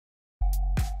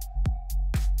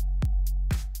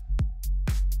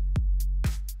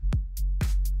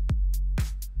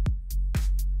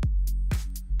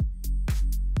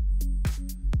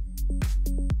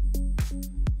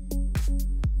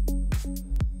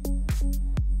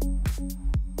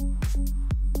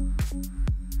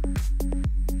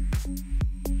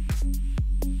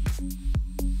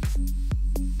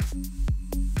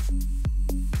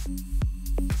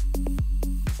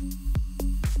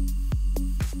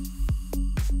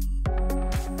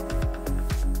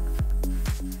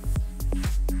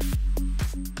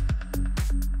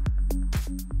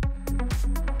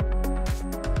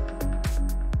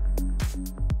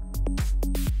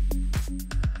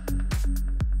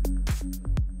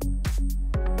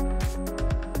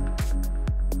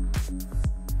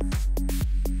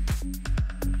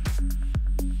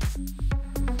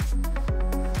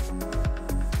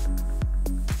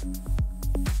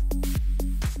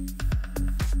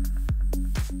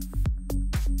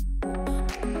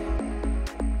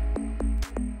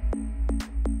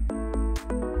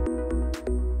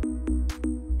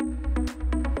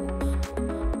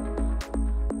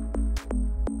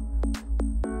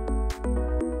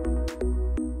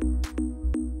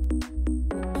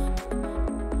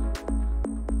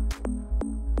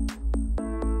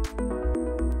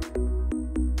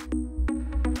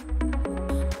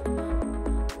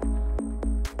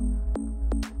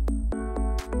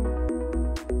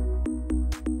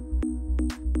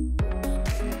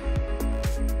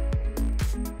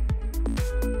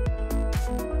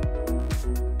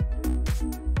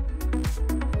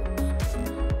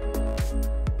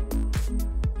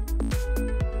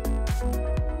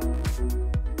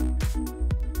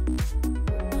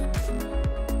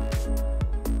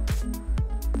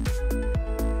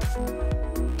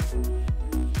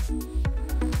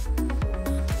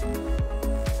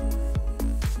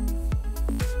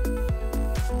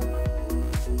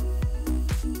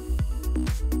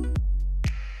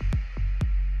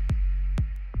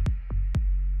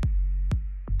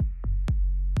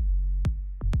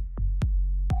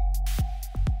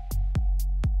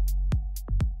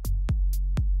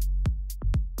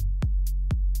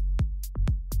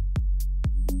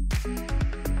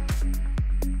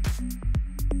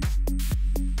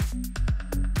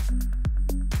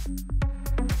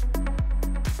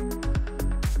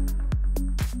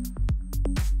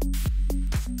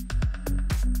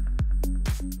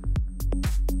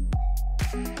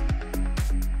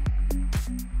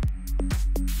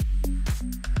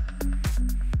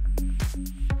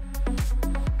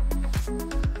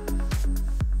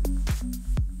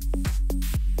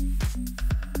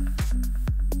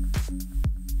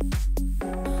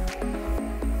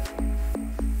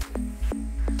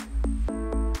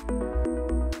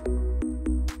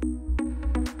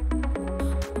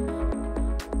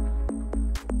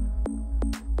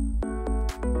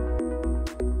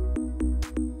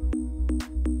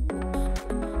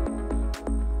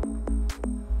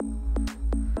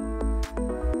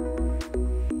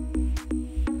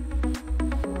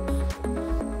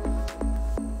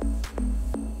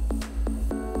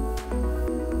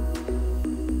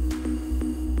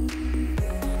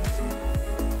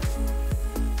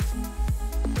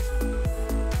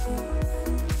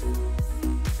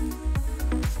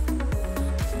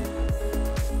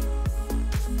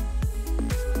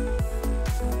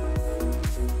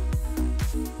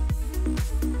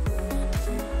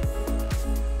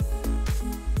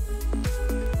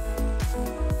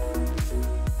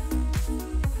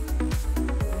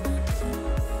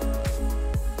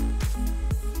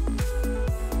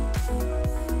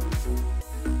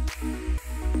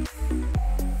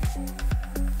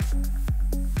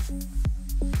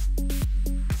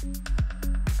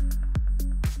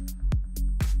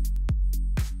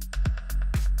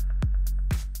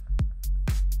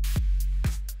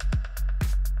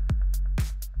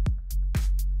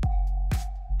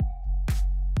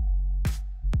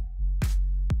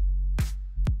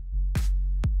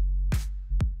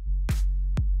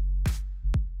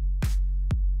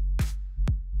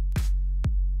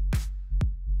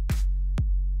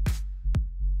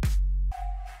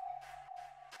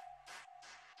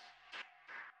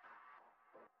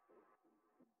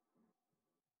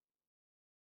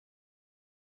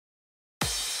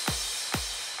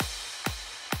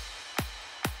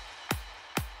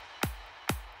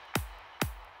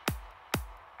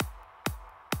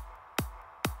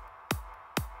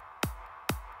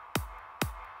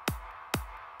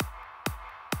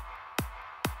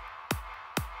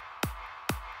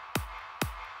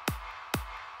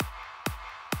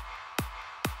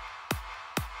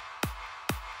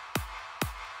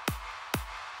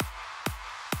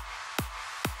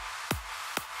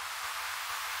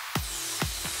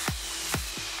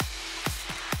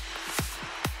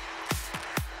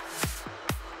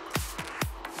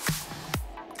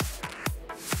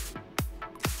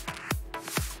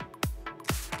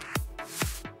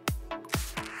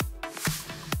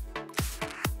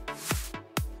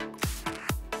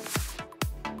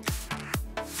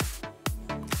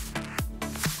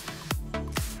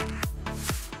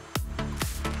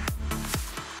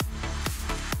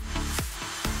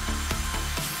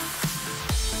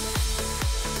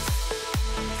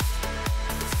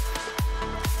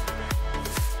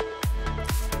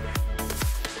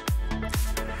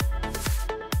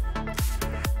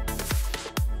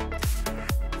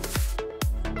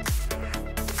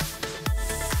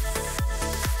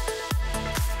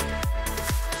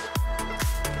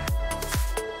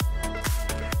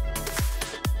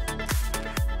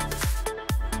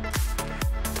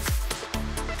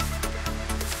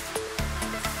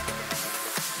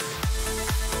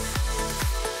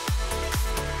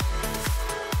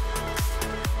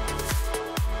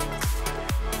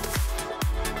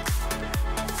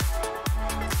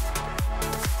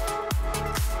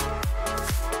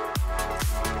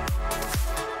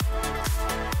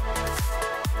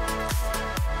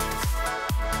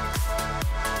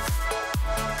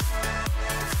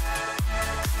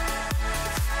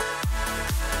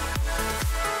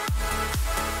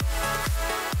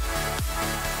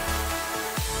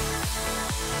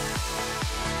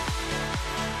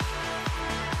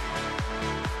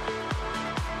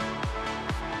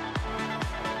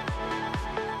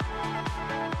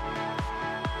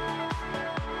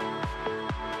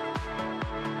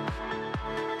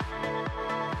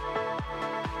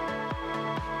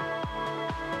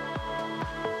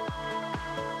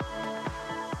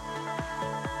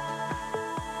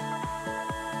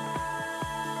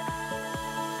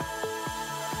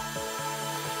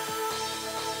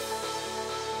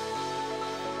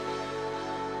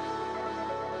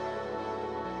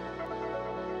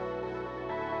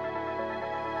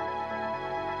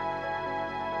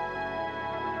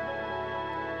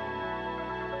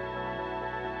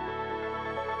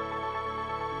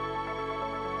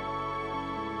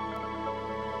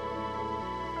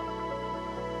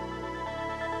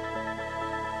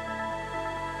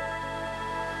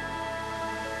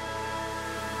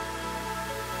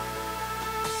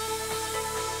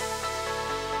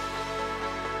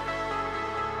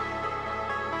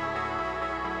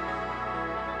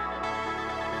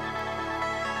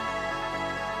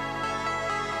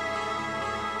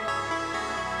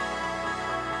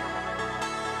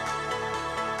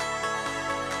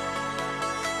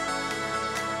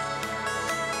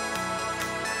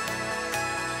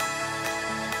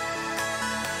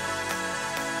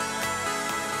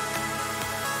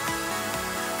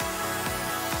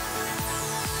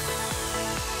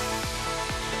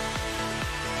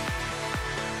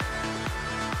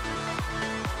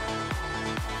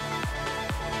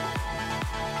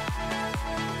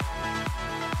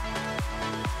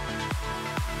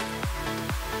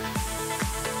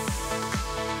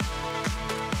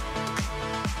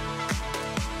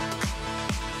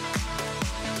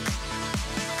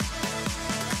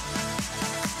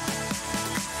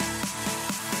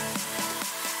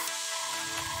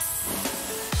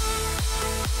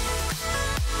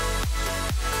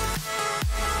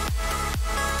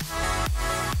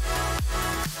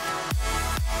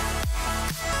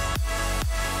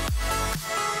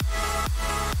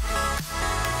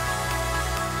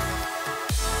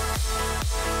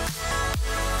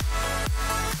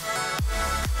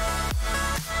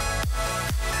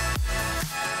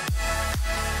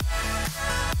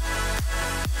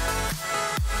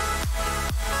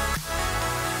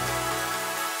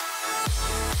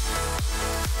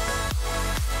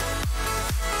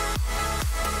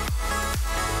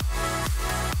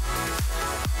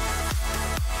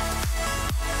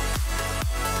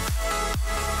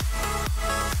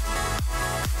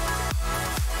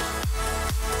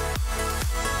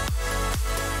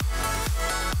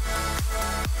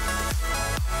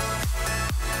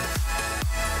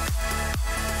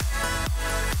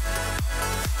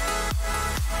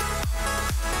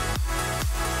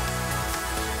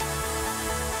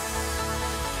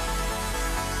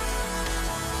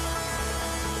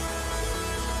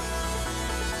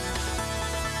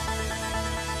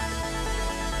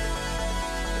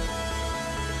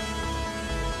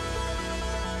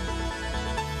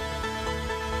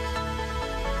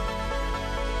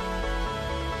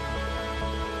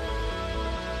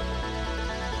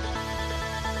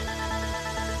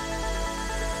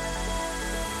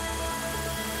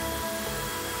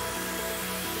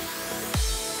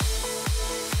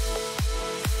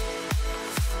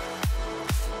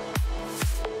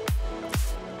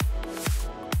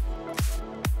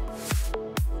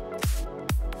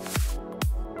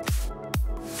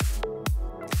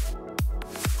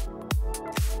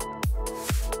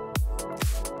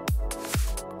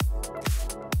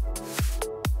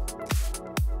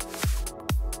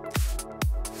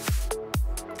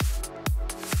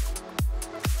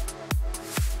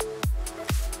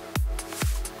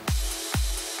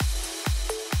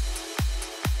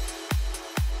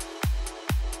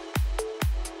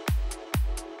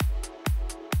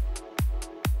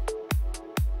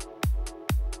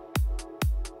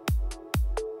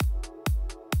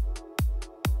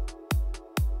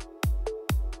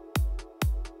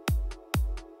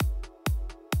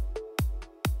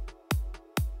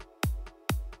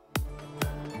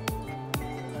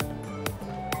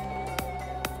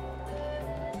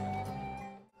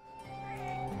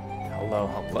Hello,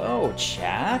 hello,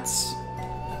 chat.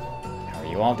 How are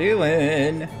you all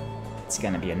doing? It's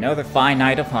gonna be another fine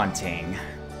night of hunting.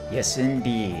 Yes,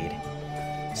 indeed.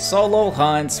 Solo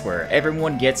hunts where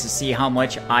everyone gets to see how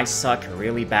much I suck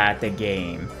really bad at the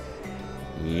game.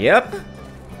 Yep.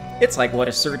 It's like what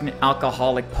a certain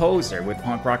alcoholic poser with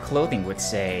punk rock clothing would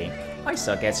say. I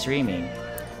suck at streaming.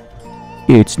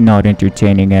 It's not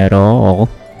entertaining at all.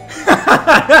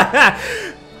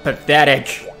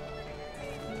 Pathetic.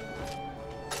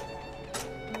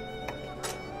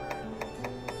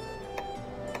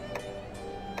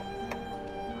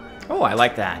 Oh, I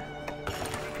like that.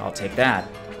 I'll take that.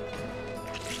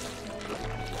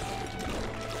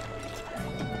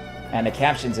 And the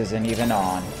captions isn't even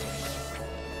on.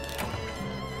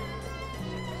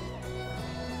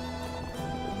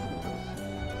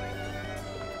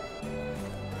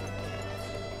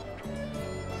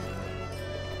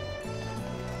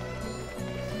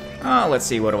 Oh, let's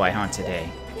see, what do I hunt today?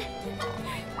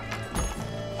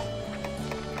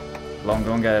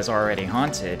 Longonga is already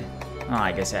hunted. Oh,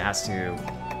 I guess it has to...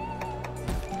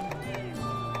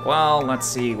 Well, let's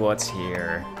see what's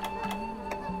here.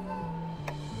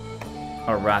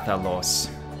 Arathalos.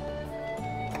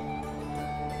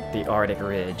 The Arctic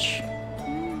Ridge.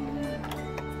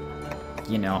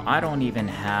 You know, I don't even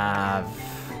have...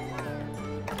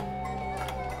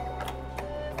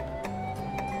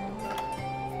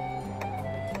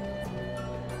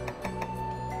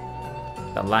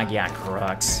 the Lagyak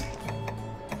Crux.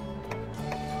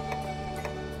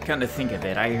 Come to think of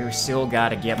it, I still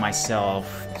gotta get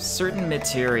myself certain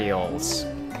materials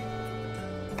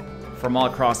from all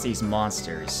across these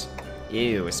monsters.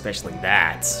 Ew, especially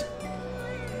that.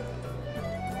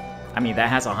 I mean, that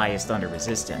has the highest thunder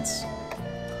resistance.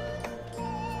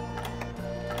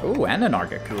 Ooh, and an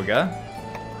Argakuga.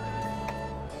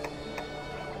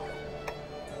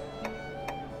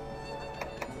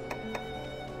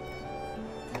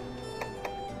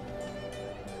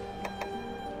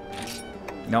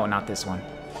 No, not this one.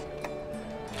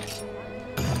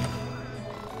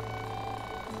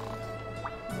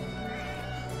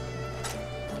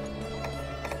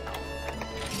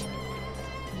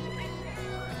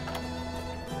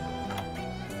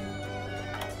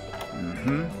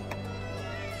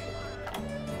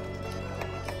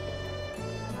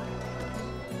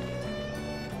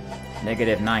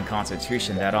 -9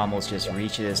 Constitution, that almost just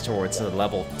reaches towards the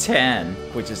level 10,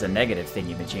 which is a negative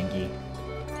thingy-majingy.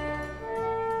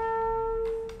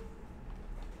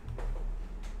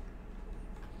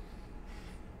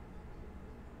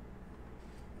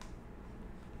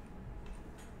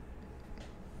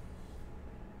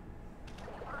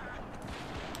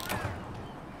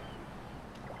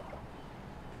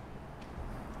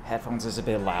 Headphones is a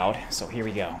bit loud, so here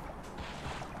we go.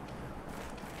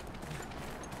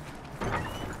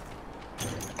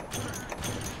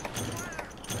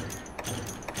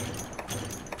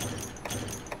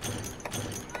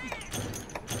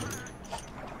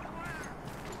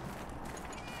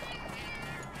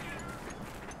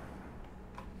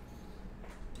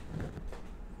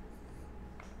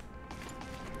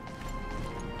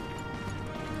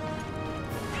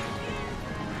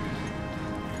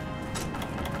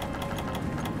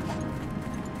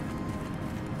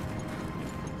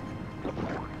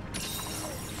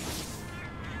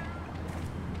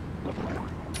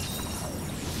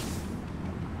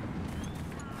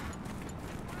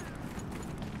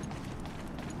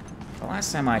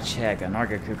 Last time I checked, an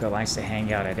Argakuga likes to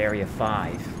hang out at Area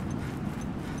 5.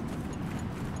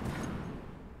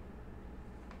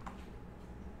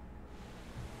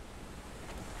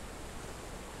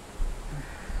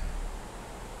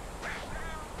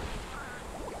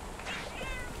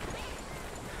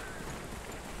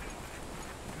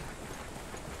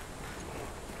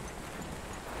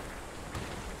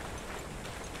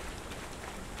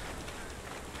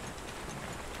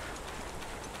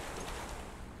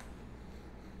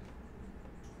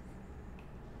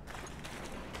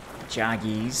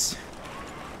 Jaggies.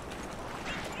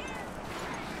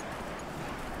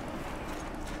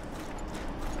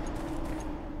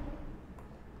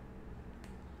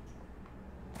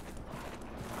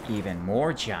 Even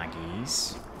more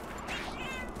Jaggies.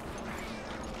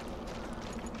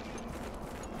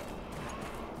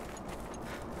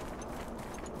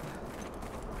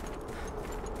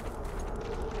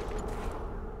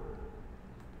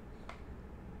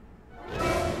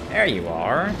 There you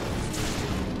are.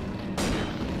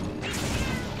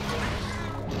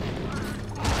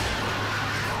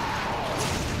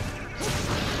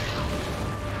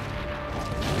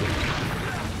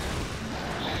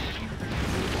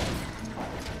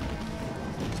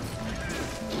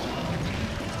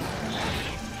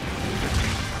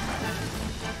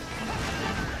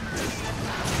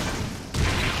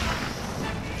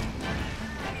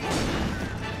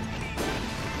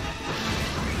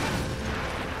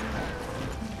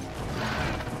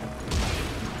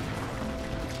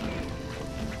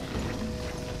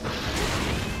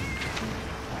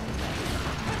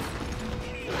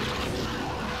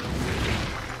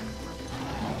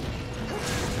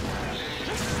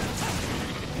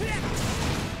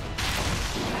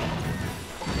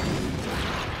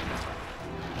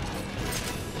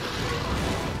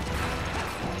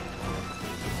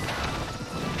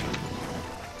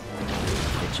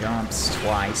 jumps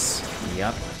twice.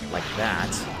 Yep, like that.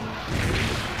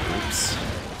 Oops.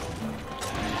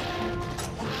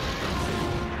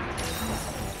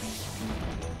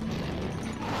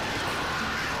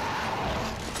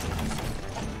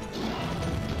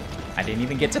 I didn't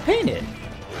even get to paint it.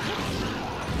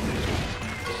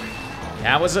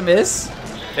 That was a miss.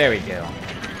 There we go.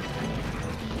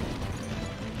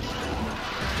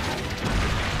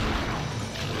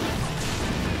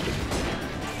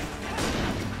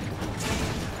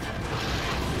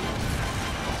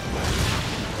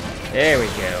 There we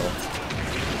go.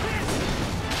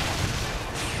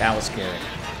 That was good.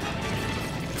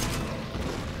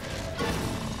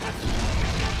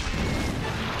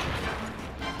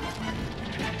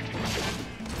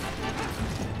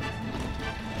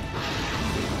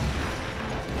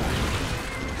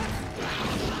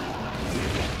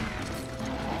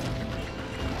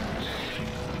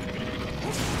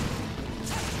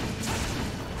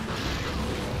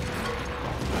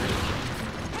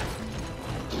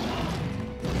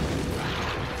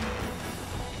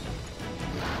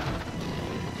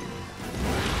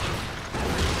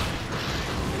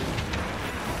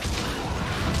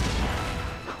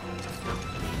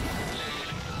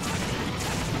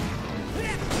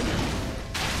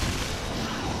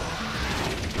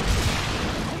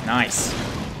 Nice.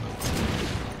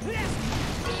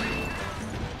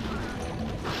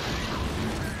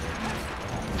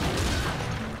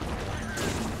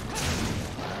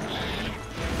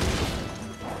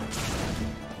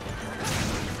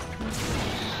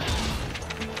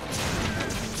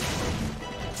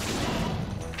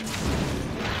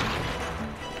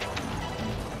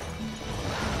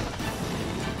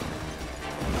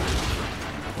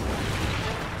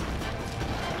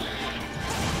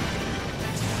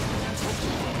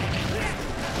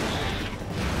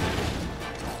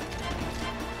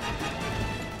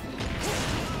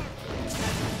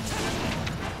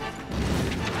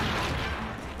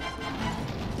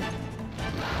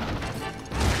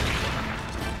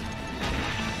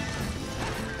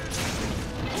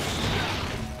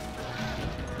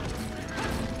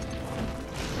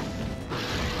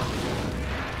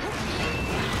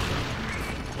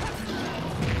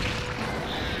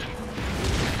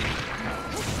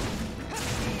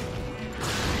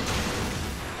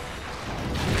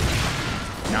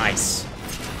 Nice.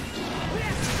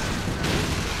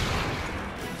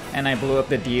 And I blew up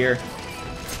the deer.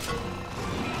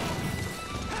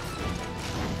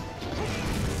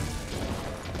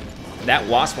 That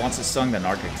wasp wants to sung the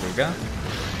Nargothrond.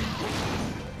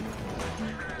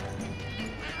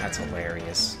 That's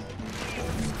hilarious.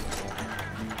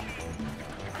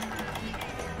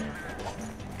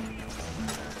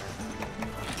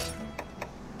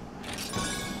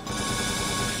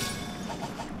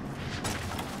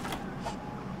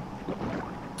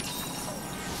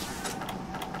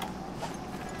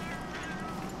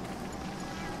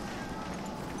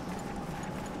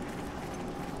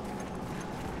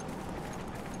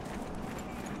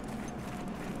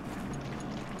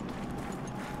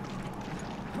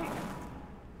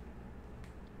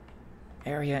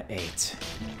 Area 8.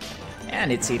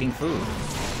 And it's eating food.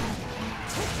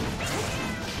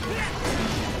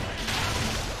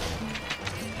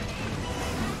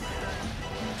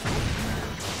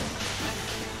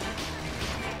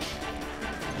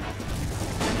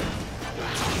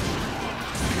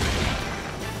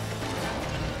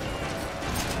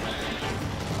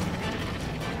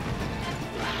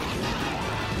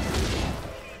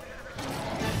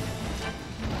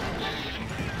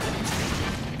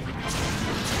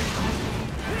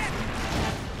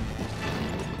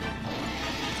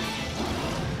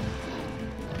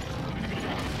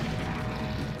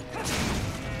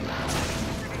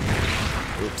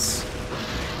 Oops.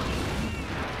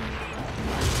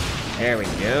 There we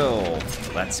go.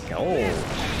 Let's go.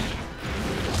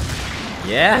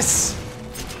 Yes!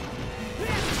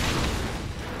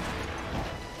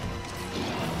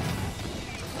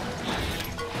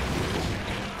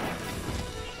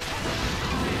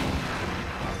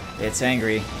 It's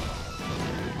angry.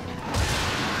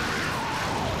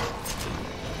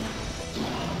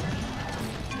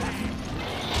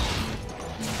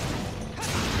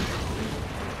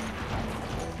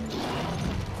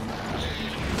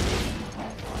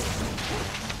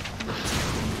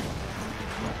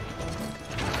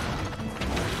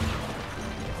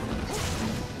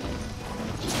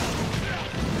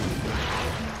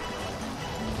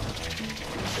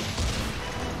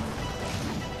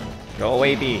 Go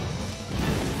away, B.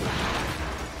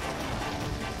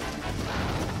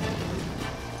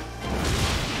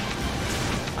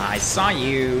 I saw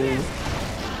you.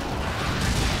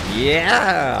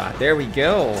 Yeah! There we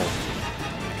go.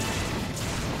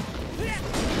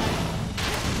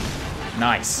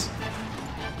 Nice.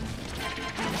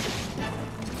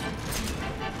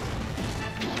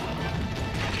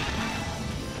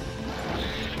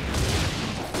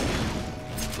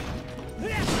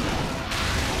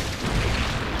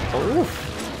 Oof.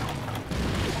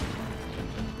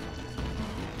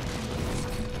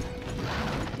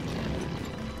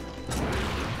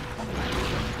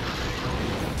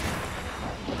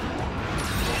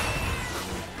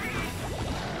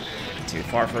 Too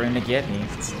far for him to get me.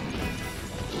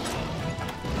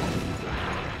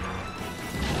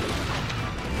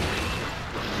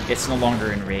 It's no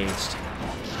longer enraged.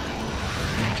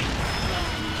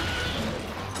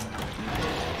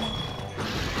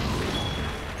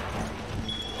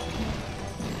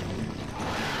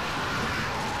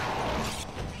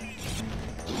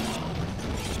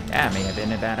 That may have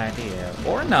been a bad idea.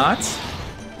 Or not.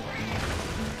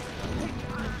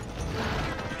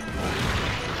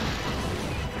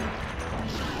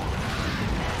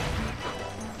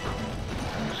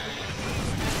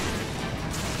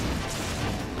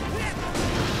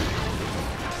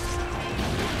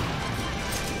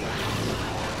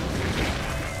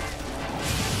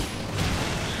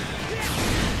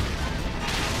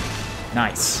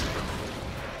 Nice.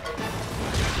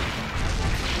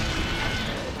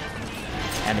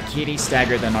 And the kitty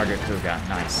staggered the Nargacuga.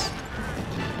 Nice.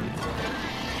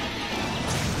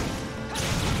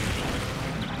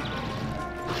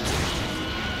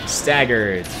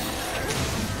 Staggered.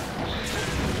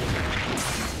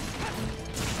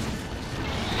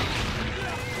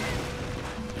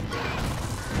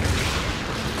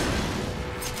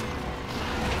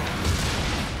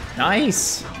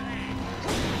 Nice.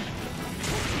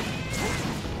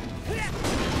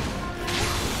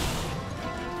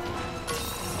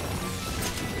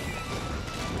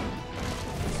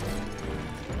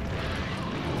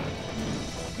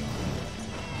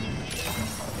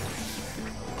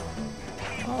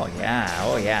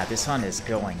 Oh yeah, this hunt is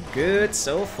going good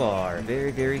so far.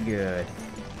 Very, very good.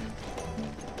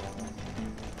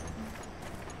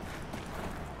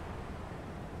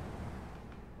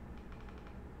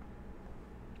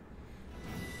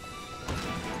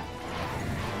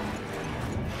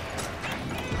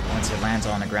 Once it lands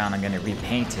on the ground, I'm gonna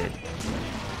repaint it.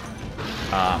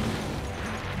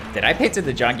 Did I paint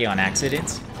the Jockey on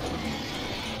accident?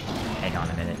 Hang on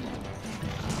a minute.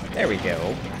 There we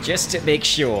go. Just to make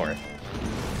sure.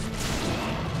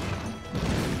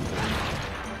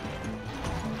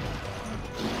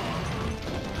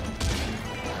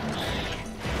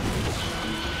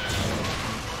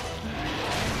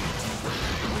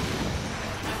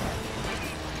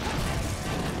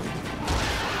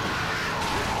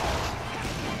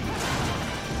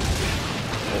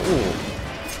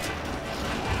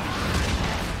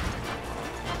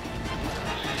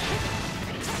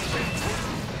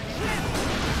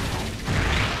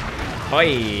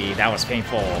 Oi, that was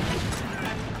painful.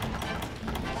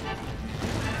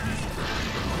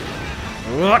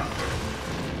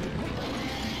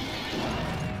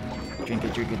 Drink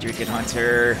it, drink it, drink it,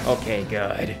 Hunter. Okay,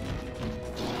 good.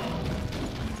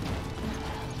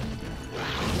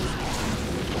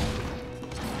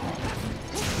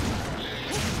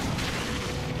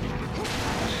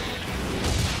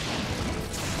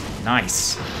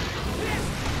 Nice.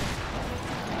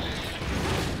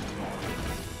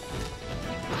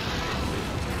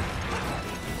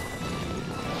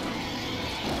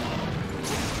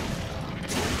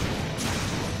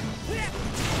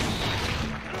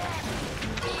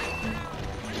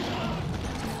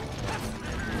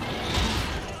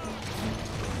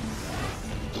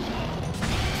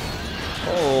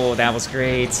 Oh, that was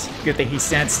great. Good thing he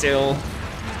stands still.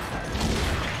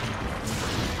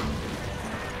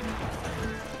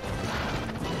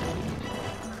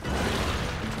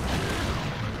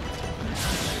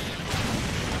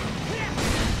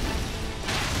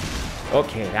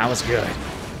 Okay, that was good.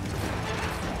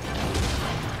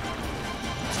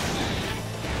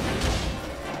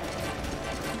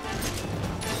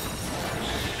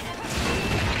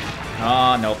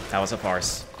 Oh, nope, that was a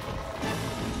farce.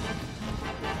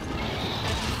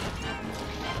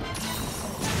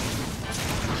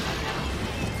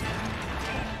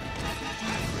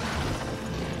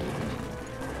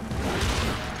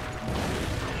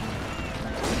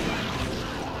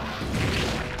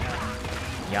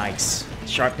 Yikes.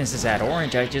 Sharpness is at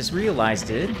orange, I just realized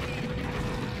it.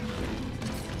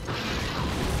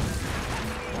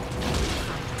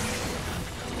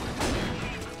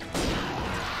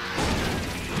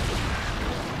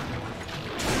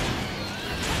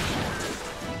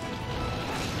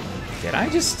 Did I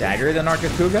just stagger the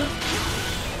Nargacuga?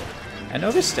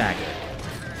 Another stagger.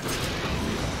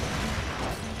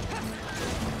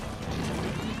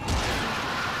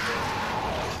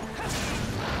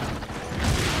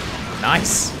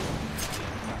 Nice.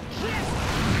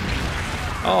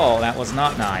 Oh, that was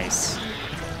not nice.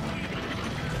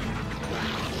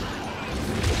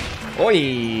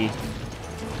 Oi!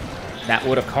 That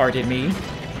would have carded me.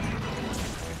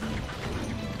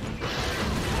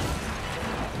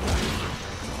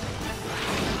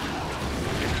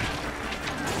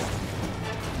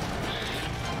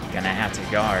 Gonna have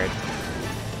to guard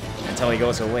until he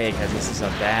goes away, because this is a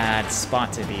bad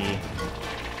spot to be.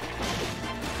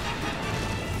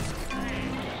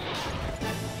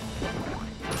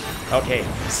 Okay,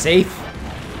 safe.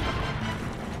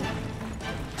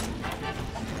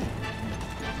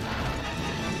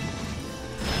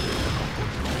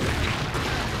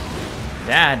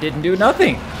 That didn't do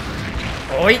nothing.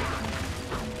 Oi!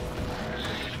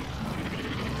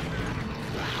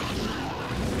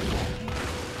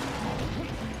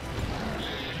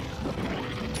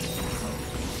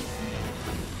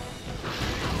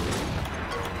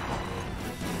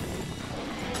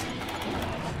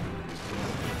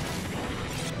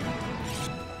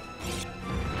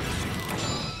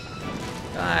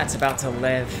 It's about to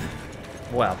live.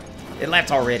 Well, it left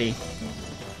already.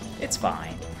 It's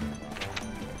fine.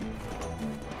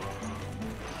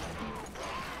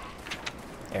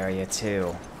 Area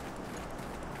 2.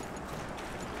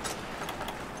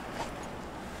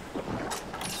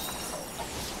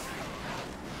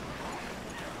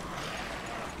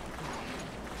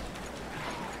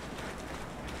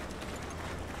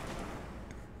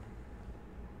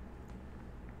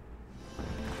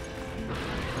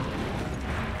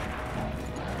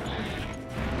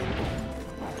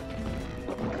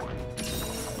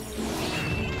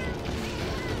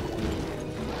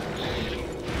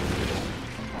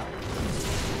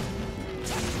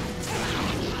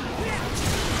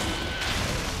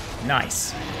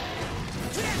 Nice.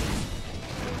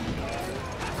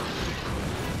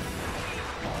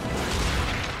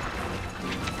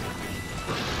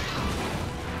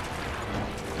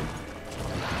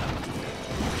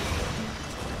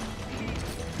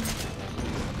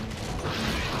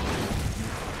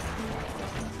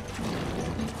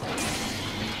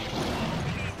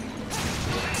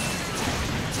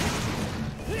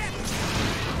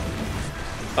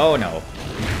 Oh no.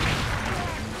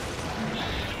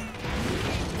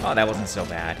 Oh, that wasn't so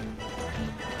bad.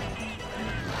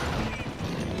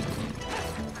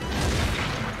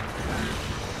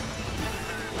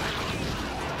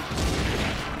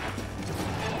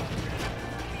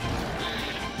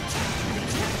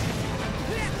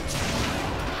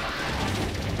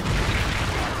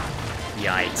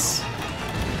 Yikes.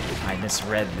 I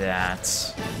misread that.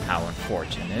 How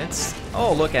unfortunate.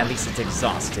 Oh, look, at least it's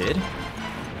exhausted.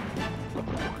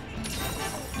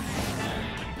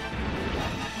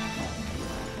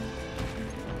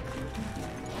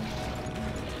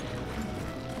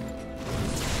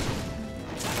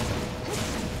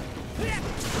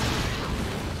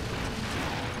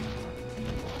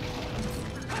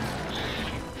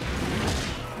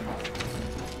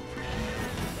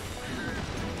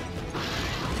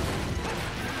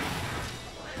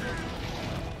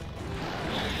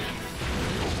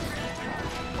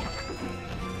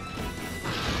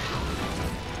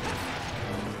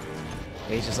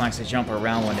 He just likes to jump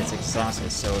around when it's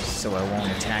exhausted, so I won't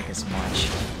attack as much.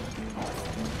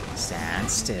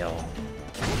 Stand still.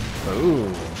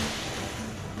 Ooh.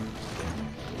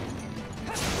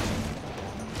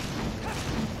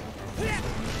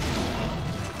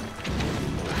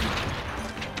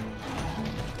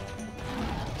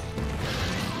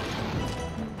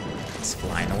 It's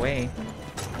flying away.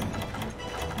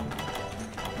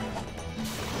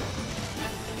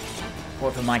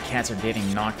 Both of my cats are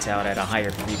getting knocked out at a higher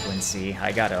frequency.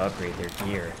 I gotta upgrade their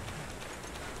gear.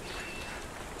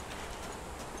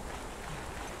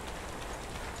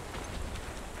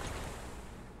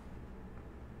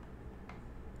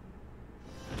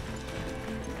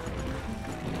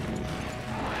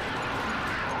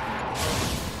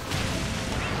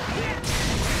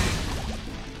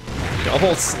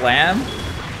 Double slam?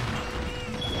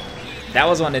 That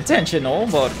was unintentional,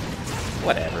 but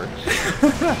whatever.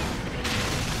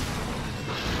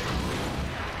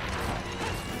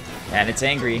 And it's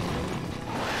angry.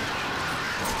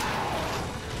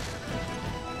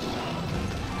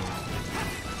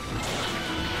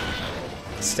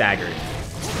 Staggered.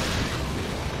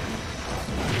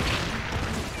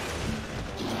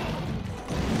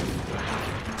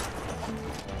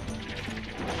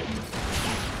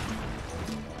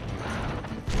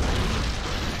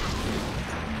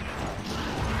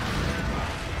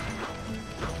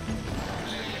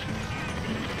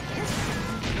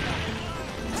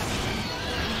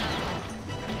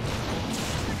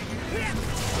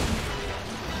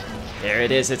 There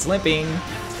it is, it's limping.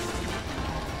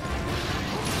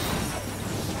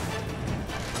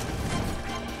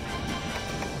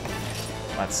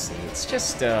 Let's see, it's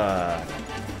just, Wyvern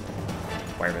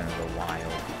of the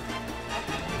Wild.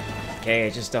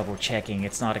 Okay, just double checking,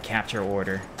 it's not a capture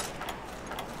order.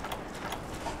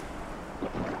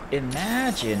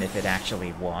 Imagine if it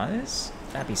actually was.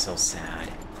 That'd be so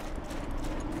sad.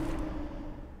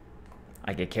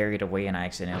 I get carried away and I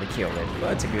accidentally kill it.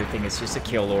 But it's a good thing, it's just a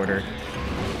kill order.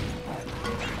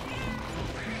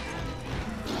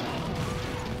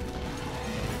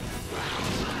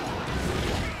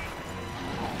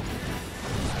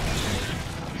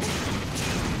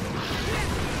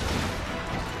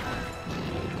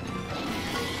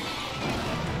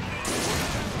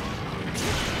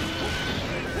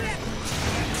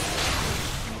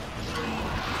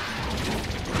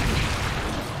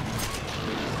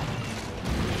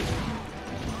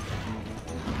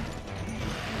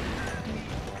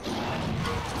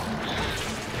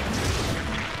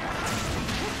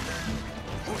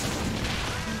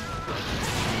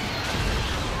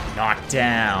 Knocked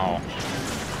down.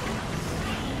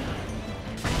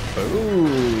 Ooh.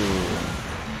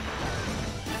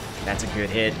 That's a good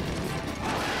hit.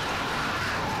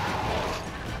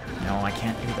 No, I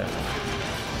can't do that.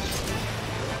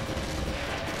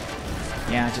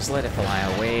 Yeah, just let it fly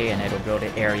away and it'll go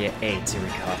to Area 8 to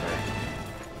recover.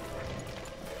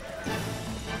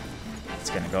 It's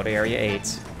gonna go to Area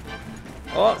 8.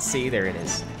 Oh, see, there it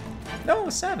is. No,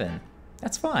 7.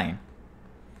 That's fine.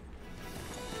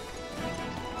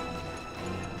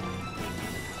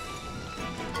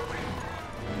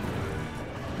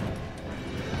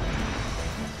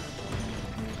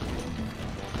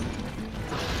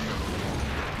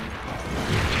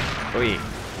 Oy.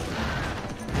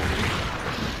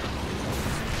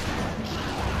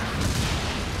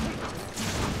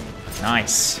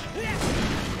 Nice.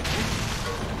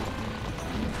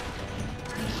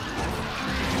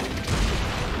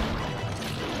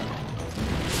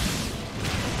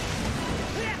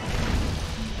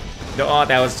 Oh,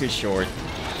 that was too short.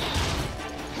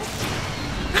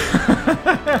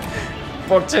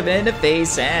 Poked him in the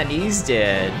face and he's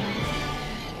dead.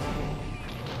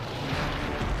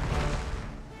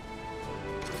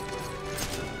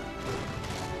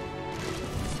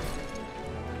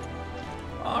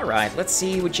 Alright, let's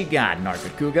see what you got,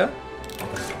 Nargacuga.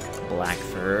 Black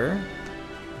fur.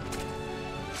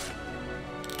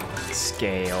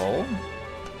 Scale.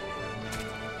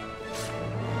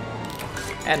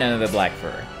 And another black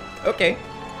fur. Okay.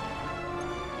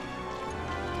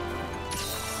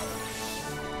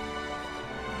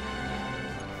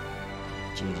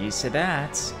 GG's to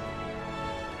that.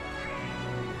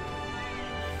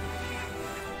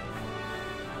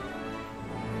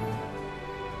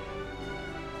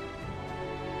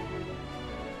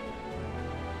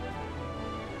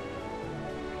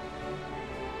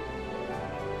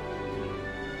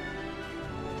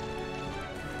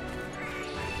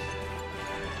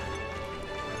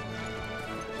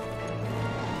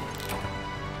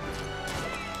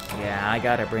 Yeah, I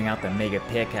gotta bring out the mega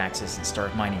pickaxes and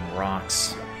start mining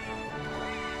rocks.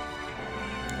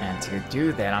 And to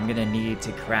do that, I'm gonna need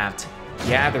to craft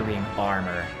gathering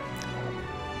armor.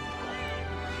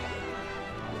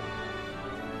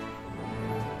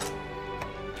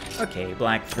 Okay,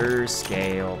 black fur,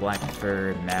 scale, black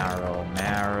fur, marrow,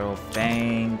 marrow,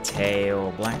 fang,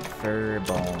 tail, black fur,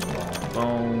 bone, bone,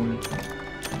 bone.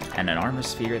 And an armor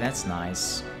sphere, that's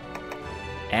nice.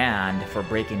 And for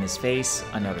breaking his face,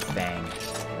 another fang.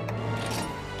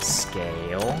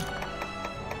 Scale.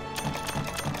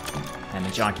 And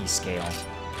a jockey scale.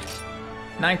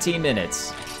 19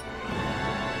 minutes.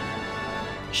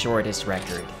 Shortest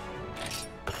record.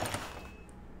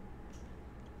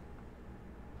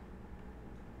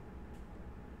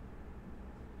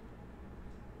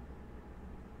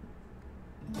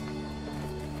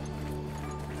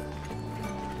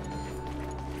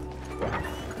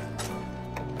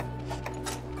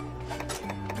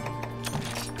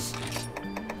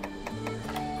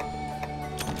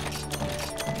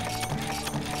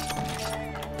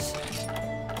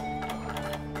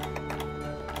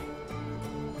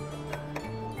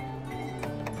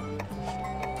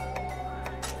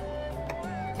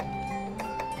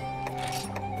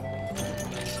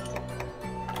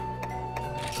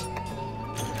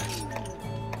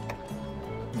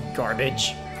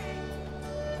 Garbage.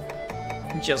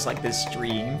 Just like this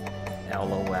stream.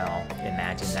 LOL.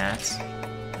 Imagine that.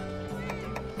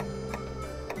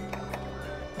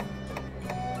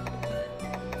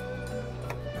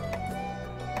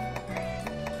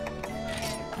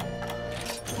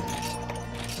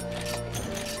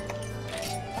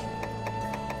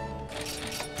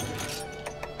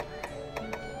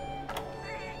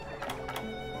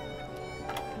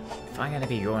 I'm gonna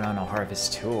be going on a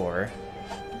harvest tour,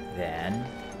 then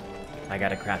I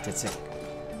gotta craft its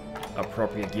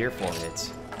appropriate gear for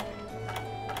it.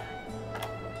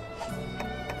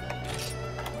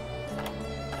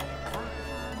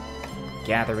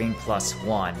 Gathering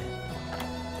 +1.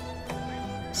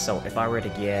 So if I were to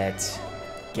get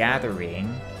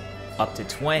Gathering up to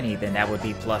 20, then that would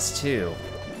be +2.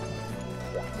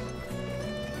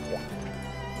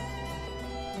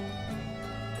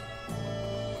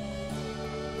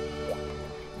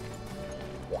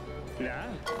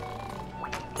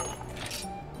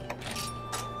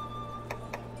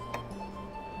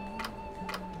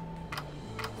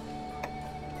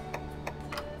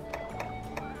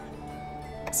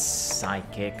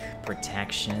 Psychic,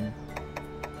 Protection,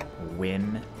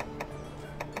 Whim,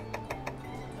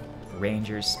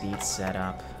 Ranger speed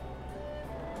setup,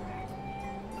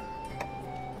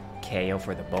 KO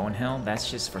for the Bone Helm,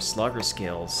 that's just for slugger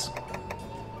skills.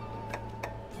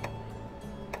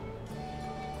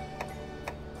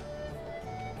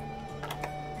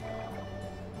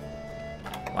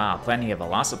 Wow, plenty of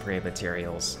Velociprey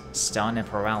materials, Stun and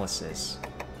Paralysis.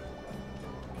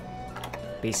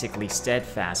 Basically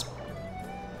Steadfast.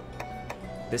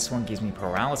 This one gives me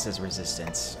paralysis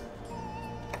resistance.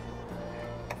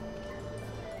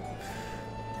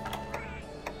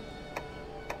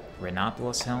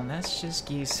 Rhinopolis Helm, that just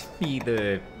gives me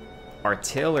the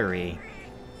artillery.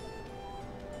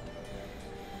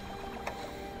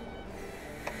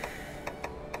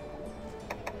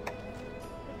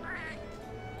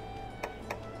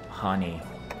 Honey.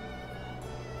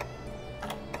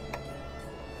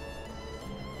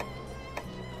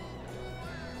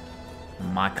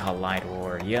 Maka Light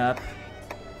Roar, yup.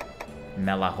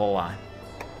 Melahoa.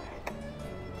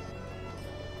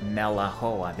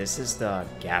 Melahoa, this is the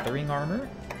Gathering Armor?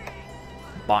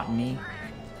 Botany.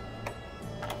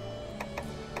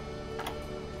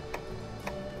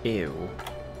 Ew.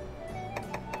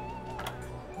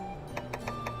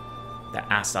 The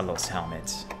Astalos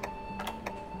Helmet.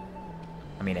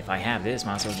 I mean, if I have this,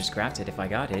 might as well just craft it if I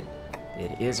got it.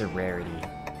 It is a rarity.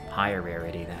 Higher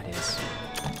rarity, that is.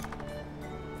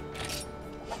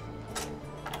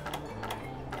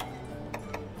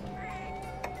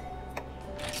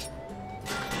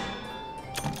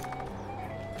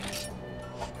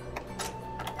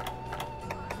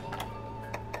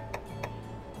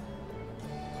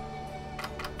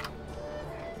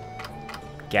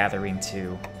 Gathering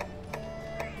 2.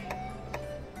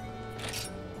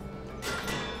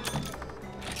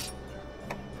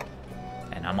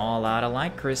 And I'm all out of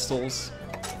light crystals.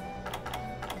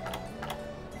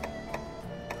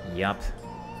 Yup.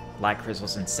 Light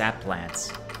crystals and sap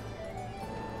plants.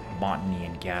 Botany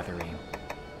and Gathering.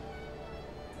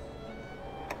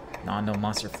 No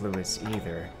monster fluids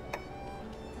either.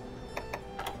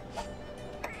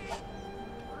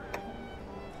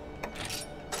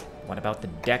 What about the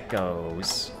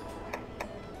Decos?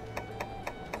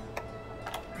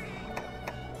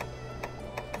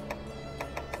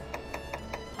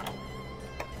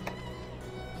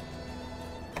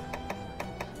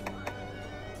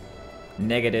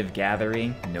 Negative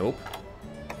Gathering? Nope.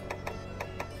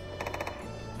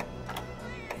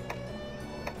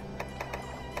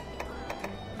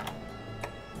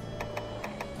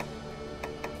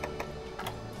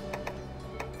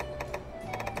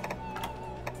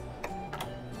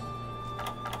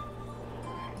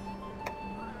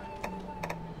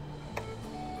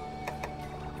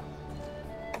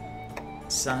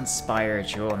 Sunspire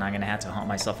Jewel, and I'm gonna have to hunt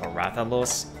myself a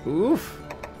Rathalos. Oof!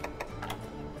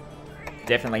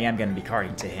 Definitely am gonna be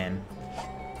carding to him.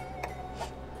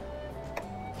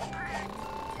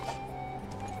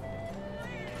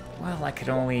 Well, I could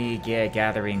only get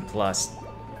Gathering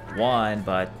 +1,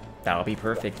 but that'll be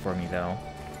perfect for me though.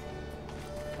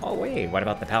 Oh wait, what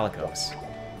about the Palicos?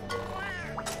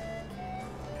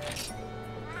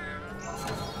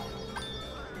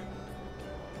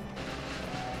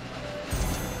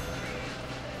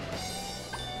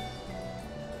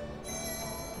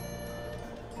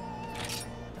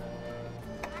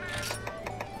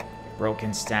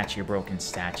 Broken statue, broken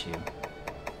statue.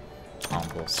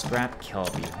 Humble scrap,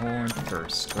 Kelby horn,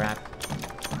 first scrap.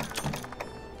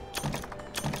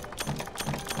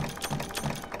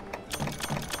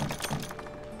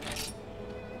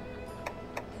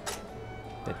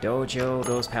 The dojo,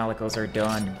 those Palicos are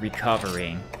done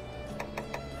recovering.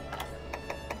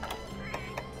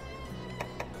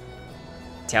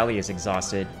 Tally is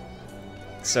exhausted.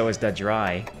 So is the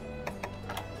dry.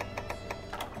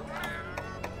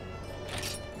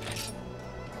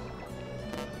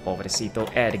 Pobrecito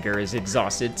Edgar is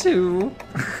exhausted too.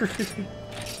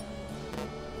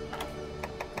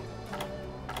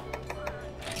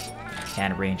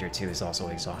 And Ranger 2 is also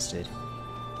exhausted.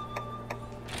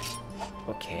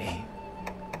 Okay.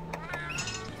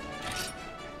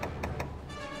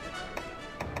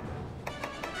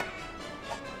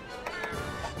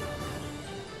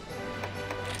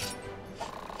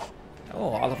 Oh,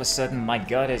 all of a sudden my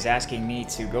gut is asking me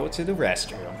to go to the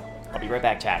restroom. I'll be right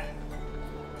back, chat.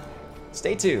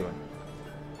 Stay tuned.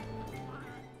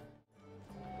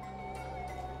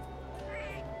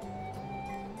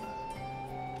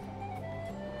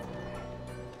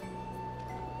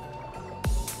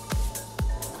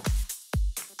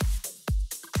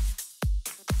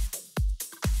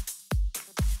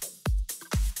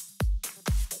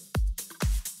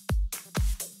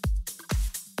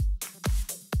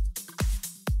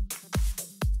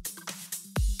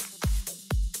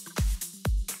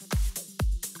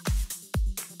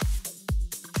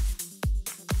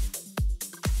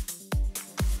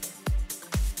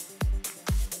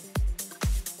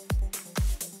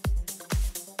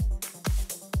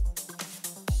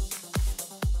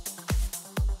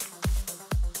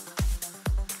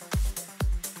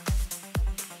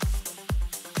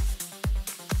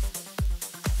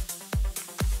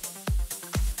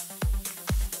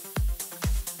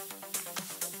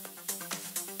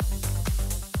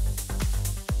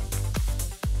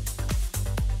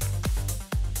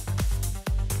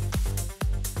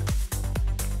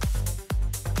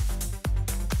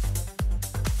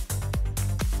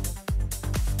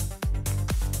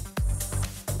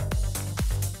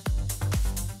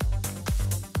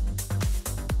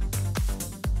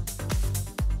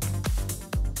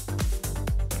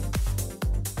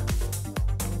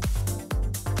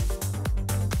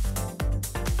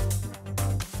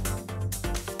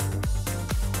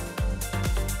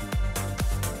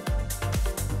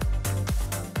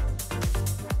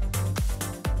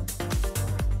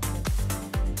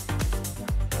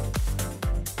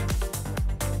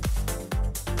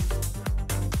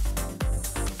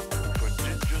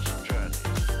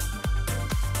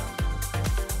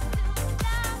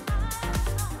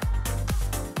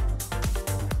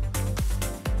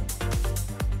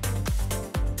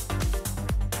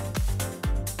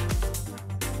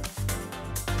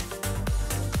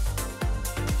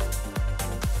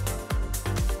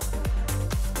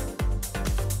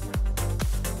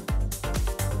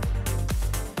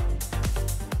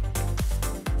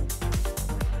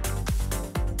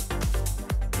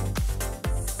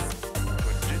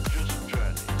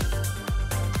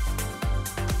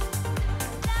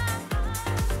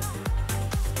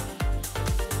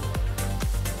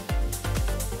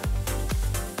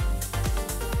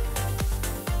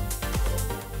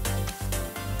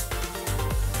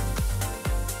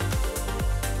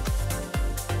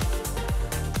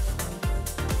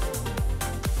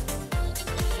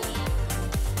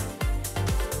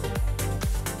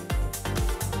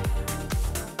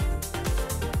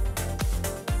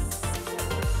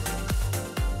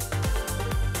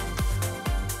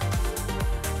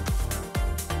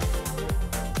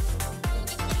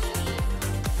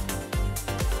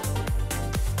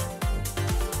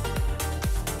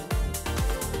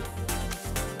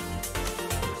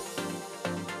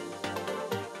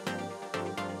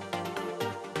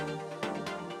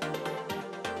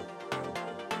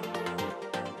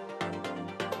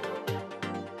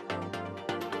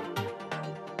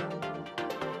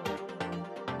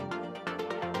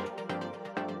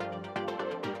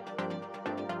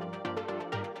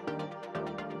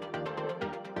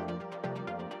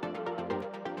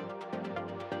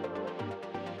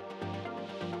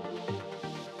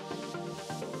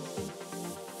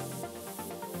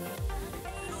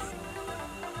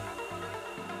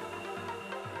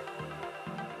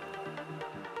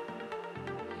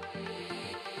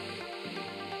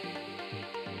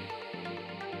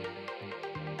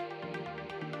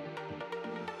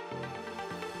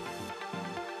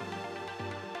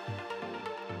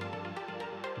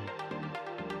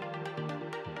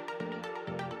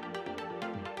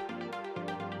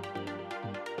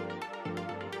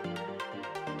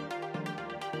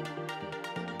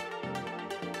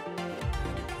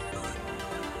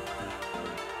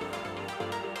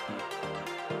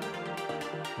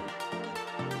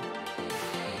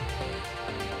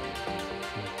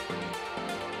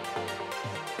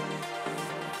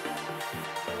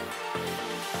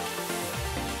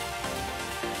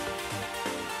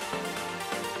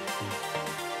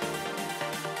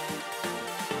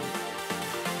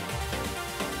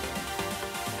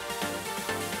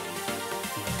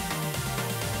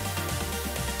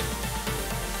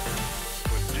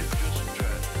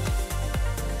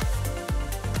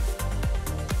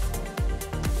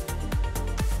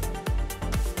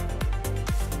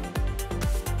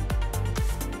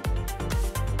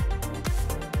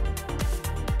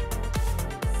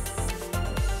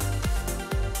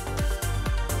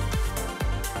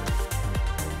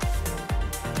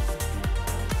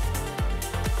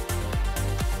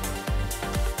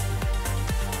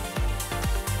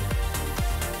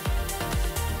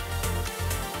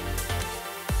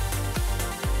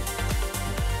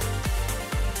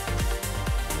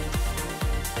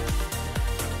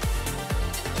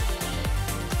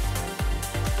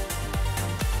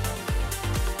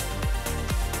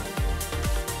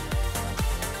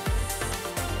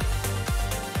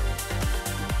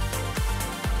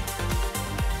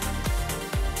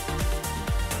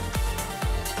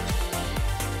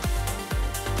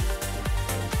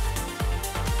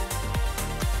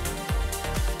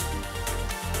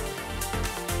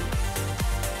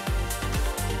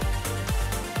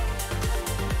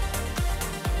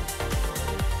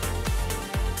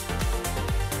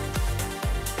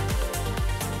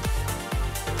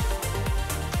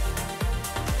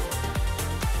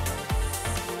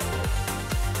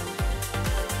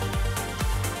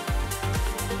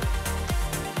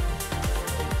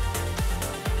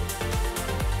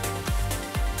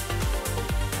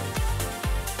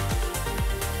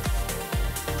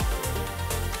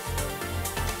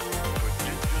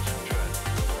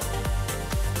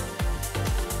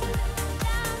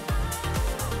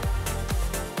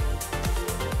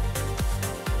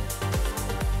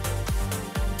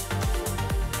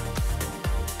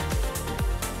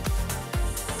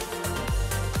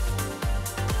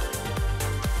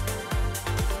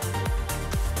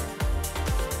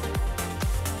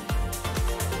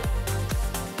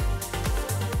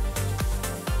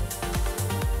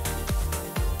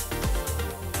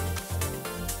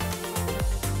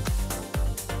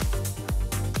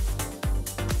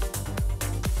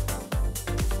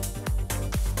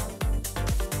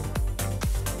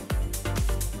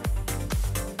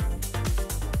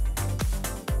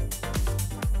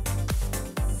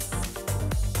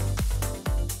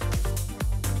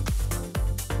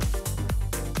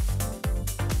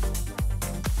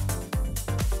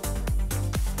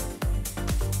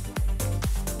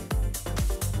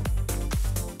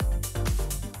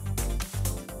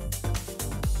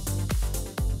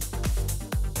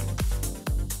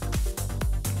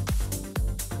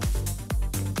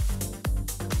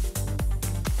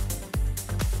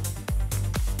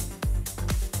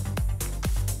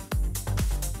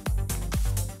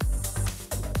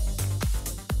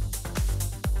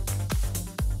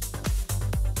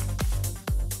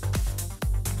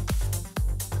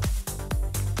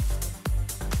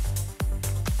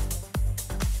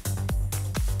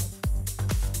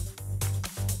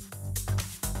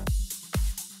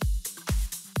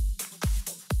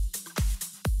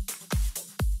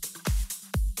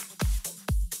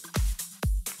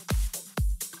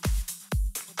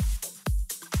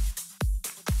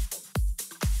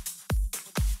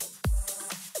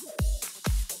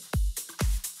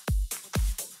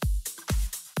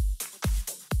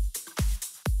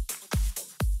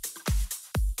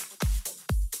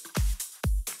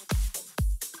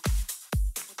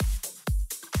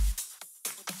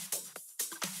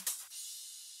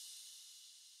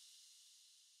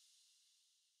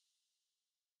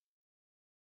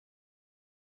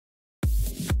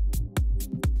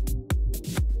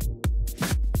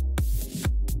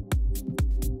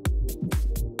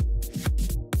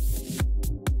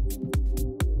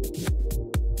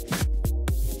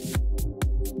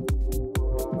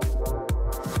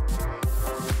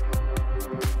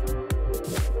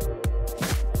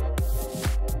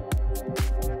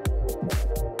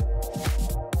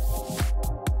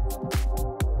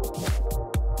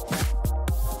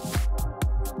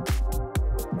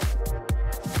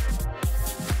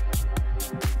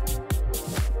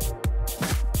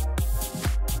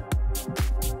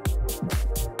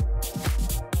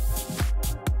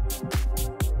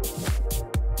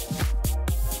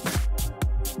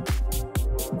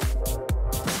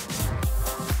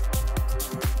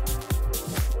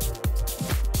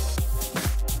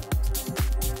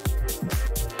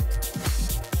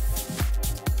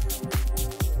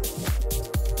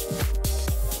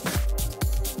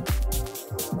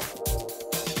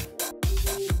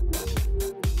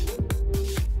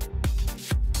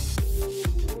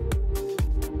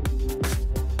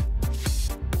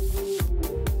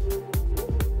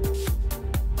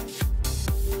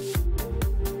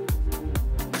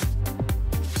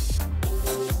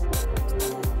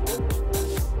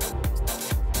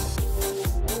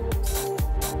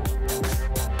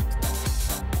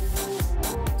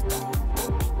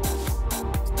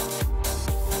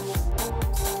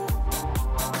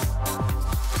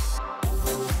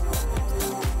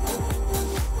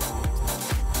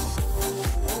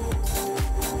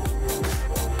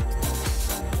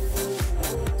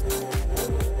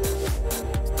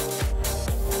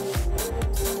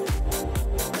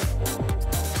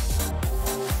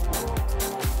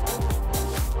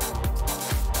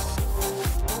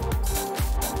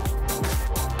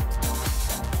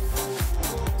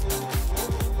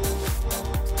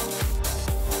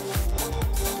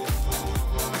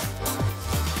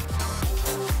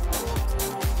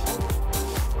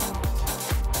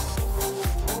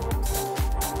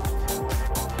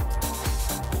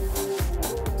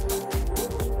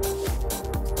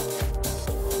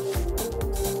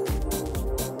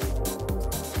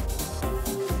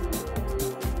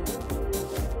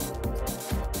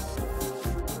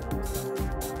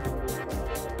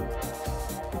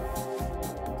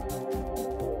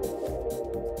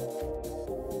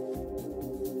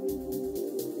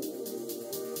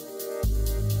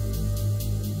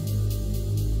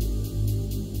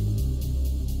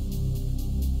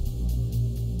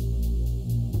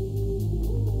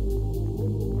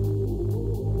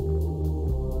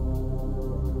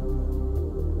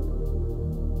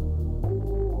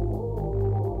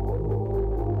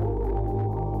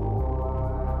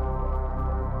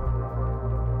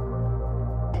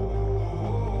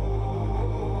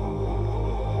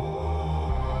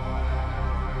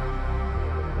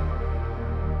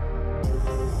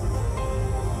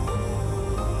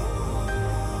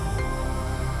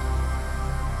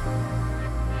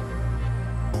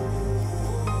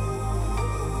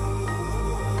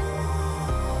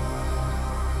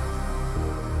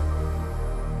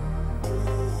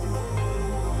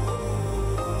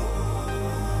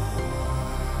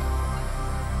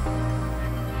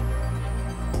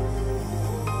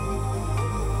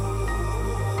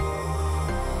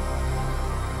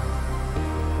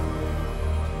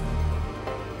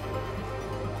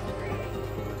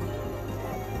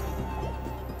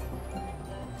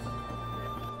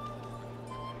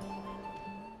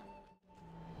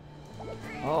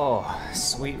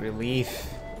 Sweet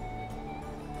relief.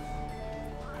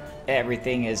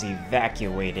 Everything is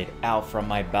evacuated out from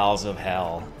my bowels of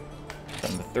hell.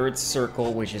 From the third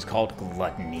circle, which is called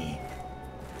Gluttony.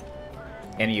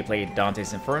 And you played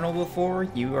Dante's Inferno before,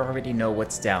 you already know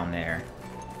what's down there.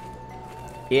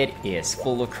 It is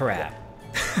full of crap.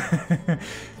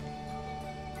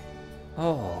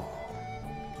 Oh.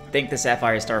 Thank the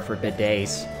Sapphire Star for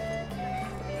bidets.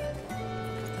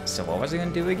 So what was I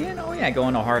gonna do again? Oh yeah, go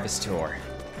on a harvest tour.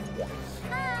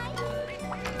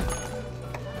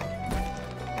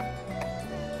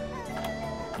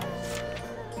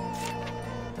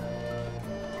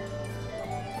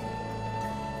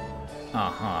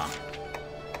 Uh-huh.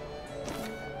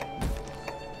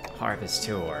 Harvest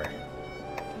tour.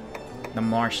 The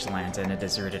marshlands and a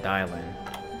deserted island.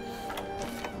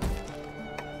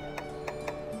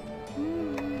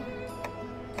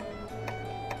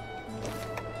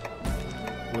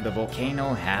 Will the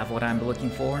volcano have what I'm looking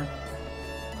for?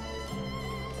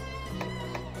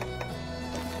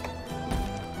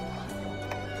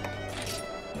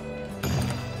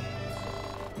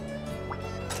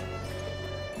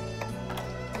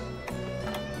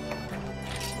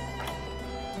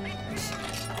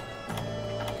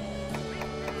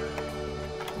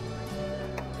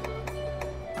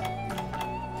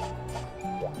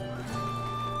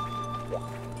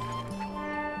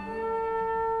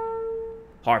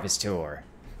 Harvest tour.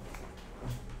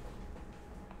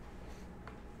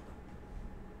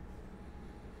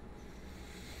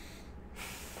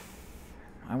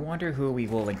 I wonder who we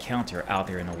will encounter out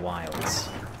there in the wilds.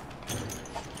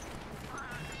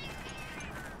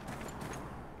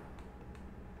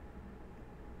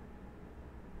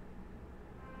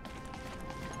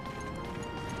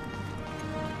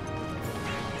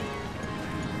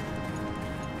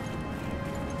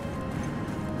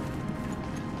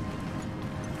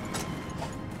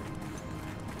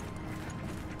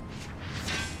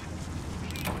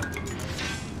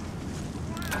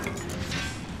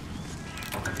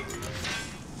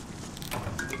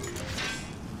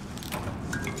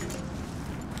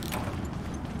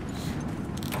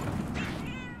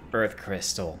 Earth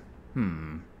crystal.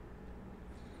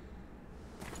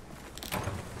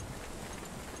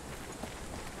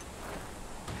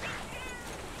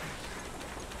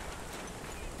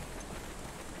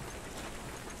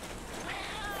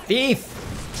 Thief!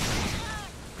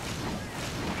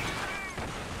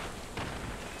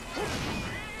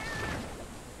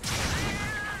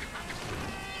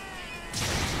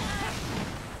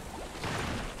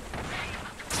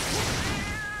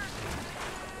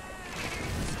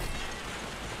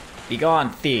 Begone,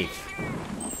 thief!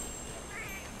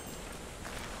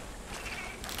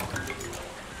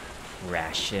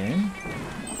 Ration.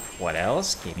 What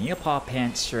else? Give me a paw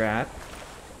pant strap.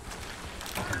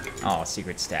 Oh,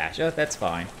 secret stash. Oh, that's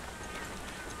fine.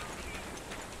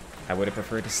 I would have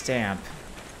preferred a stamp.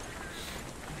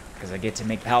 Because I get to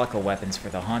make palico weapons for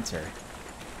the hunter.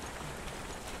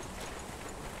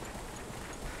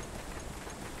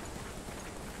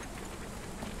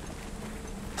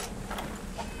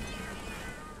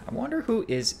 I wonder who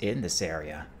is in this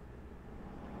area.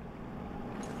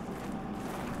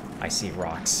 I see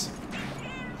rocks.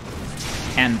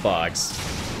 And bugs.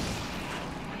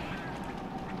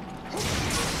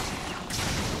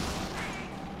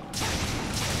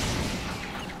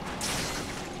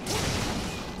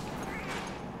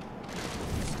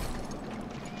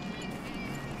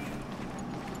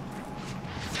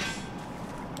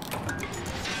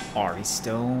 Ari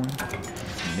Stone.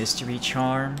 Mystery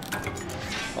Charm.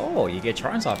 Oh, you get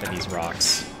charms off of these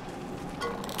rocks.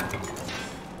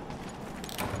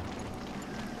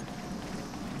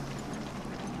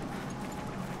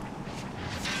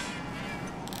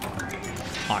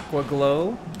 Aqua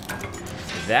Glow.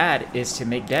 That is to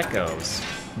make decos.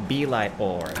 Bee Light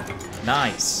Orb.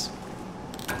 Nice.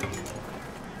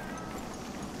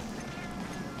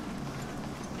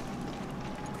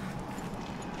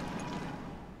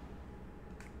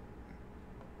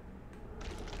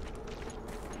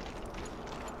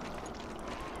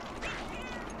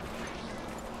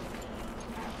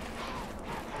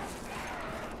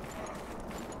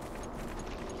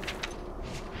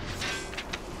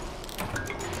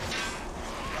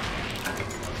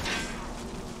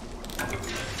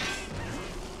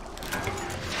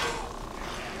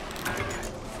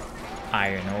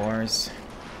 Iron ores.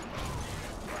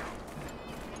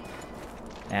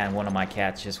 And one of my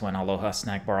cats just went Aloha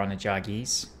Snack Bar on the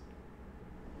Joggies.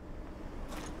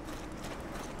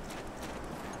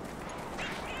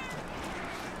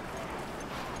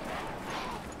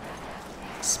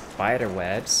 Spider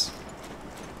webs.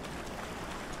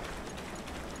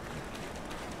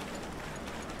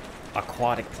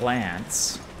 aquatic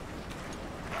plants.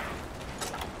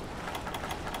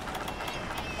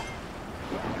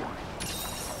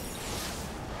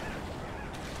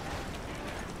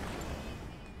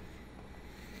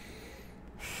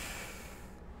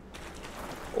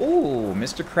 Oh,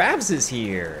 Mr. Krabs is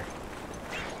here.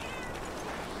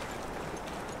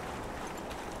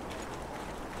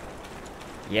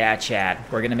 Yeah, Chad,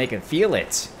 we're gonna make him feel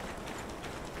it.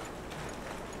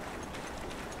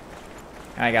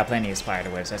 I got plenty of spider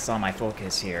webs. That's all my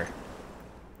focus here.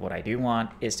 What I do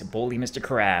want is to bully Mr.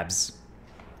 Krabs.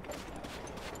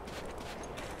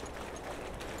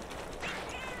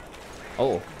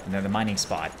 Oh, another mining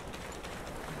spot.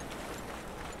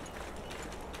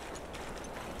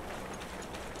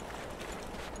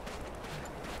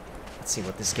 Let's see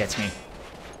what this gets me.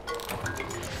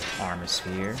 Armor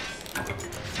sphere.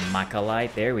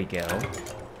 Macalite, there we go.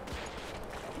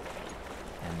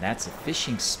 And that's a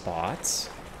fishing spot.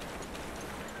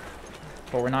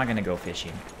 But we're not gonna go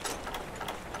fishing.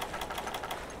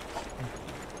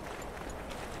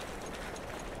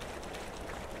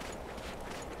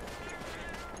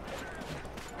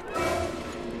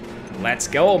 Let's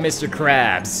go, Mr.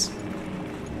 Krabs!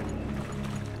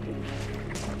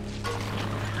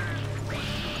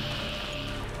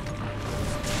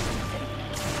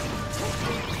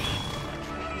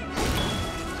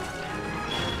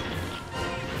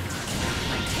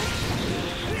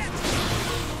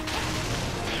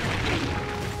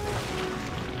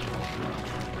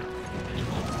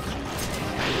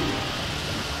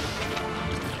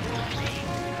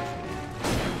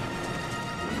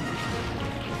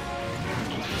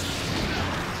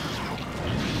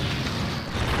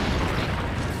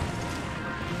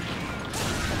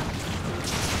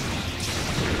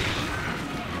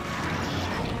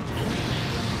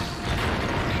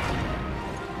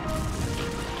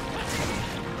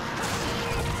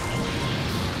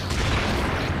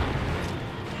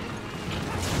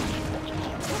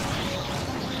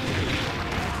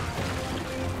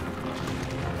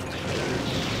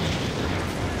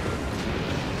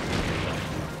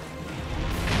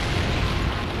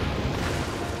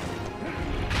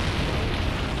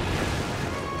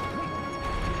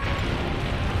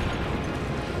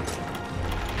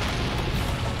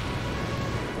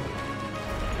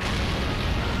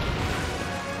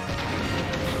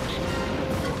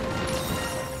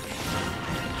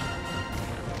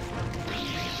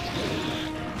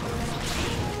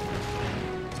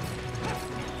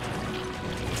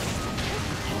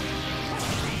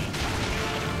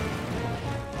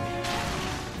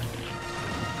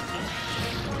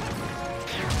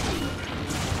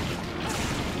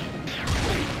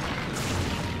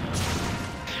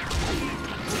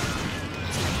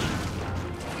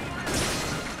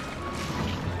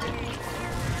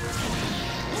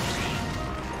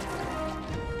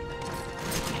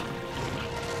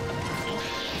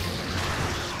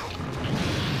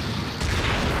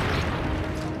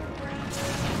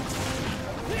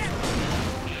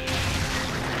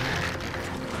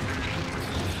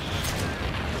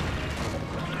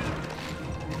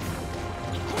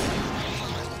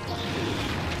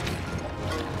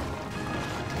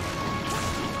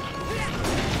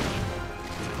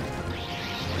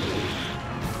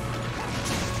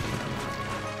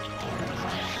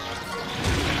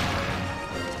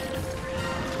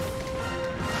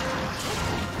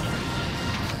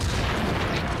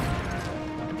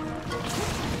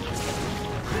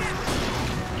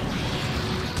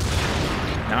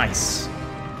 Nice.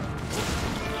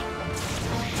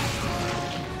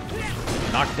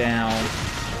 Knockdown.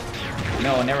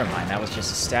 No, never mind. That was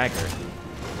just a stagger.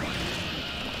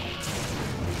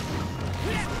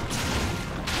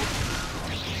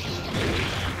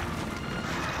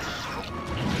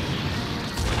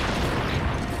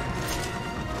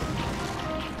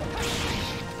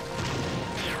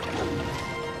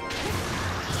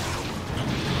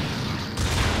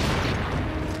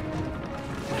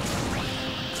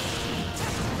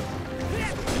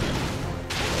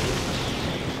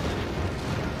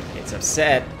 It's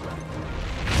upset.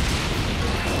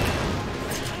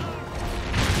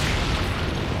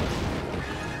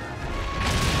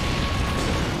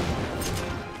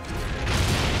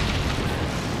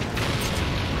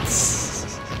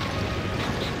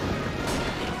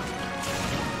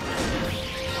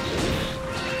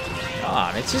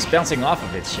 God, it's just bouncing off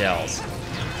of its shells.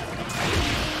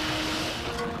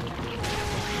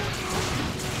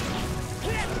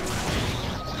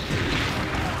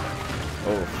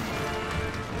 Oh.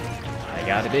 I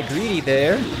got a bit greedy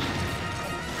there.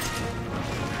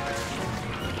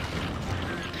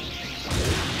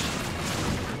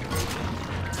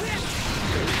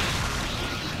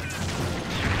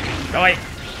 Oi!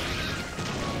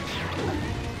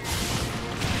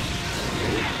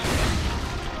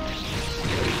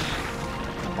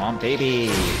 Come on, baby!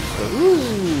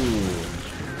 Ooh!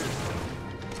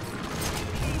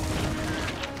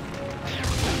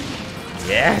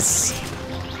 Yes!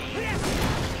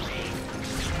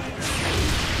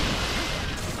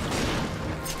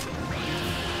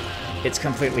 It's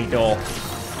completely dull.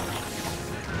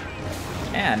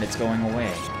 And it's going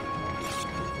away.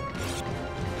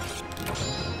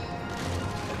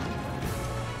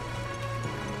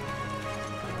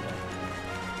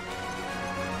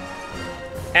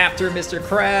 After Mr.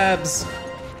 Krabs!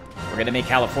 We're gonna make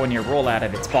California roll out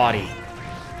of its body.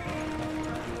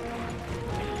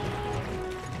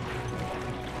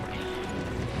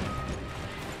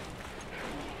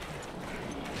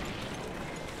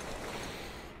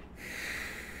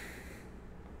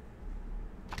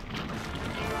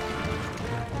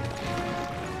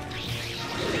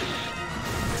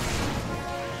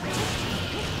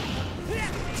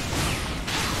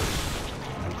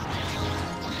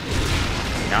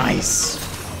 Nice!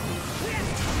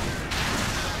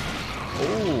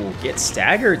 Oh, get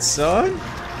staggered, son!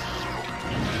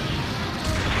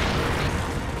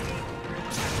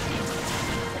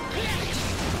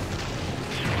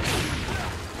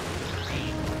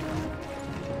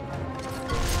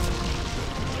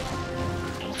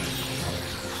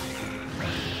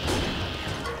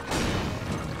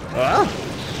 Ah!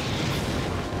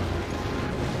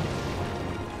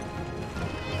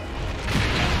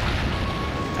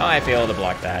 Oh, I failed to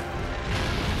block that.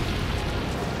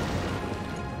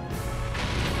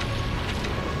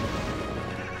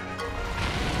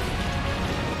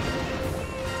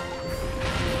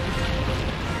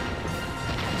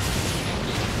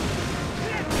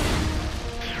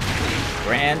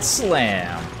 Grand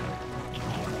Slam.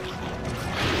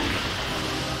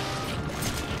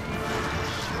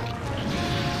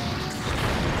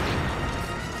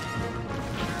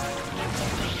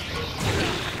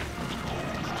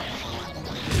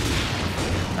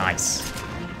 Nice.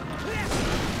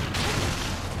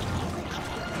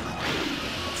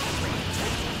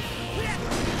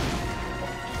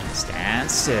 Stand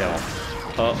still.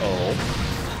 Uh-oh.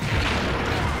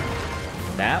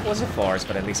 That was a farce,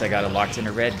 but at least I got it locked in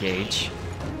a red gauge.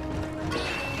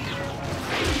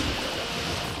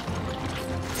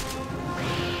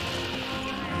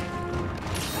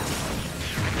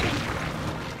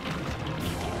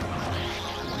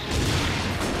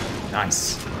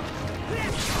 Nice.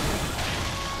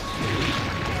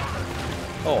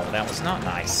 Oh, that was not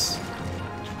nice.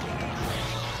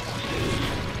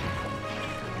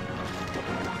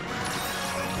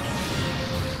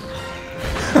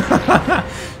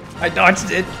 I dodged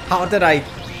it. How did I?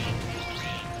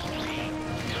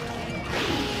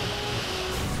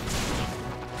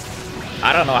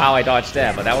 I don't know how I dodged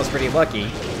that, but that was pretty lucky.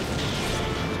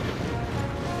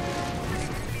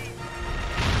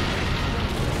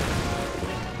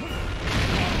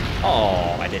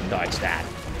 Oh, I didn't dodge that.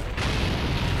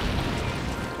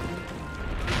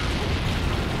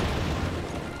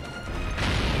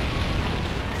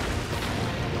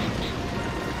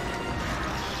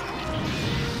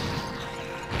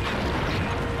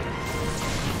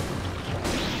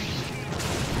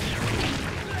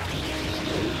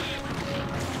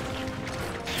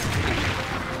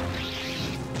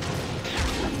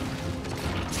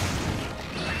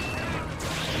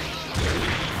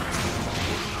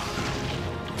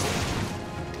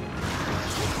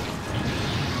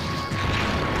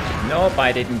 Nope,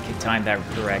 I didn't time that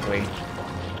correctly.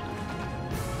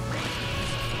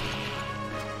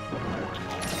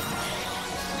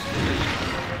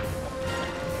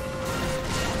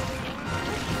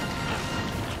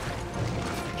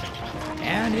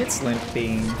 And it's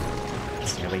limping.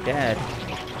 It's nearly dead.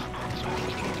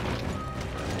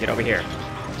 Get over here.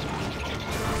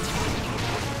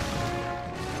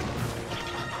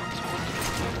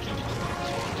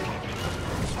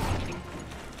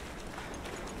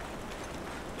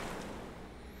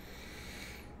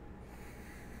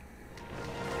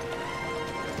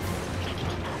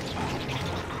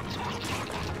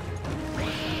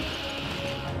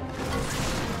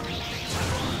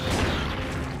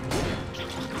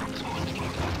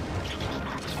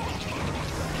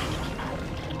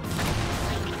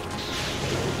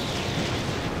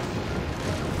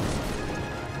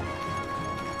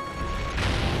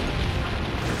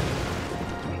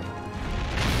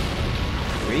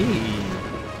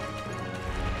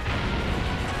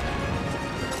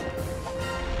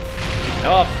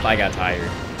 Oh, I got tired.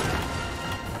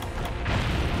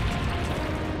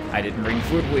 I didn't bring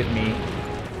food with me.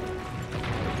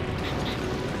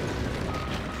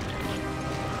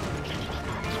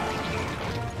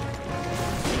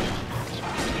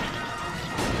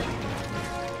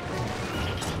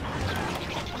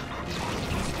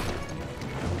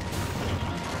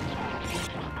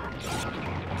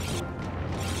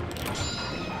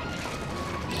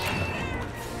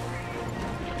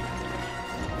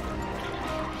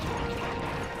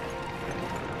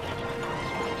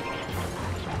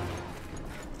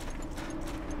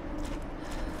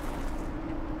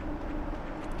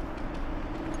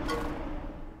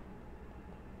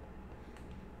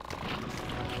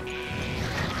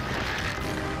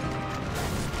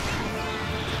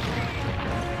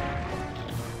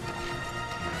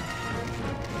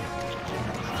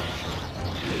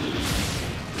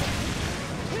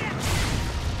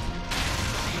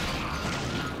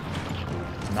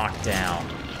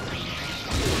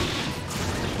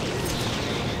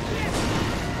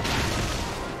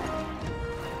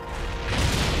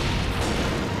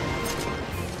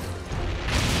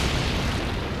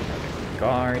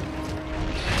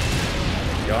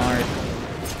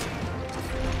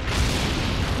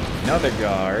 Another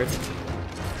guard.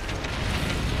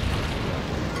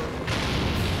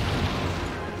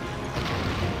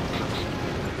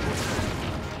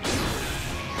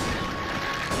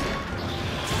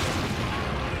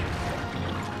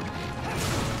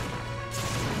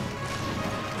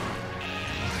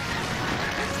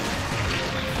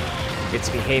 It's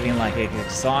behaving like it's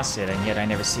exhausted, and yet I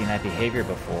never seen that behavior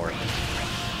before.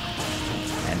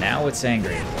 And now it's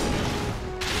angry.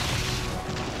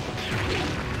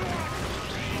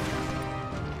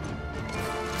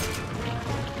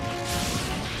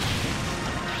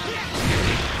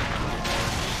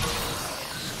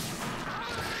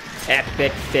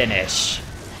 Epic finish.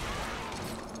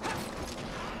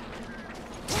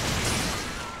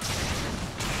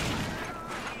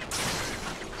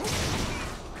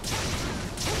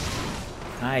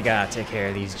 I gotta take care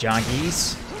of these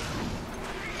junkies,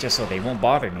 just so they won't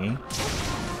bother me.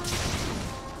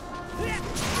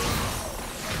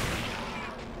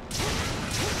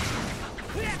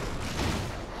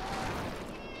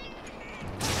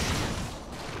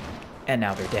 And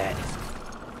now they're dead.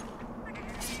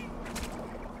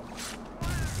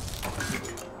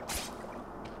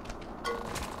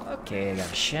 Okay, I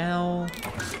got a shell,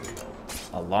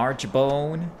 a large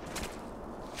bone,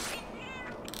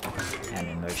 and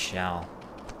another shell.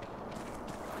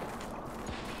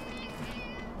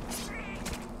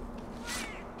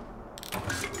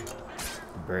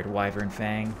 Bird wyvern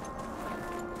fang.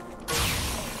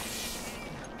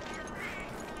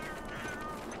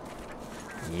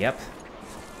 Yep.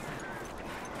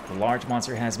 The large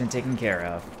monster has been taken care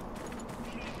of.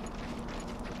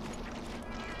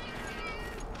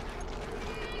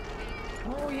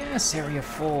 Oh yes, Area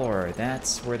 4.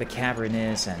 That's where the cavern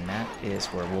is, and that is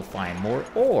where we'll find more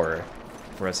ore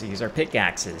for us to use our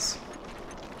pickaxes.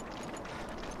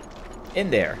 In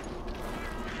there.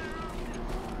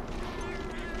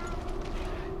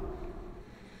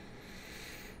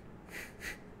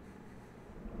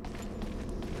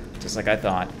 Just like I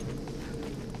thought.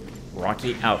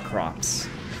 Rocky outcrops.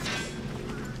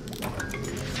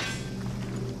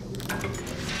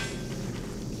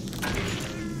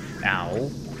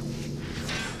 Ow.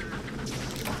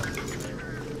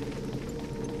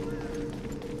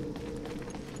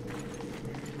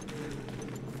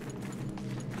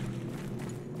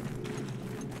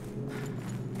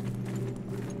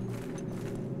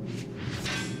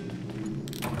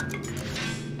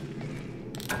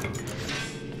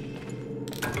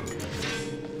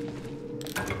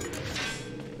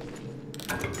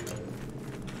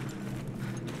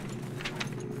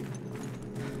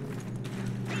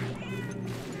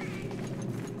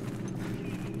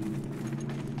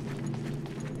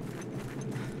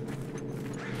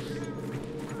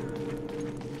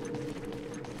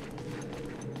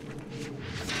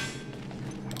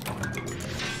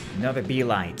 Another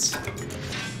Beelites.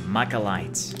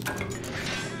 Muckalites.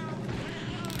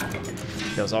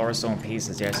 Those Aurostone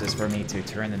pieces, yes, is for me to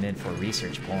turn them in for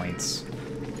research points.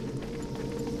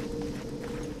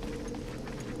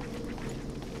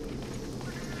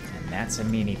 And that's a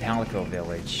mini Palico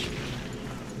village.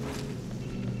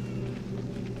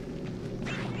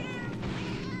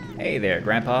 Hey there,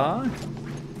 Grandpa.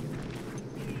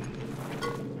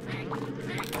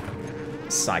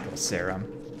 Cycle serum.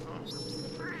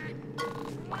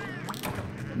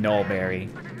 Nullberry.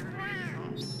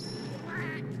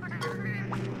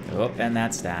 Oh, and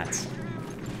that's that.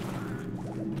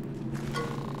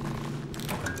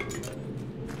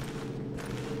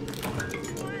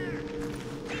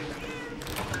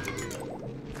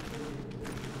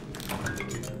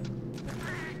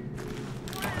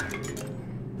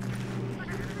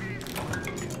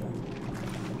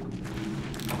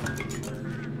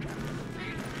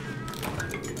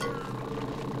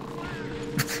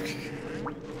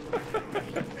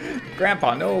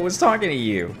 Grandpa, no one was talking to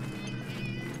you.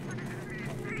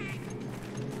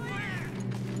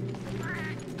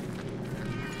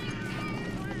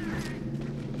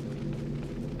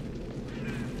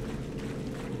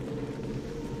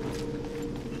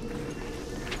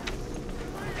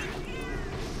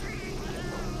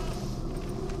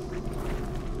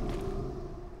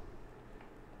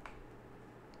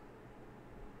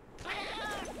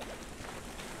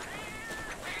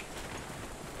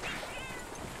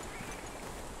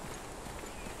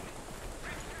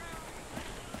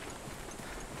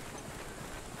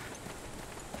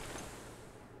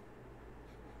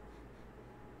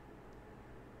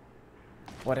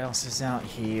 What else is out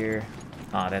here?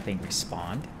 Ah, that thing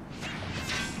respawned.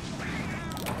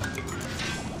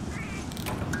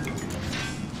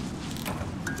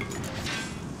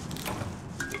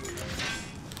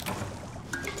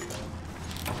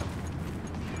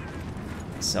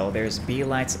 So there's bee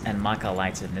lights and maca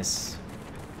lights in this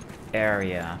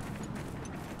area.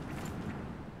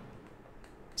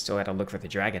 Still gotta look for the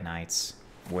Dragon Knights,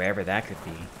 wherever that could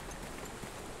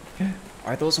be.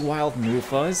 Are those wild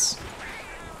Mufas?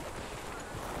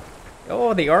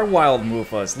 Oh, they are wild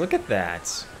Mufas. Look at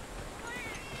that.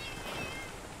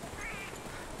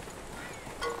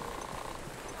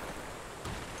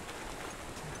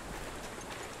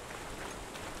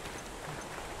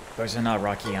 Those are not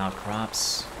rocky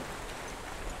outcrops.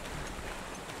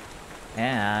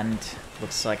 And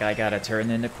looks like I gotta turn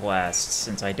in the quest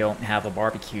since I don't have a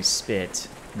barbecue spit,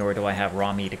 nor do I have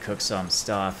raw meat to cook some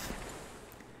stuff.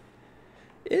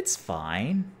 It's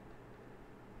fine.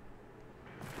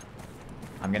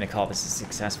 I'm gonna call this a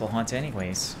successful hunt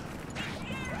anyways.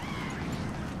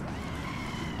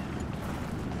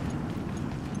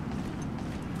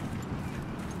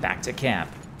 Back to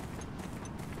camp.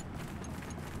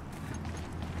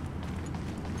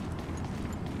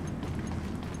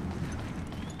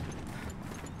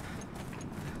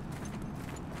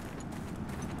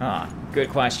 Ah, good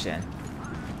question.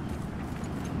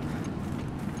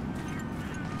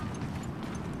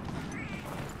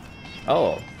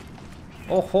 Oh.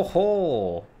 Oh ho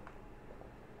ho.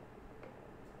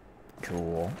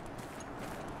 Cool.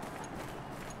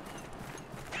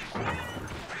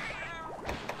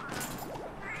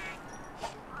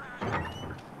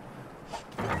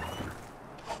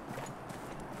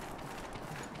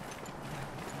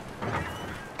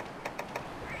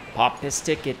 Pop this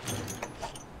ticket.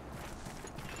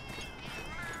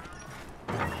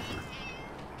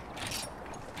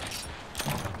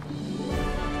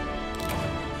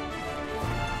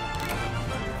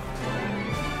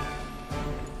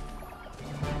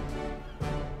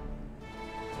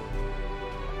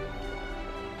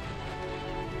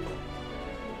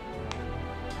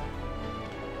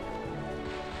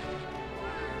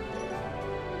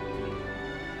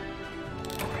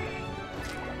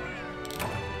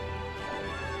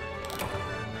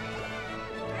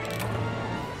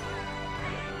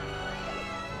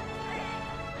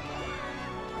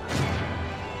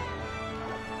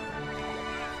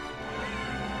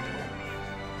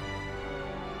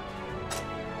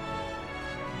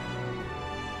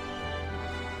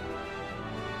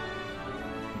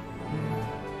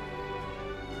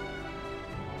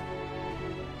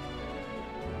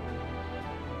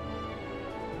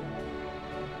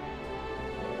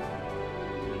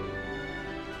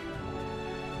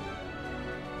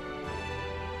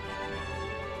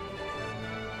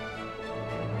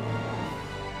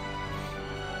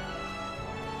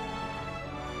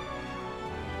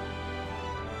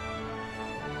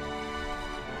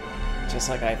 Just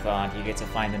like I thought, you get to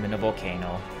find them in a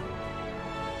volcano.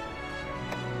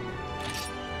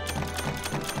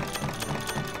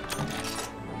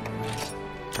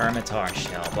 Hermitar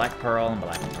shell, black pearl and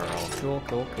black pearl. Cool,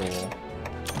 cool, cool.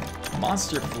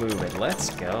 Monster fluid, let's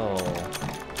go.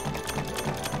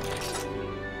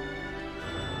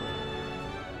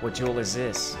 What jewel is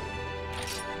this?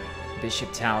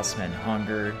 Bishop Talisman,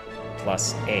 hunger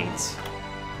 +8.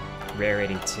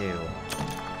 Rarity 2.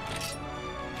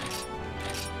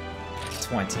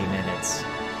 20 minutes.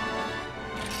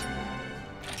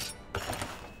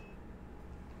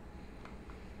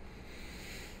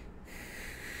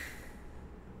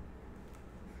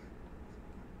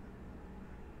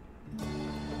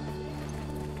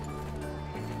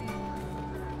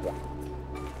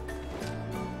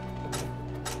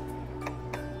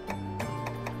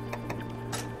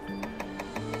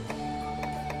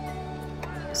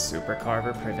 Super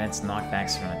Carver prevents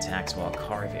knockbacks from attacks while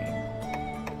carving.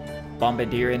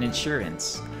 Bombardier and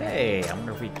Insurance. Hey, I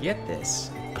wonder if we get this.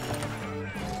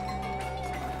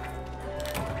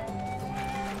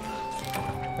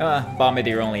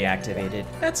 Bombardier only activated.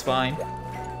 That's fine.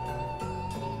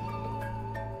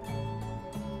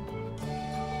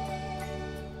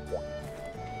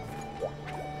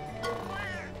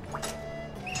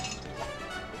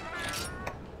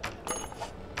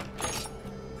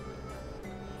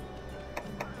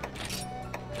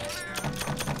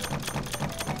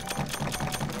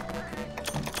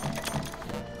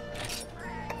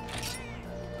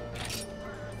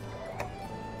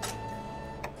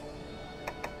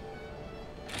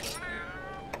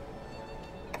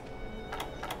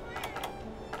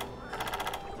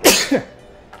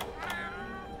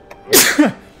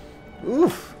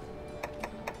 Oof.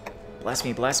 Bless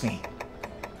me, bless me.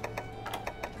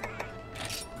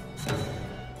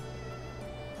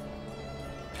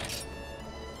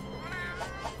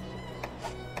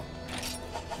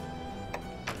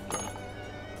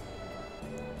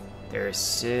 There's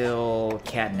still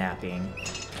catnapping.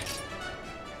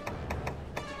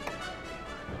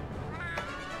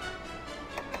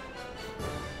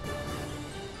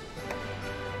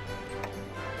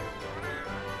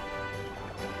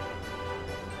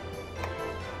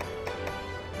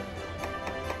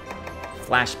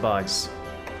 flash bugs.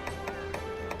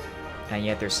 And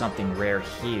yet there's something rare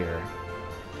here.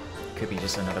 Could be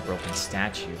just another broken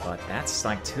statue, but that's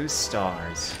like 2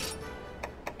 stars.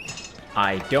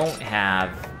 I don't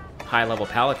have high-level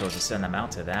Palicos to send them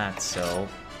out to that, so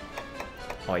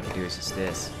all you can do is just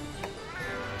this.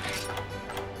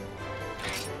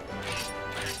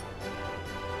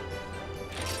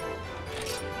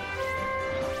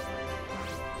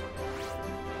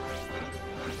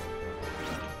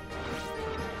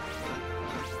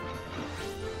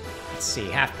 Let's see,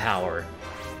 half power.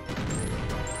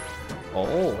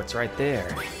 Oh, it's right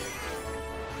there.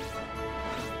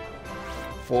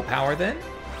 Full power then?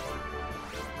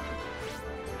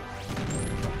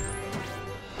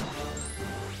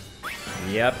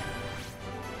 Yep.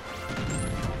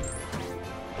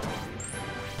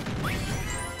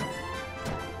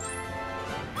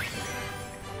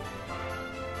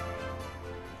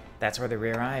 That's where the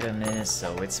rare item is,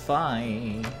 so it's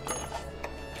fine.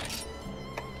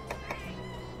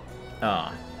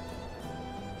 Ah.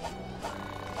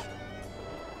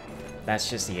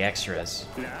 That's just the extras.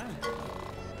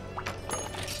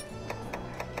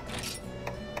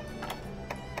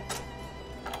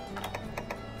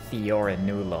 Fiora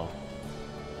Nulo.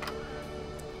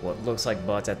 What looks like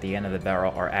buds at the end of the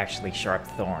barrel are actually sharp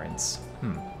thorns.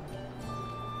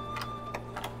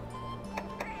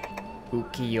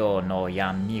 Ukiyo no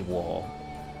Yamiwo.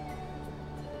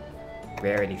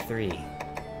 Rarity 3.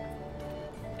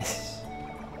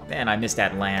 Man, I missed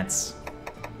that lance.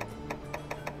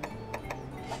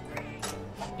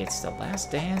 It's the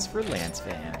last dance for Lance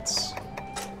fans.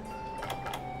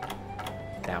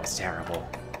 That was terrible.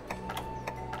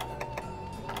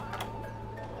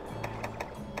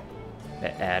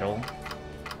 The Adel.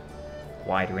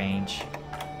 Wide range.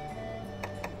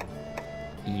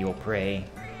 Eel Prey.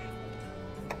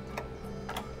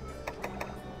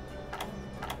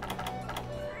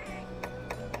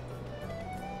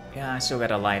 Yeah, I still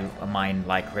gotta mine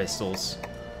light crystals,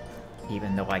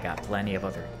 even though I got plenty of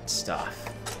other stuff.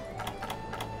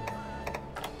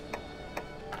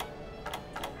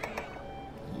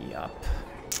 Yup.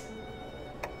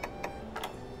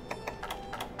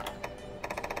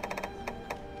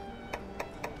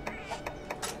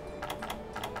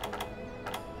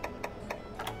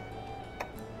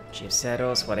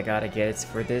 Chiseros, what I gotta get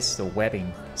for this, the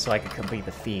webbing, so I can complete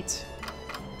the feat.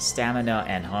 Stamina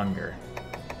and hunger.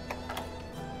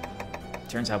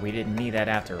 Turns out we didn't need that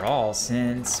after all,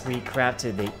 since we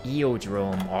crafted the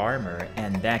Eodrome armor,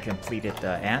 and that completed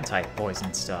the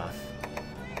anti-poison stuff.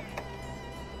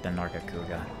 The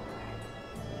Nargacuga.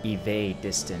 Evade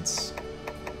distance.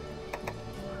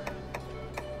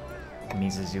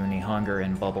 Mizuzuni hunger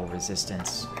and bubble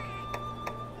resistance.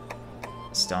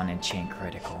 Stun and chain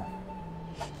critical.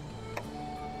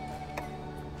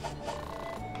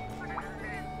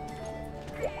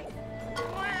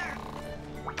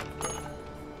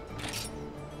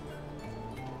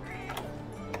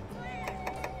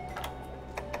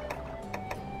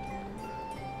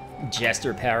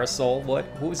 Jester Parasol? What?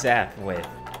 Who's that with?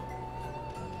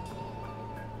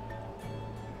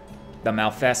 The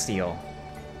Malfestio.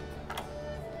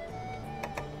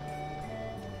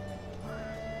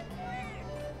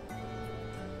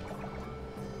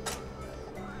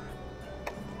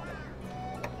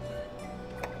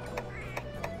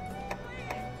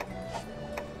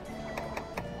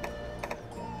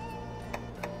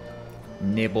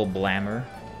 Nibble Blammer.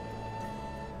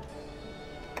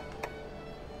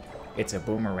 It's a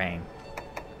boomerang.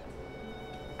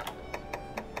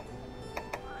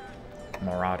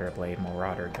 Marauder Blade,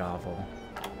 Marauder Gobble.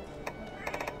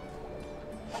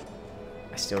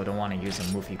 I still don't want to use a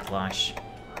Mufi plush.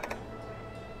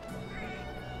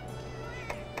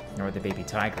 Nor the Baby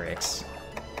Tigrex.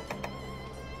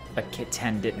 A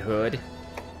Kitendit Hood.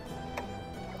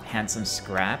 Handsome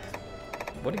Scrap.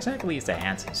 What exactly is the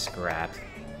Handsome Scrap?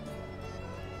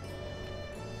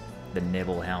 The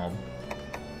Nibble Helm.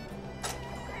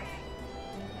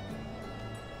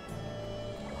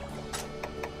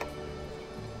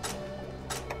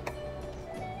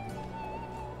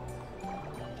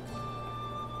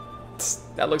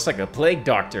 That looks like a plague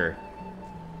doctor.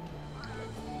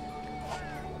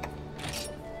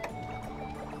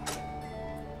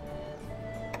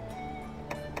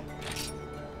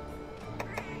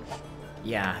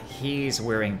 Yeah, he's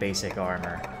wearing basic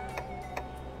armor.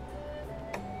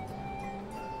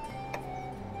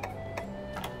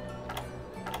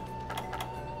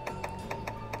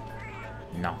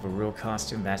 Navarro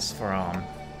costume, that's from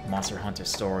Monster Hunter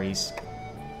Stories.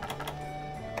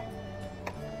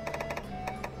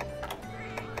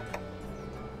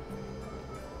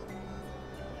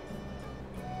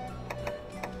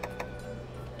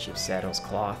 Chipsetto's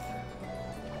cloth.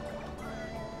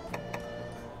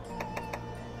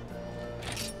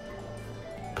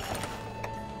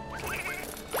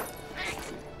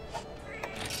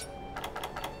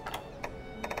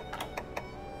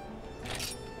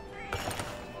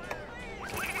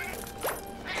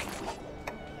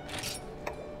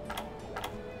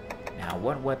 Now,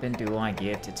 what weapon do I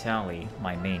give to Tali,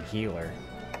 my main healer?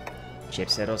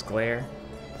 Chipsetto's glare?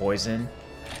 Poison?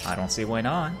 I don't see why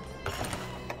not.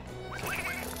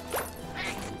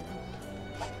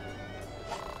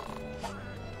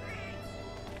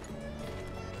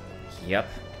 Yep,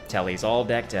 Tali's all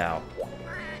decked out.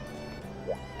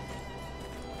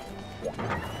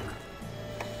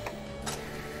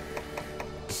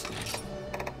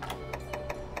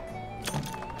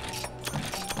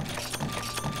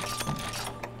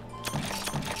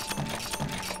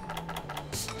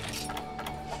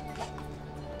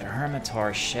 The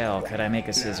Hermitar shell, could I make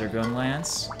a scissor gun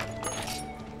lance?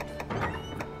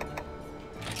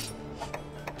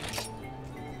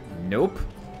 Nope.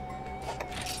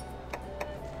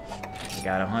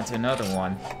 Gotta hunt another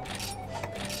one.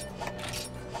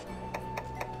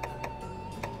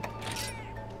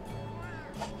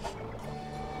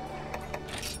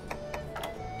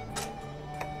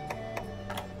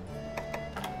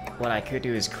 What I could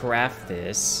do is craft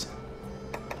this.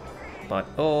 But,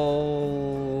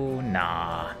 oh,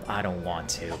 nah, I don't want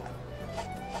to.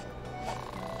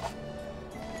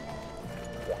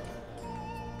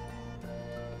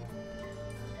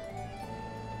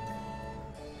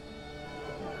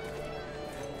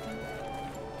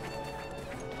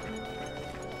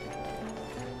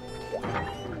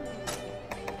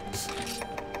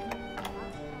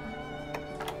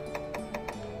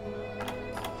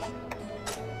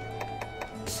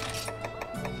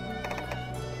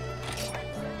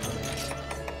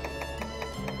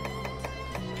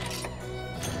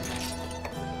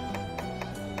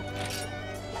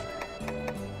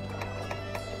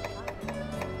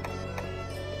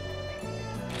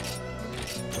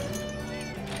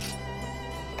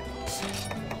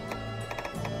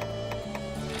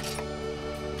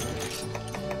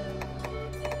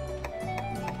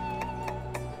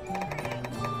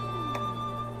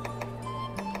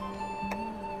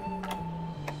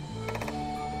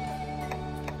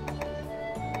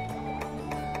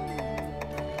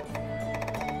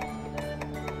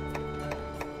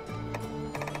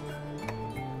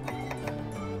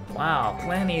 Wow,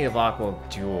 plenty of aqua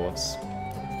jewels.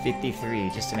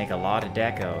 53, just to make a lot of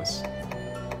decos.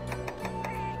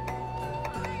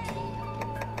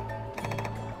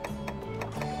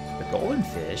 The golden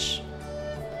fish?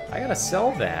 I gotta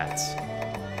sell that.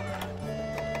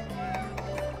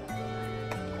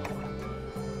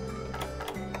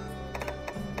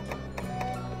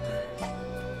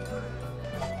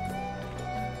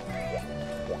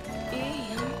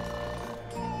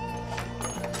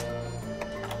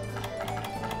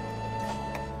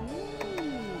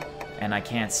 And I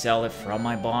can't sell it from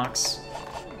my box.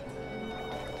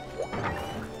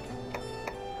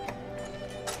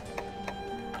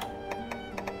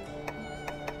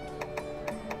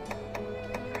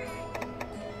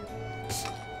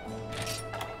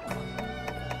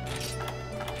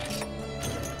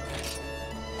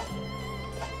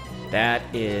 That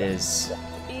is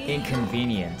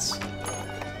inconvenience.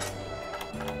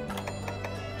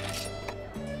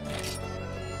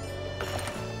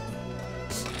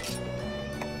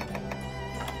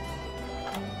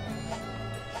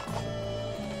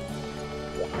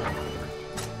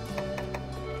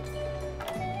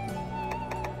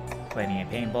 Plenty of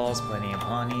paintballs, plenty of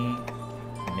honey,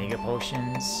 mega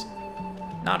potions.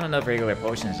 Not enough regular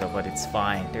potions though, but it's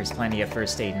fine. There's plenty of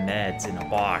first aid meds in a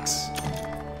box.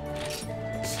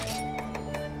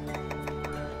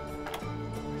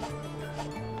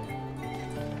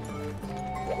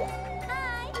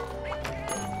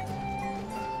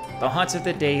 The hunt of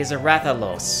the day is a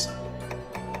Rathalos.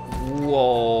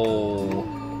 Whoa.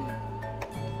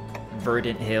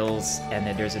 Verdant hills, and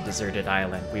then there's a deserted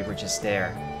island. We were just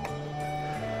there.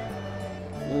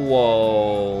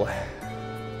 Whoa.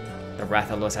 The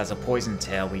Rathalos has a poison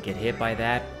tail. We get hit by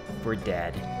that, we're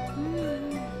dead.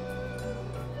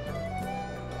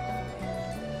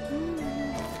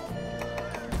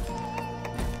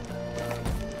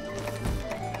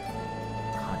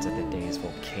 Hunt of the day is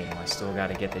Volcano. I still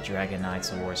gotta get the Dragon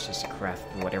Knight's Awards just to craft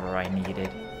whatever I needed.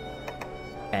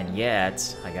 And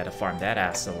yet, I gotta farm that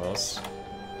Astalos.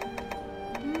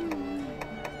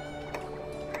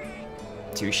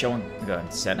 2 Shogun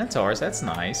Centaurs, that's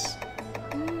nice.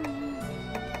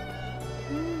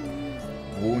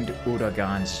 Wound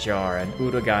Uragan's jar, and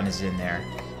Uragan is in there.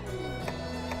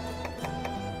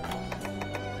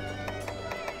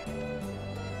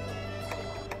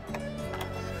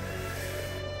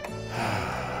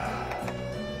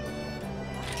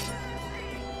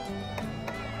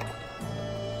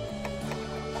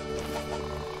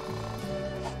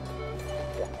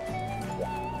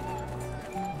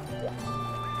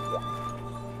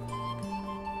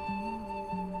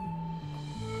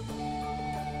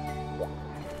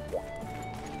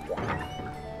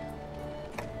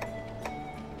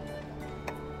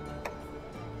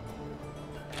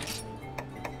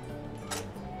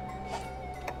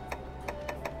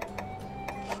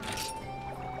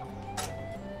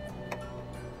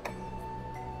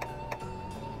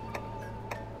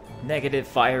 Negative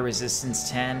fire resistance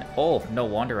 10. Oh, no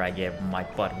wonder I get my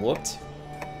butt whooped.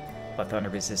 But thunder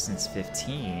resistance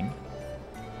 15.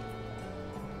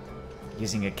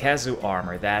 Using a Kazu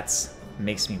armor, that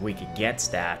makes me weak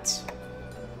against that.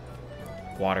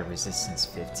 Water resistance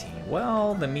 15.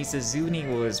 Well, the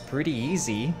Mizuzuni was pretty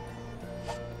easy.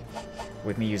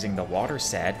 With me using the water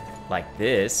set, like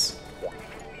this.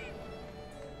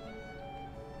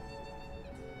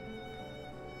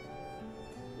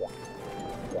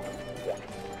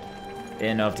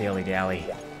 Enough dilly-dally.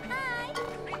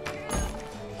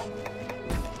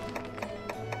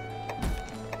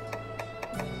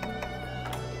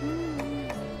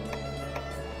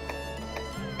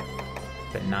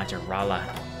 The Najarala.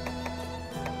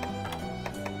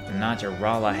 The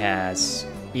Najarala has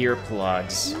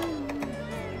earplugs.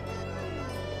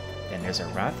 Then there's a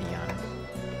Rathian.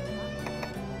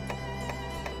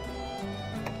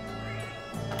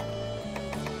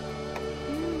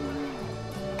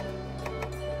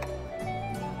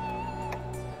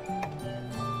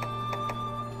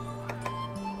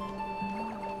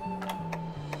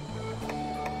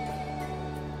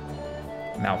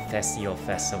 Malfestio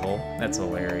Festival. That's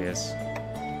hilarious.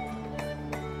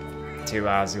 2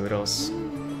 Azuros.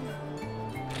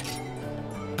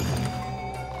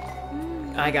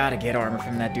 I gotta get armor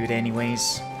from that dude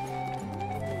anyways.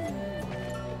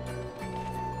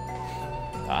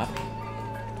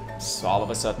 So all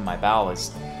of a sudden my bowel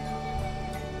is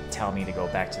telling me to go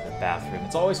back to the bathroom.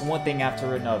 It's always one thing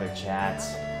after another, chat.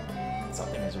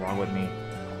 Something is wrong with me.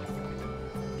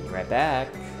 Be right back.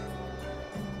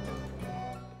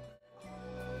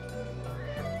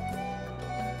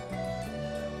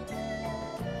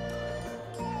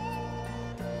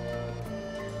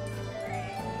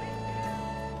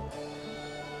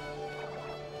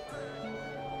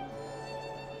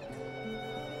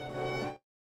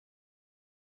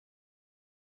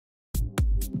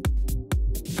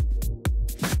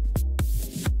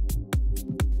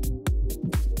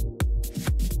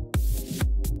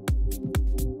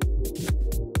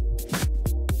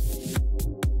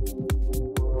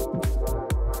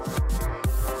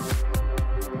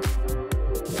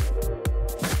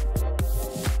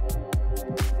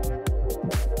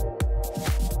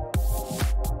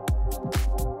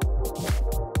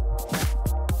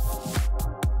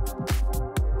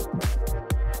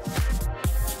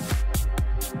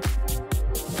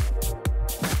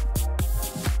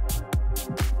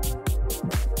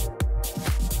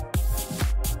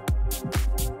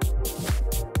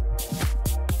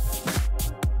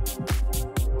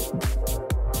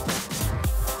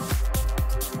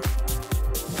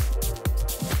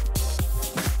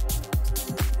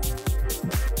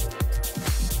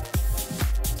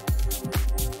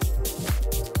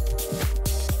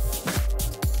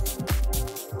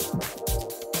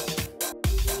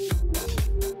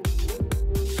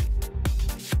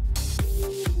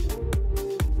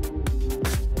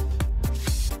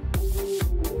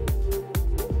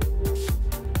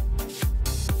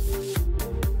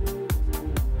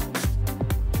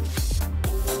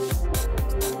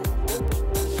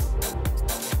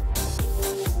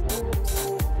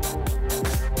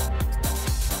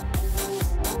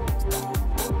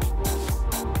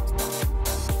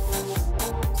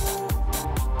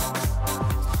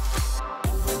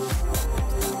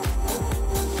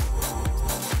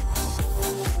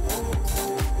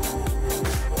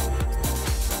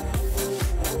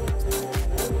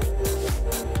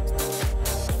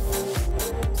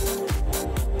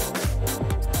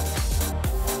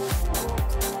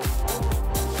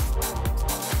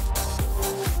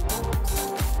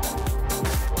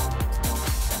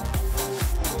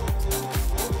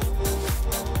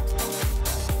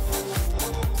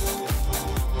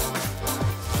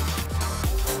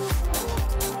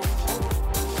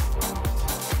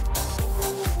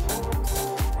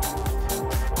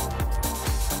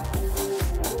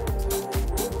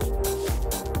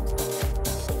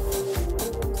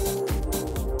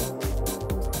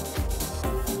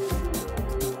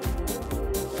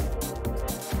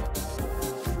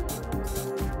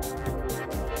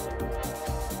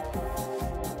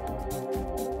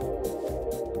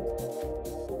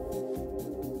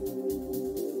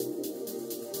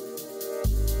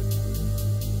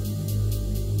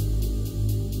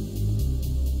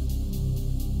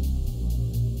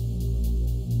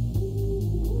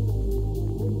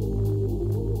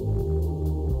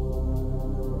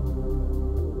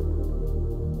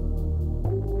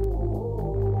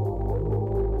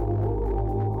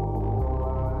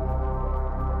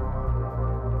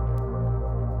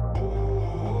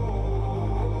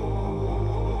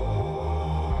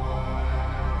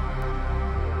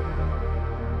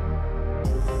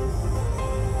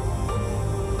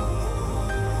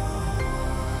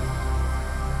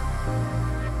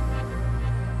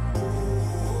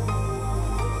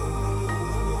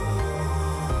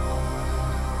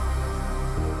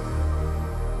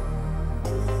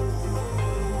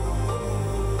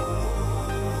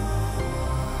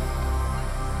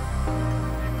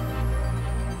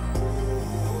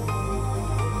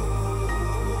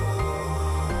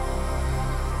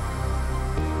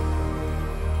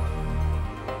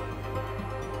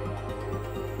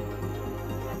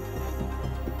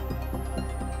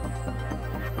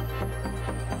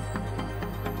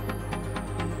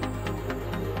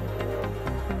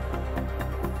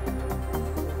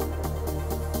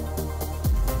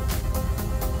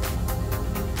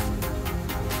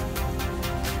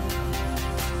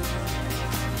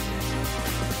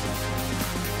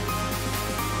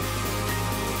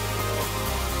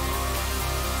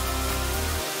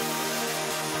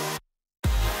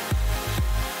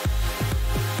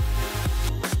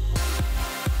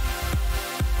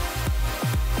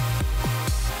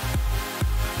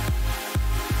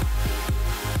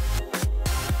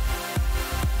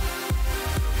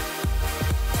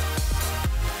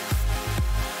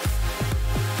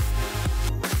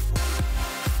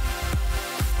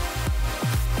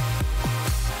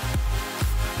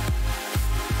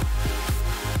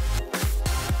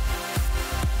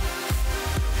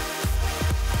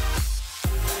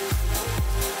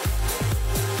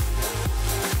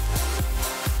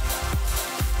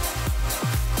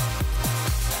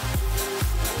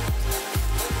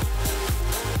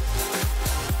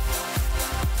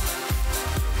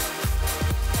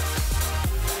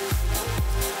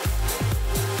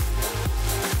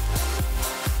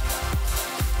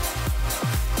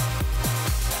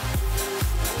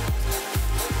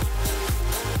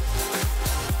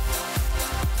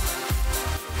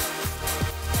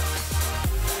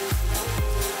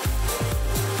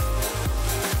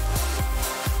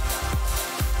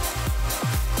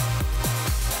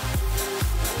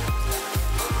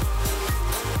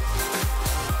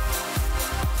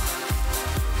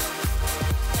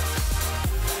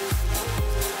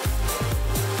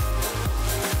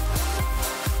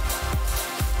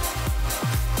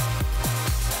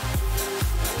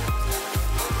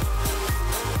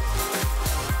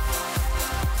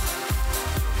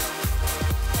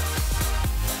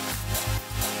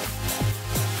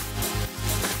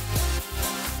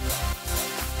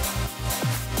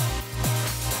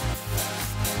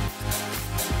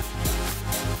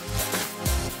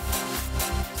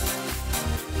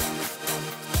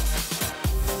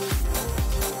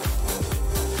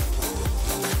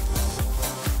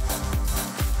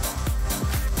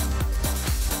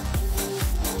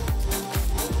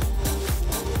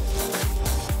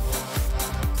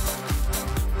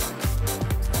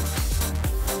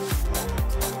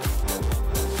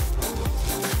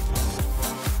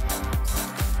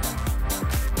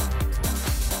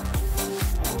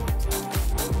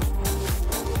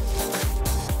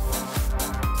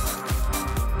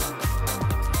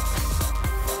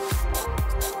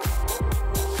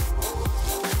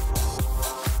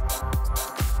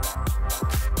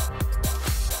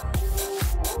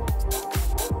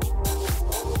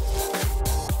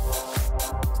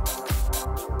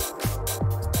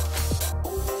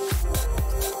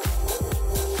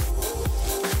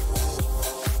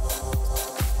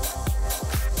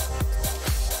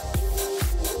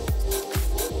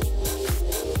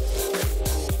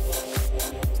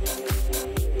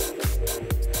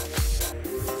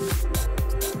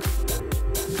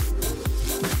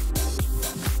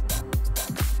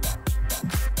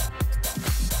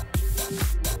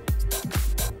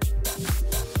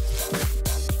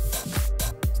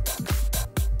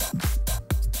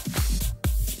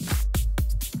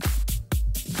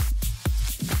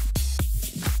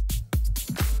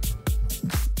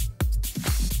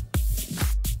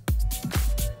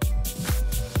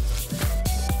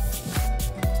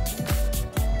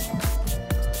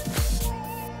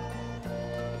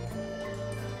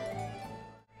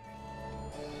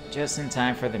 Just in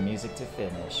time for the music to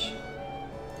finish.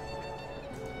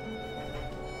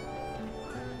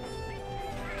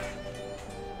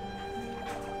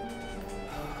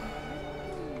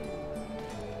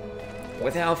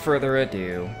 Without further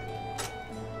ado,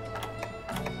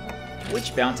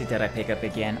 which bounty did I pick up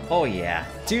again? Oh yeah,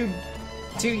 two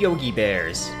Yogi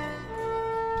Bears.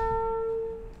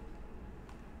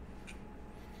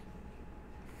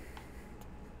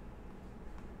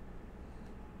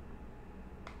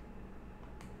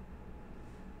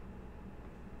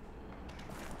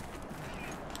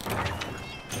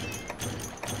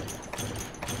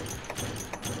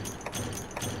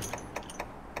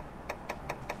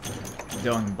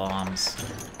 Dung bombs.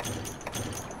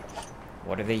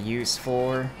 What are they used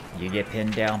for? You get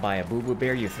pinned down by a boo-boo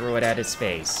bear, you throw it at its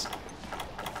face.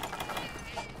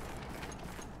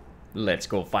 Let's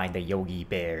go find the Yogi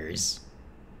Bears.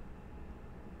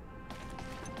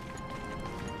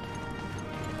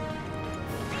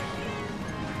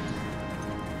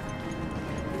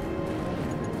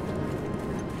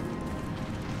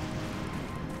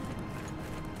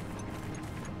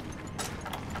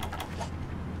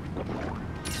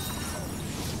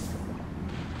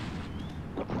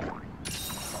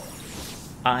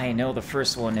 I know the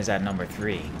first one is at number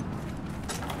 3.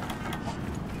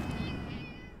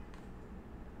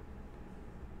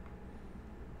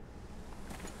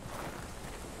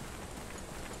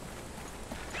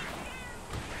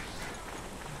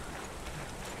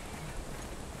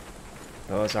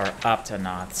 Those are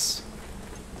Optonauts.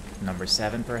 Number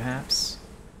 7, perhaps?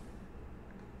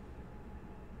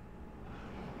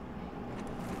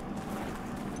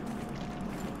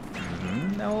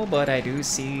 No, but I do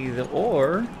see the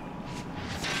ore.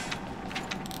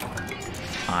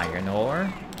 Iron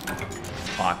ore.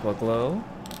 Aqua glow.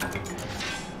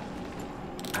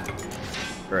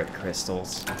 Earth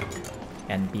crystals.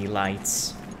 And bee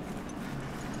lights.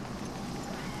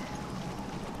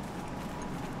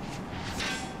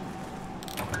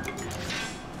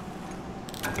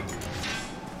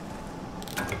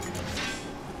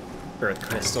 Earth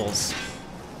crystals.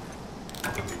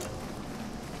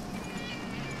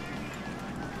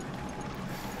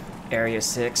 Area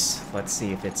 6, let's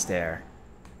see if it's there.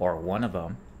 Or one of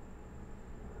them.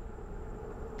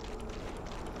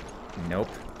 Nope.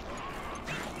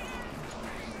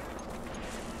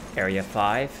 Area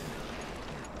 5.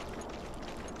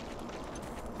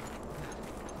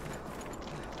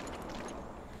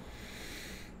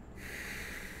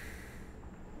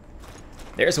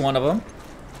 There's one of them.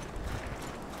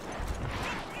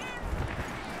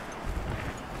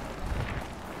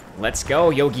 Let's go,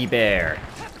 Yogi Bear.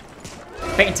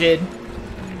 Painted.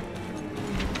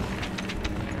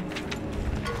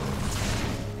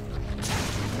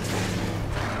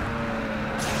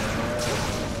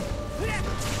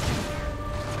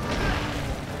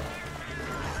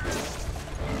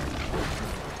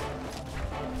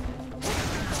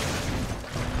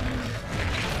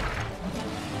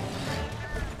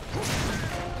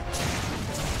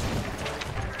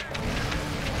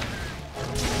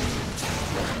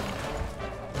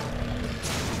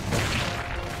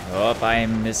 Oh, I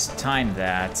mistimed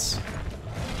that.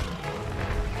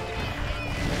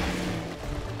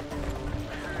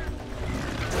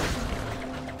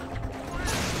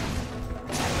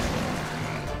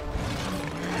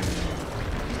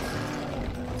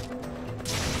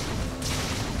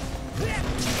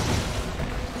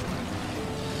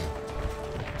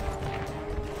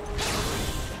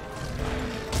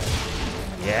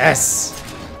 Yes!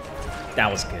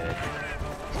 That was good.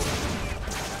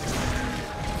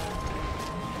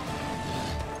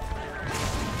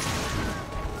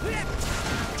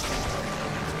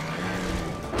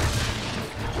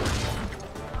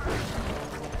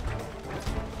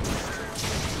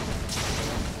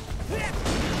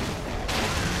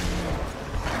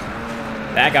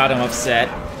 That got him upset.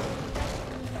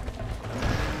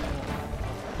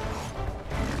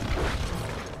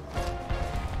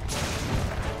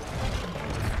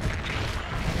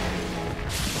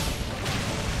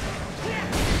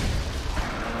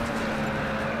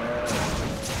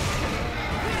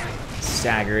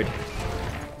 Staggered.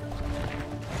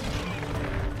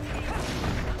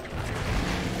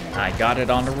 I got it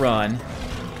on the run.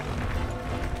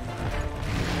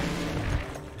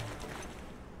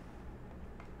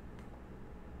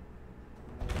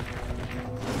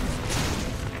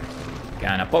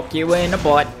 Gonna poke you in the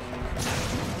butt.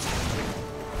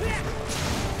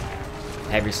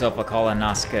 Have yourself a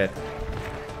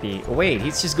colonoscopy. Wait,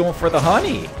 he's just going for the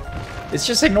honey. It's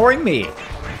just ignoring me.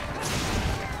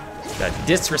 The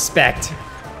disrespect.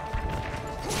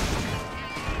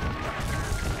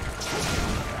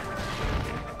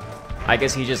 I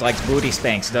guess he just likes booty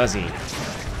spanks, does he?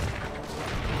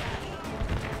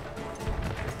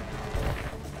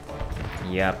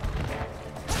 Yep.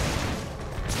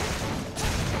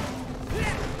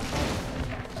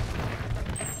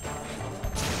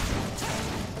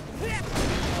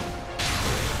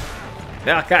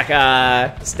 Ah,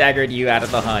 caca! Staggered you out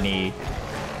of the honey.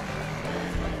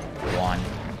 1,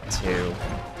 2,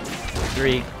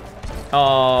 3.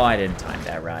 Oh, I didn't time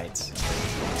that right.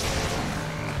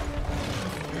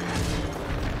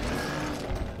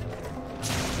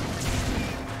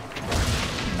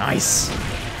 Nice!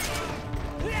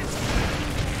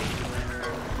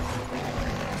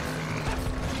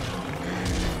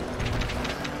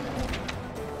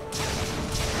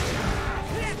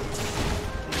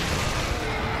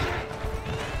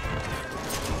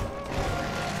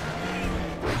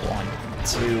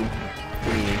 Two,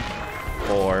 3,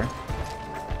 4.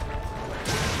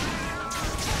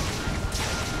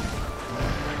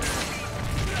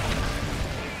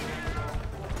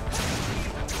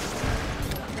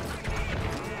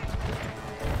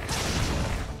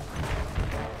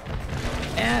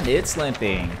 And it's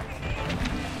limping.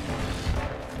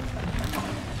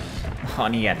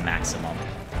 Honey at maximum.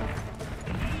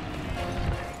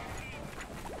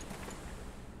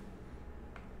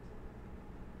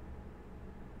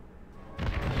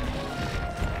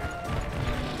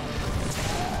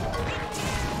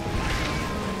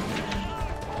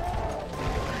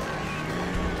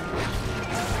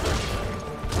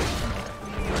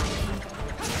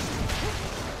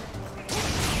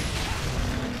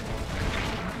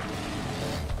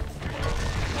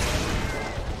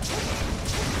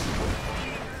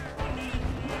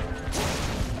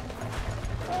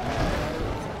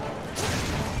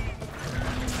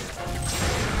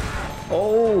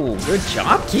 Oh, good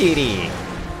job, Kitty!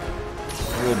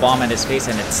 Threw a bomb in his face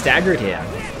and it staggered him.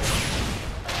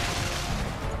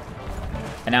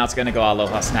 And now it's gonna go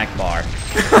Aloha Snack Bar.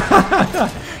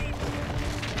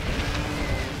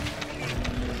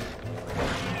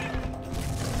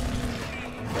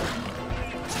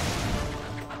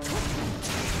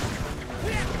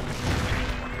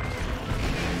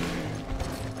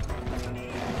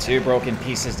 Two broken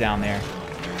pieces down there.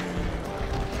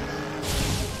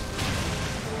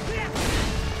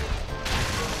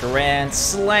 Grand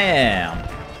Slam!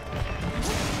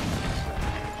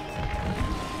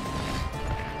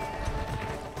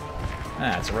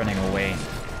 Ah, it's running away.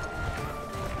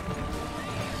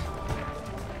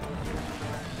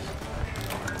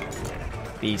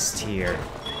 Beast here.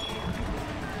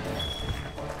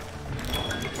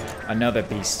 Another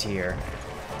beast here.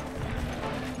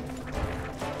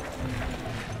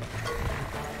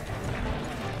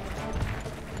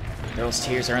 Those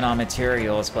tiers are not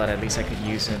materials, but at least I could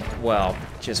use them, well,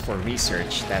 just for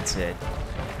research, that's it.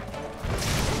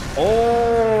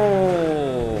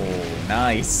 Oh,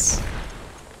 nice.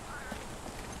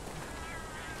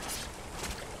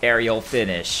 Aerial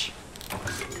finish.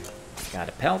 Got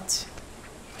a pelt.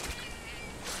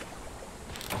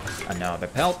 Another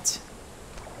pelt.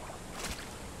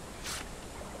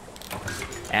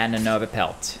 And another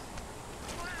pelt.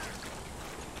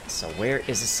 So where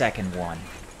is the second one?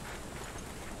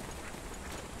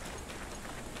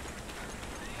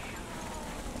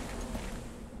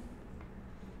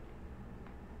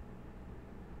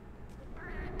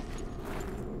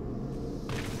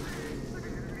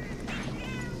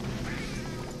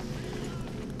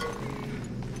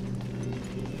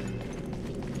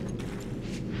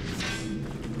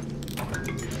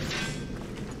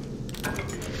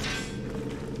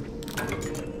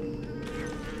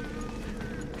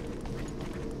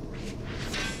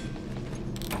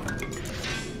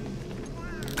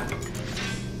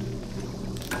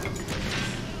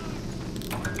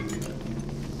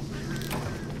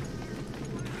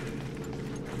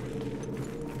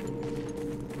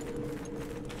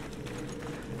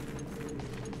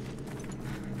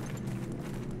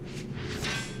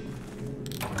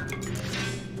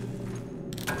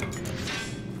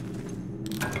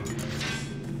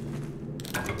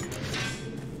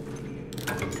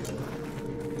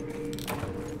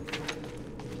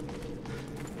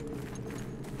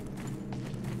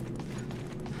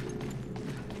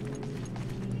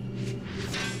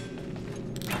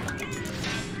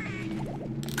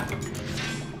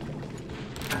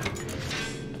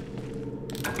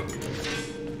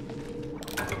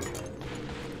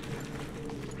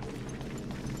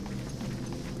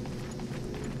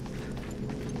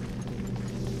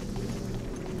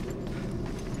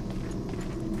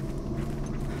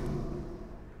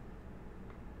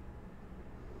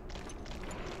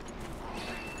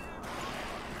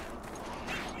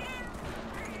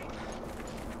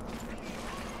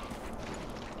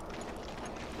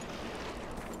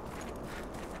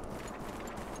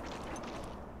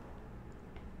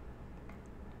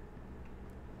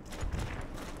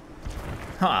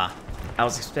 Huh. I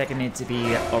was expecting it to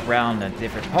be around the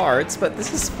different parts, but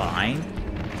this is fine.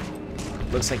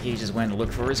 Looks like he just went to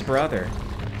look for his brother.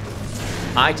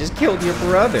 I just killed your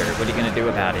brother. What are you gonna do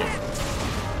about it?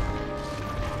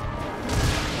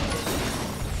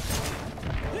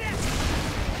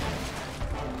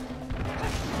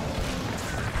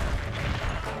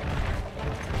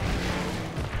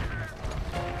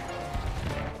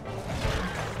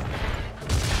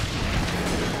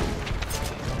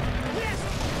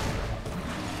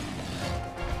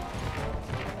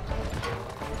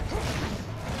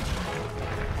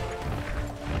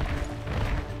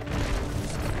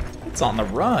 It's on the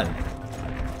run.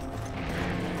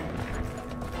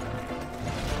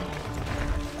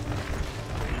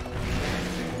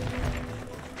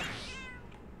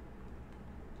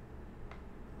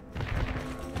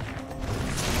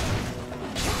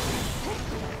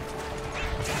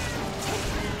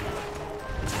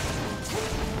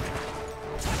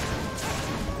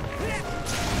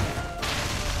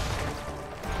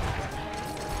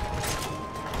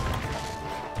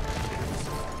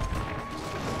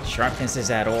 Sharpness is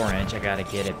at orange. I gotta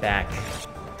get it back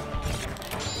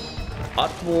all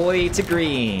the way to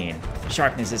green.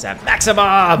 Sharpness is at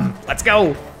maximum. Let's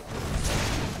go.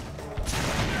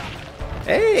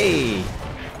 Hey,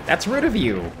 that's rude of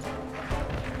you.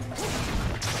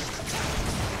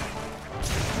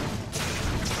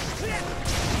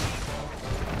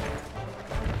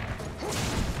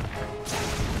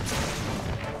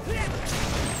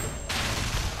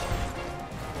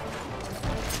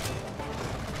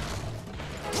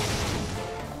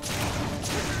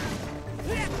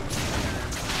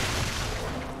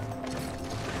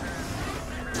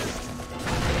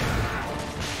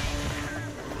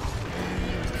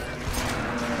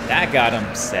 That got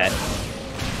him set.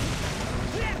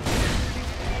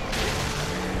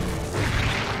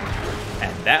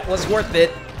 And that was worth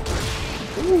it.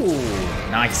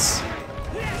 Ooh, nice.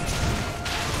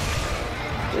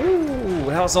 Ooh,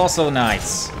 that was also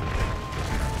nice.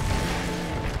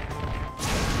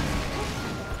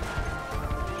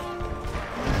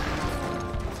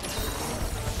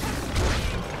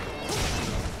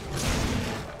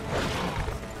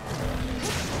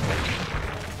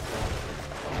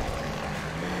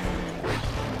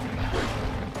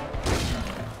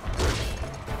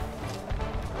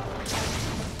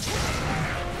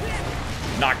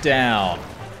 Knocked down.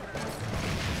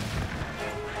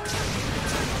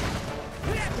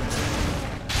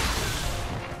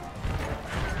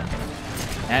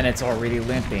 And it's already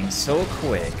limping so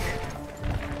quick.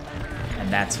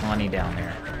 And that's Honey down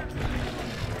there.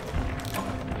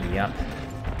 Yep.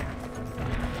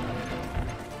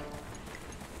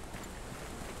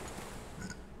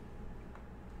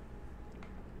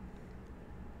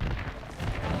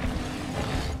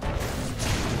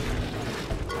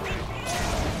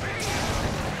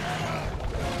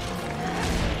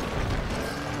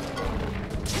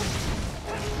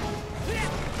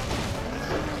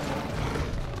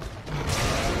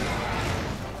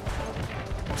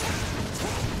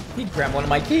 He grabbed one of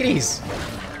my kitties.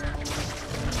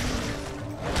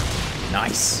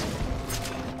 Nice.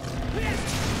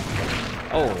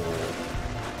 Oh.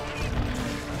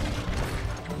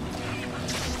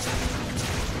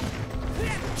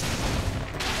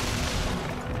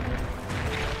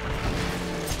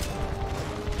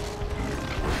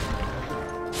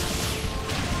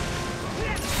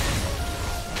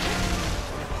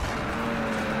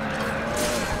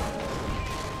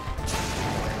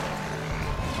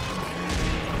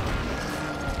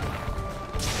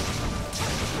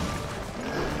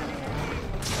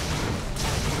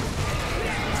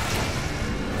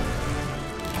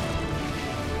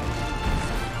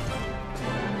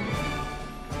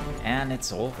 And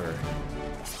it's over.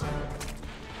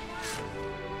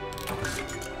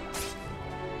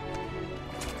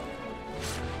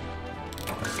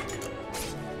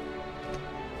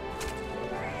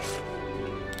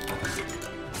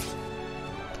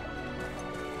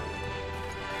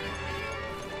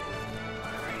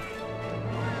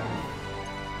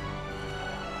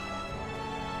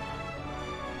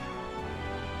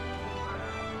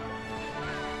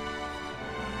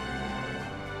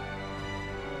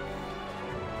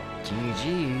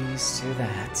 GG's to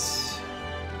that.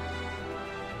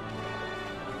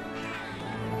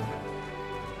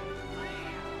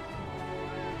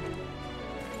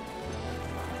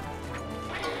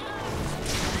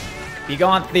 Be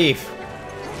gone, thief!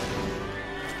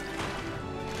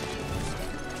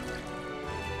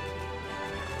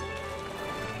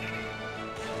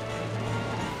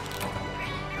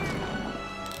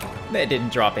 That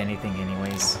didn't drop anything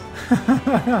anyways.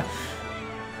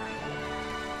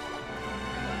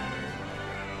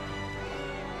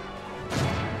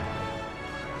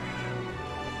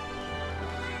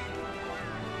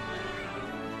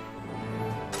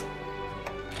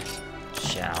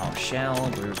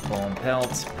 shell, brute bone,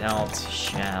 pelt, pelt,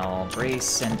 shell,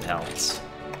 brace, and pelt.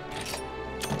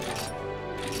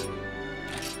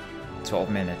 12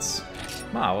 minutes.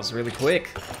 Wow, that was really quick.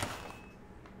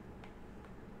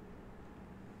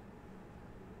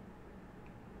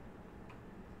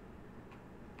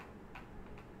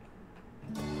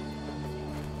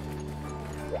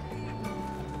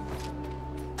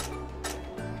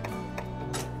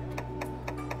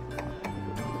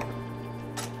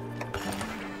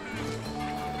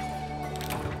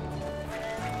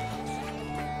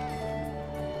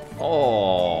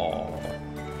 Oh,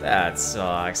 that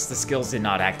sucks. The skills did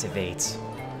not activate.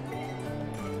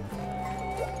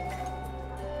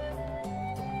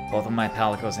 Both of my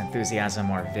Palico's enthusiasm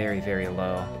are very, very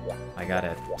low. I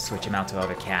gotta switch them out to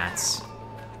other cats.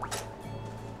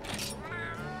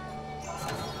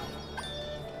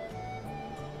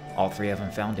 All three of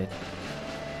them found it.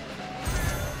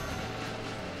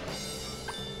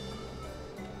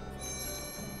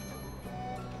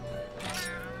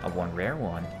 A one rare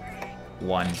one.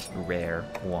 One rare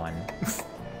one.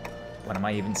 What am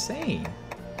I even saying?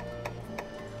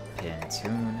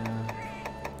 Pintuna.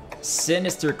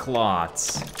 Sinister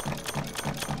Clots.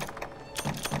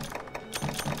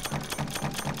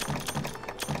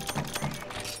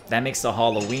 That makes the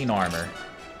Halloween armor.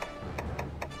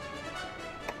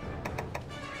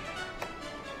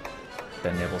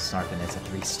 The Nibble Snarf, and it's a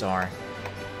 3-star.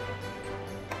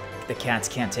 The cats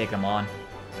can't take them on.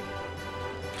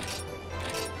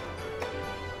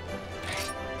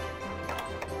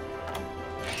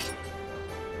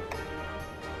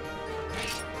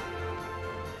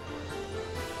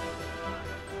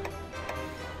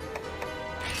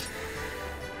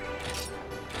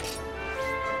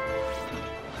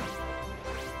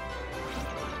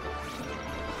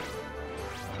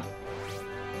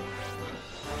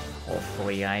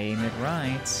 Hopefully I aim it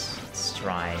right. Let's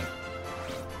try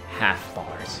half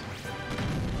bars.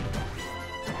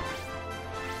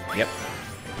 Yep.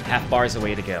 Half bars the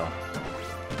way to go.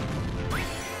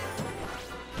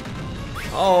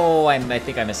 Oh, I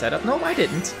think I messed that up. No, I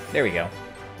didn't. There we go.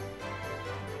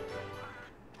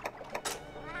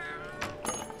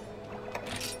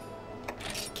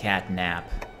 Catnap.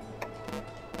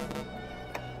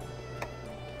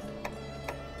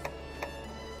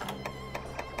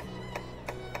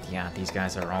 Yeah, these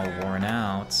guys are all worn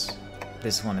out.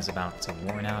 This one is about to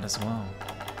worn out as well.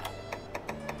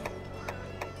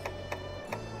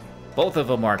 Both of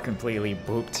them are completely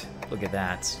booped. Look at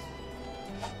that.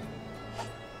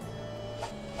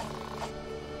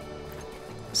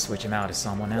 Switch him out to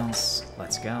someone else.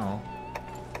 Let's go.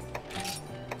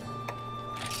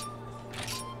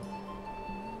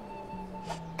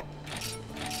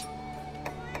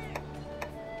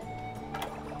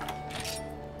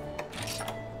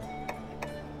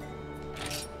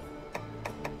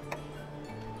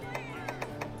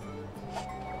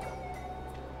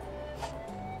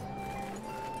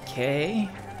 Okay.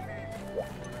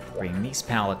 Bring these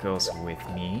Palicos with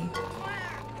me.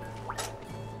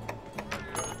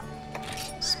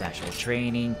 Special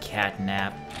training,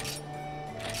 catnap.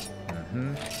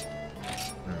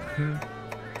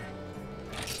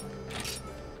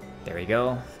 There we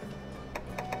go.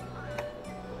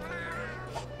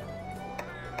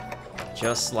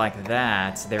 Just like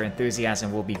that, their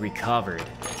enthusiasm will be recovered.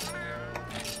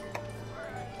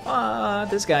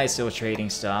 This guy's still trading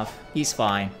stuff. He's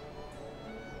fine.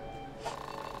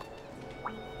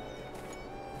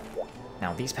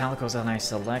 Now, these Palicos that I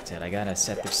selected, I gotta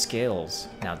set their skills,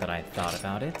 now that I thought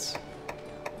about it.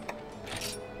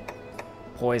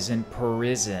 Poison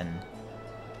Prison.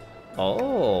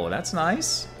 Oh, that's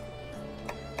nice.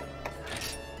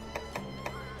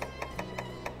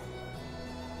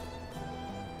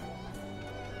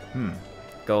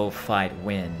 Go fight,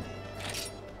 win.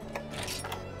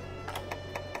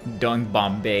 Dung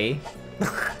Bombay.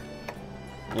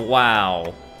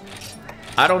 Wow.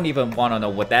 I don't even want to know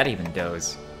what that even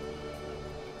does.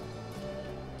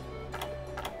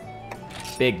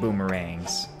 Big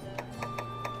boomerangs.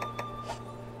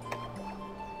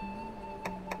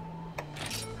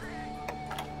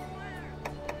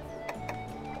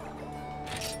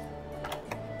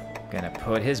 Gonna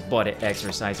put his butt at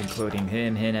exercise, including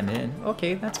him.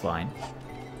 Okay, that's fine.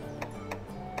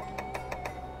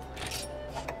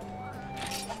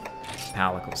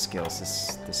 Palico skills.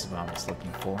 This is what I was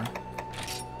looking for.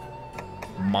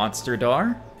 Monster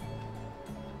Dar?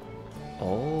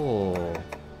 Oh.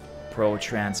 Pro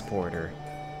Transporter.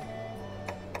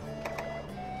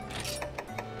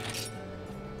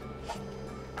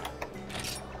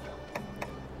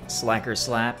 Slacker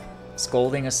Slap.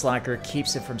 Scolding a slacker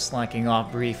keeps it from slacking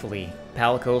off briefly.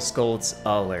 Palico Scold's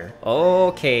Uller.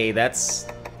 Okay, that's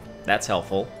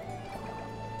helpful.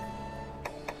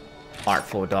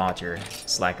 Artful Dodger.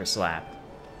 Slacker Slap.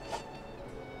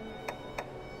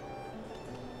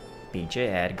 BJ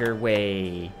Edgar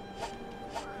Way.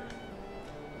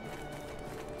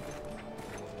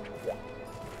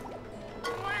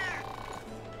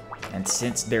 And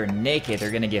since they're naked,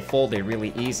 they're gonna get folded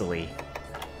really easily.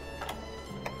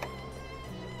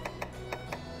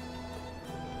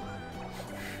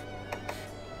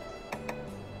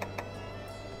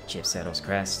 Chip Settle's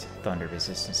Crest, Thunder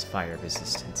Resistance, Fire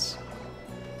Resistance.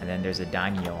 And then there's a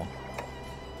Daimyo.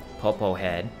 Popo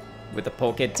Head with a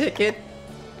Poke Ticket.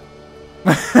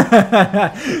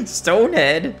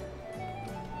 Stonehead.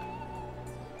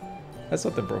 That's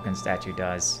what the broken statue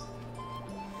does.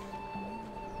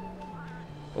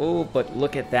 Oh, but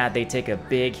look at that. They take a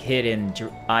big hit in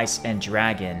Ice and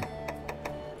Dragon.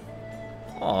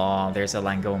 Oh, there's a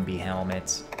Langombi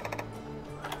helmet.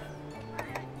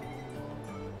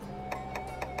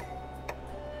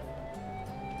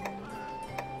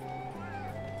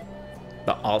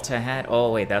 The Alta hat?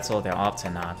 Oh wait, that's all the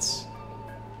Octonauts.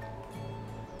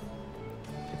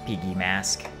 The Piggy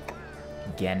Mask.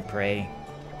 Genprey.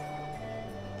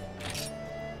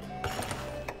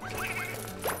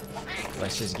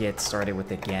 Let's just get started with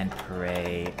the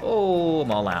Genprey. Oh,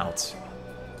 I'm all out.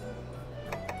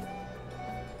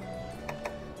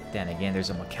 Then again, there's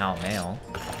a Macau Mail.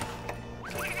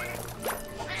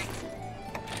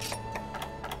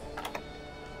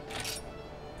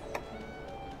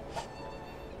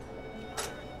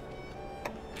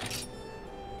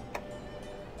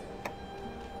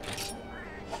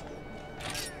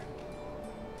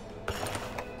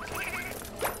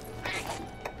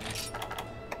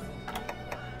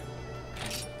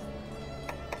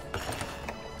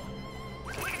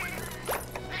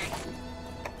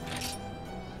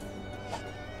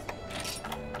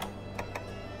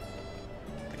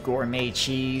 Gourmet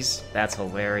cheese, that's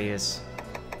hilarious.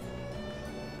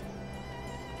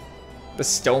 The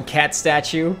Stone Cat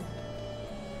statue.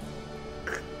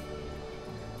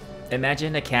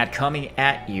 Imagine a cat coming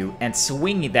at you and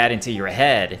swinging that into your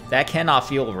head. That cannot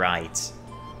feel right.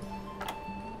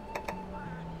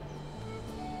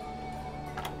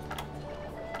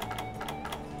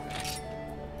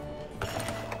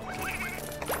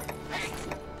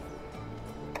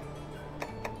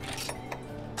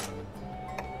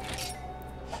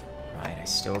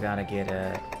 Still gotta get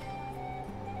a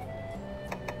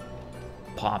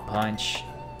Paw Punch,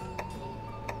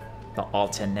 the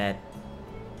Alternate,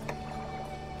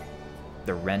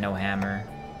 the Reno Hammer,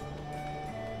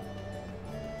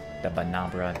 the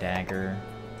Banabra Dagger,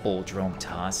 Boldrome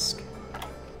Tusk.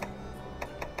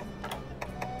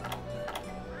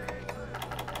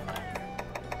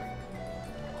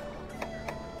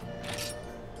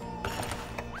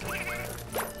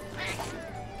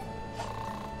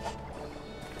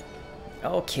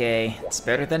 Okay, it's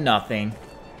better than nothing.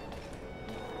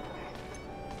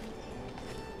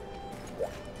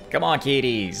 Come on,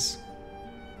 kitties!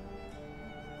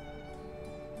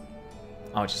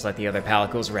 I'll just let the other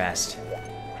Palicos rest.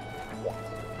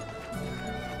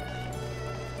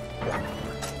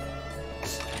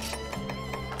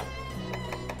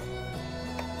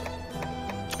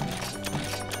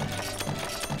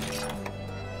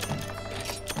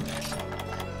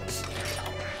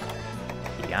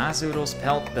 Azuro's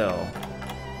Pelt, though.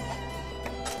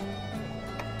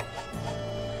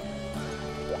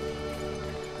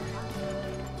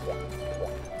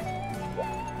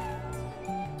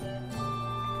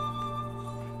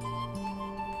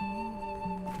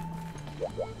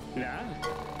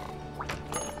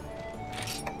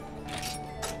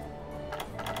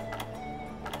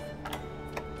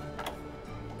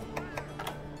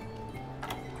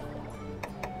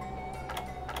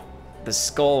 The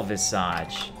Skull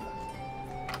Visage.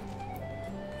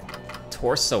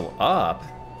 Torso up?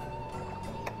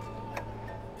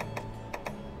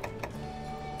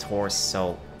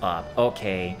 Torso up.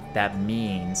 Okay, that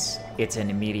means it's an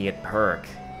immediate perk.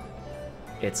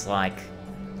 It's like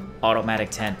automatic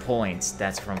 10 points.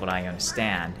 That's from what I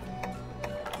understand.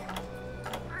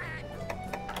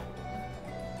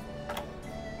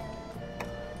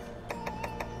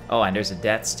 Oh, and there's a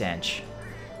Death Stench.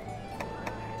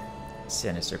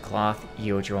 Sinister Cloth,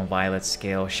 Eodrome Violet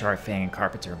Scale, Sharpfang, and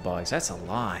Carpenter Bugs. That's a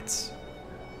lot.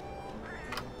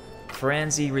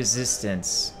 Frenzy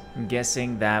Resistance. I'm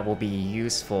guessing that will be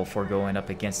useful for going up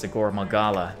against the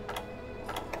Gormagala.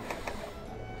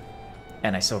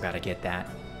 And I still gotta get that.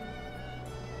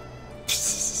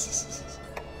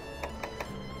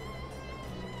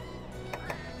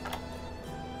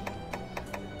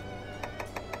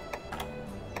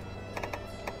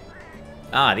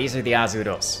 Ah, these are the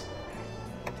Azuros.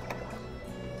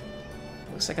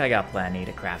 Looks like I got plenty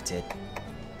to craft it.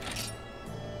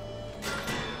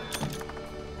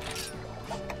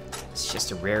 It's just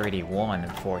a rarity 1,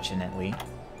 unfortunately.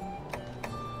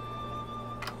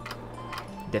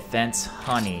 Defense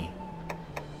honey.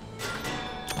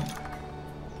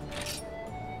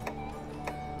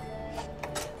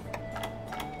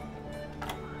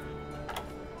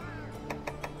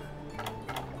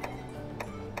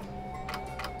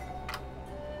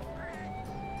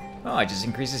 Oh, it just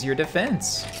increases your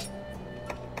defense.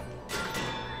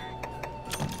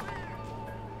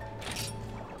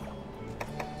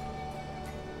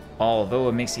 Although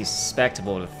it makes you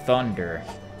susceptible to thunder.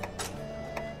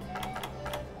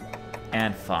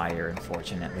 And fire,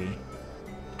 unfortunately.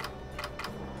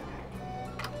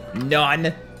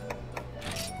 None!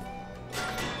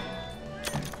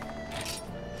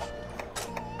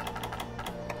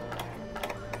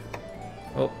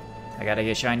 Oh, I gotta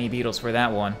get shiny beetles for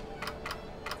that one.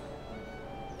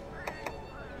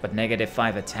 But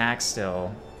 -5 attack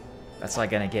still. That's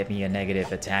not gonna get me a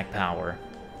negative attack power.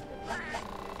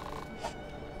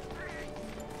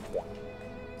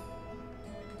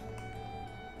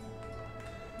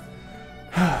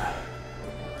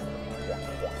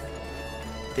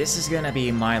 This is gonna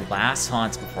be my last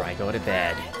hunt before I go to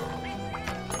bed.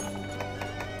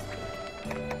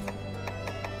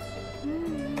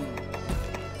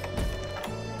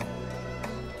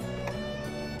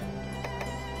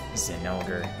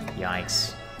 Zinogre.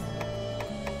 Yikes.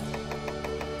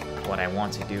 What I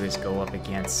want to do is go up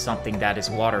against something that is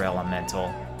water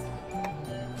elemental.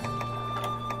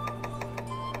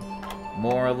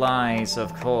 More lies,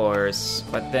 of course,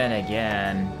 but then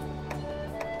again,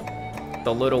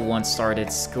 the little one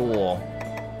started school.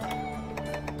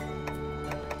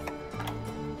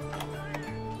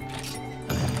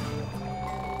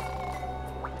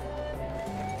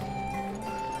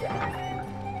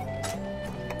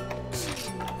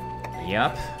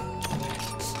 Yep.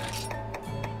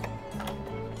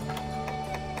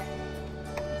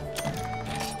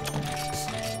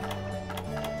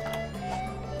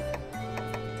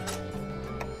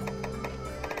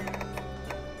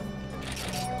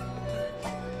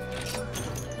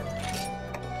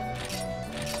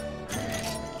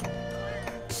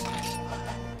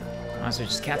 Might as well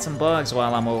just catch some bugs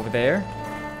while I'm over there.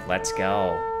 Let's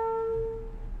go.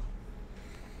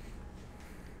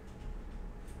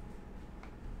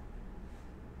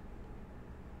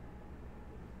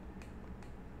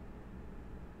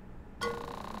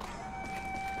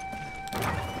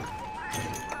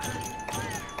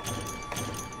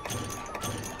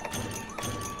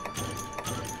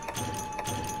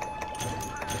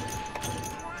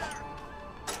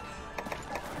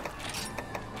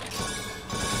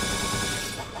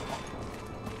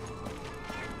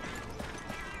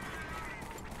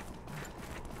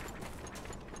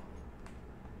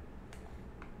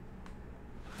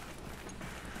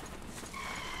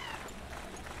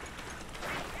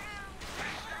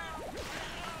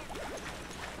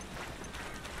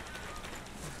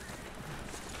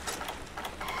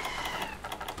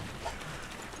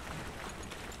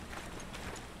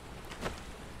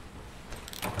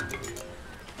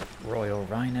 Royal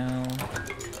Rhino.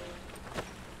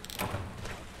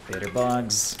 Bitter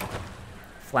bugs.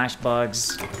 Flash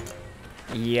bugs.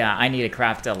 Yeah, I need to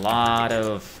craft a lot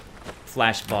of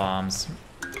flash bombs.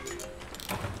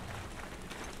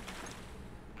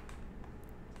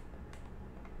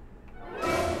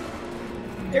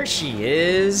 There she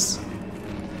is.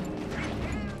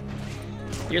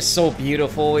 You're so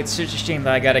beautiful. It's such a shame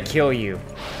that I gotta kill you.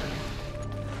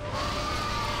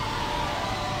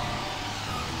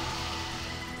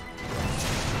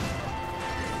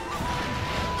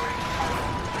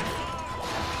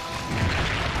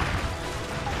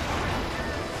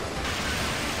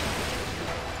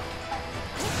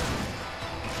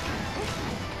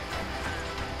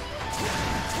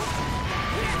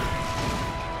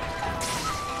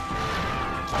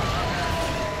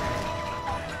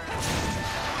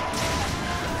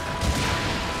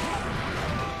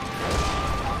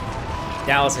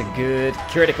 That was a good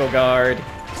critical guard.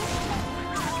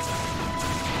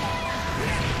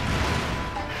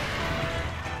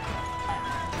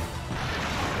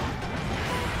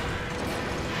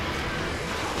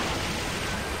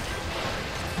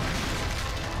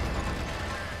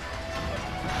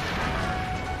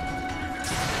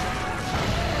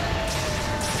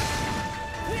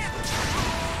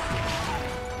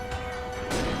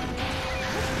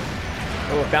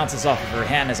 Oh, it bounces off of her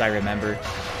hand as I remember.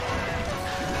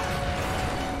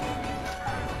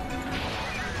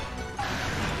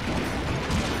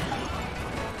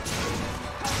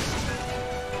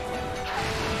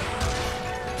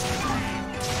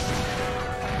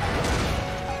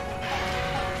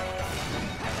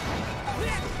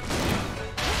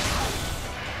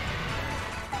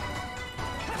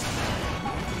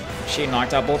 She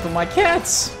knocked out both of my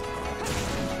cats!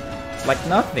 Like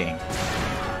nothing.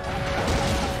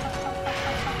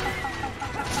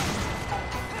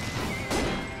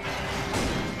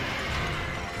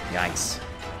 Yikes.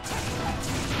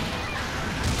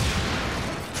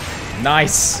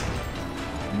 Nice!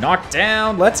 Knocked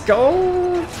down, let's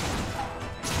go!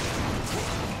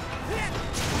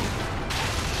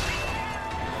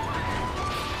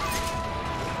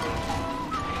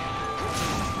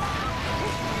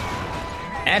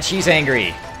 And she's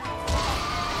angry.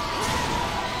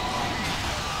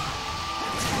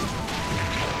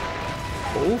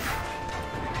 Oof.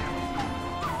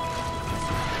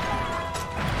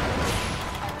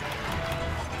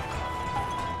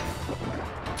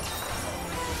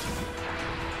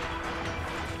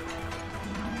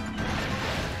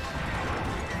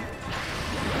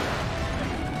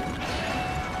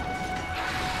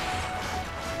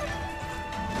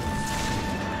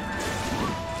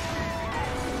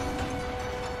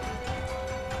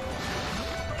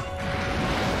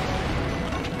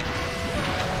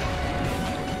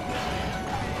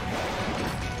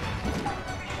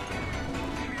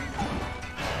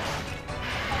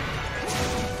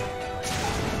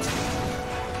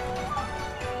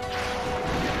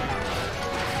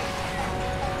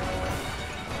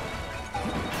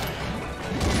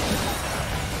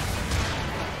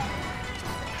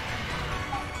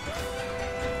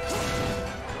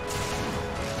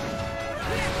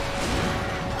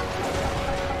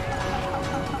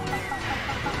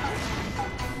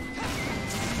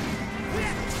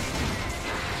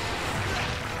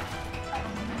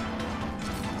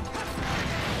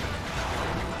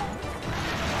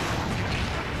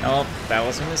 Oh, that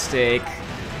was a mistake.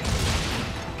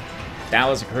 That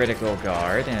was a critical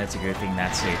guard, and it's a good thing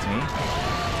that saved me.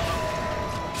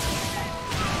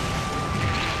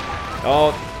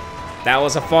 Oh, that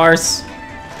was a farce.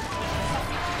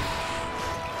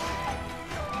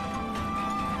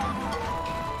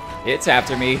 It's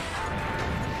after me.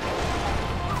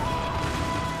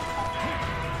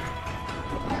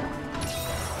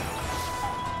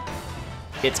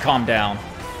 It's calmed down.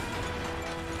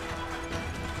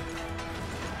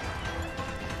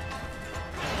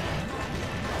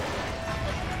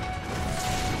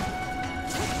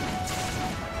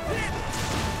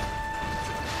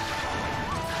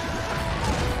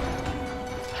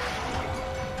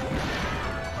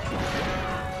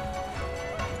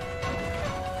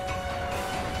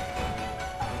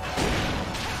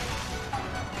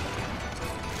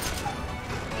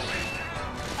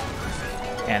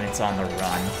 And it's on the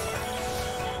run.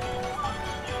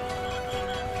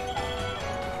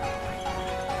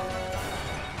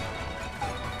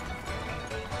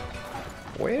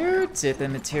 Where did the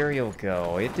material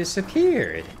go? It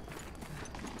disappeared.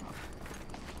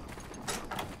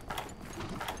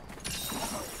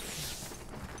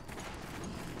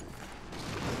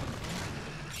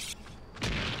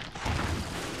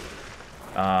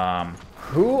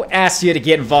 Who asked you to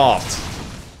get involved?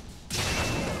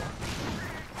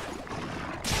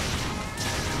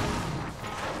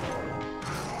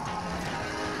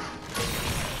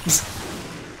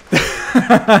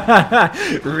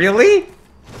 Really?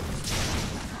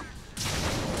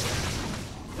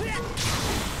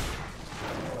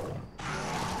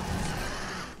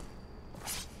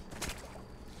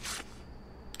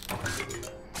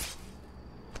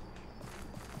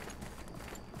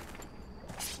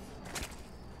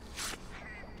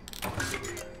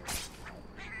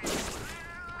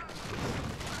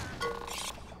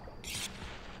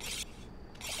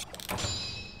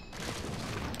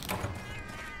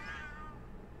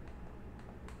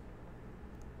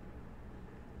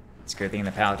 It's a good thing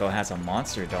the Palico has a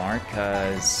monster dart,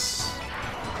 because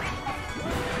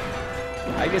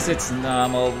I guess it's a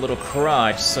little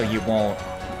crutch so you won't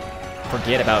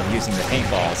forget about using the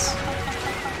paintballs.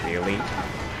 Really?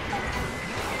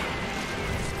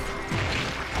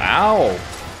 Ow!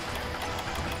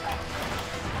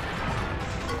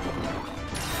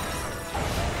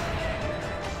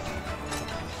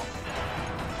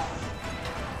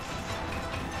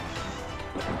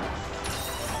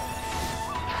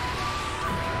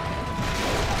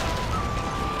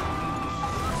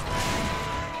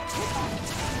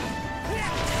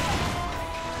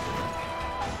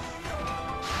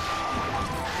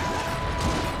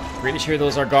 Pretty sure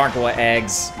those are gargoyle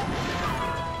eggs.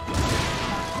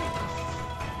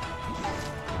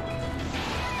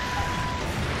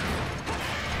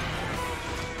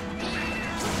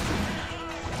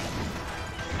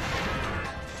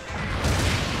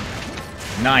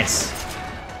 Nice.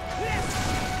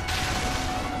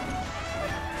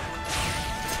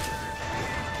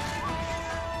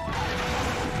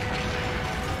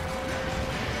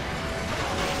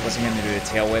 Wasn't gonna do the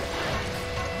tail whip.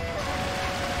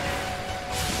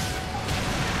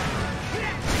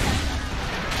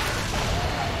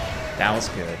 That was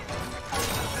good.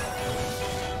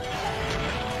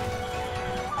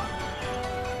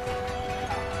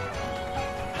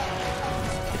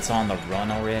 It's on the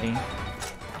run already.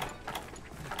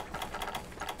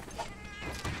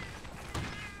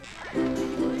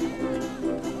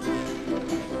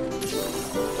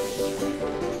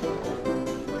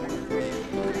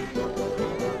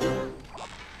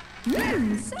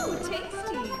 So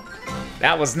tasty.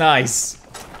 That was nice.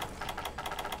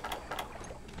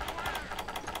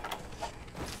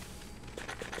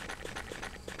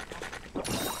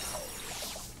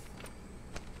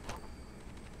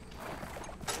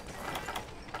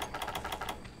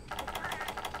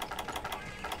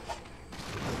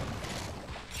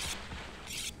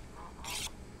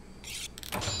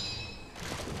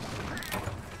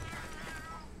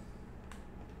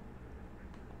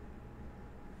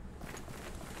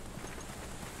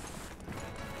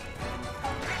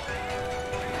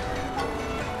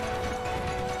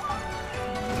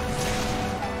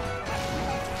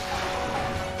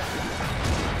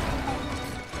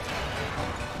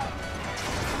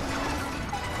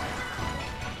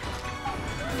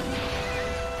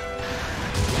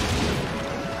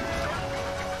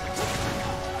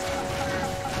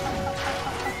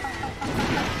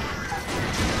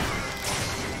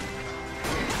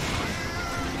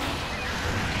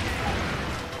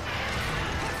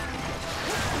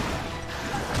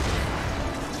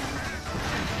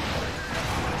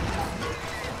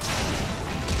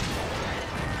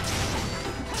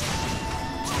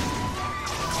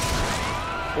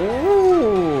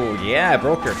 Ooh, yeah, I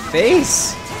broke her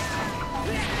face.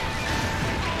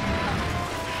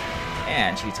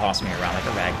 And she tossed me around like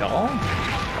a rag doll.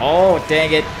 Oh,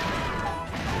 dang it.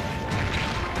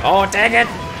 Oh, dang it.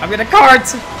 I'm in a cart.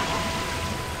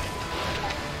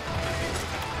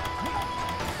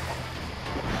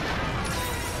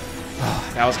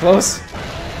 Oh, that was close.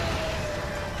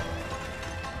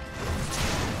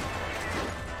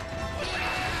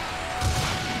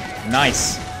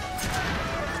 Nice.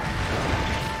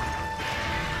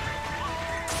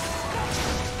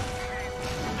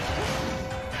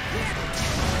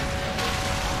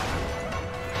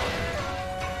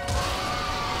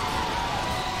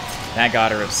 That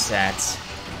got her upset.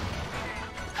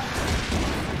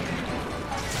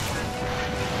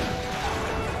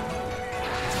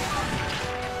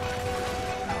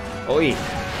 Oi.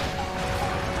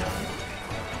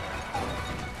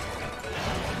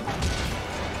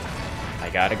 I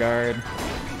gotta guard.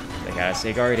 I gotta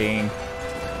stay guarding.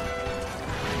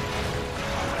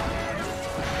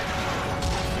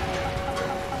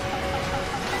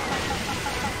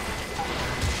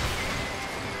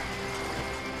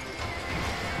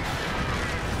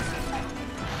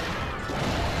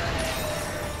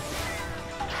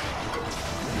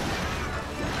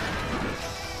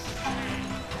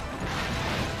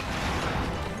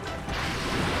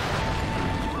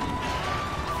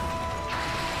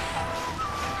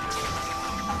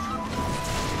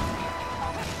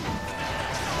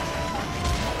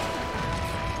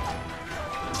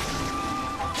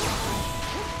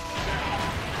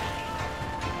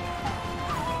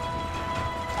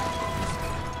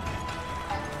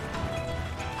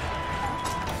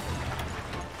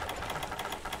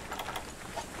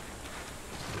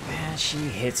 She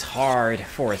hits hard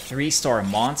for a 3-star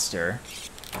monster.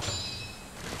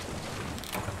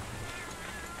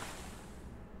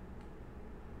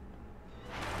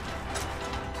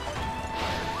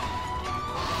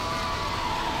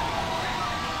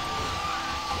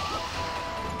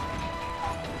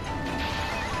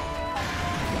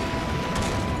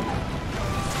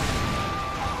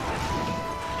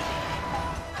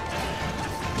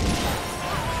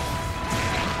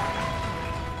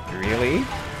 Really?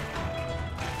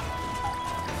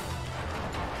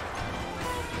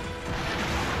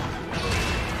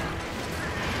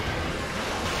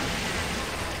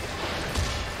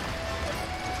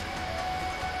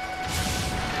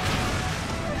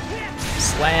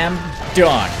 Slam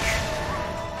dunk.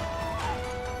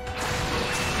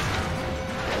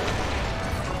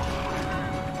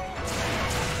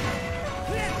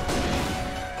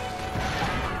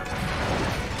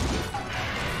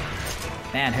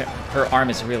 Man, her arm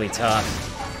is really tough.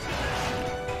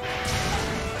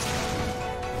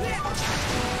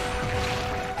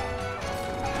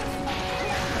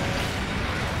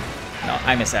 No,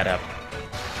 I messed that up.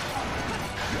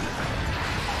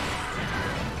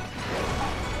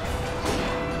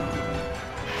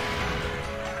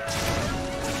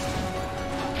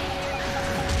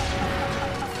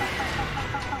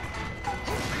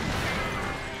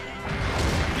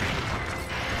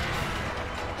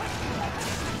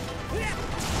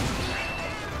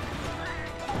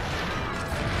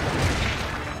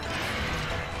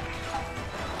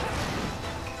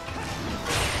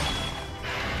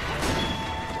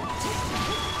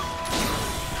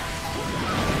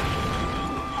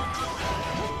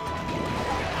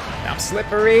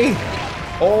 slippery.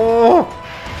 Oh!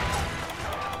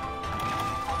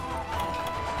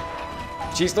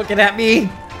 She's looking at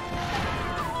me.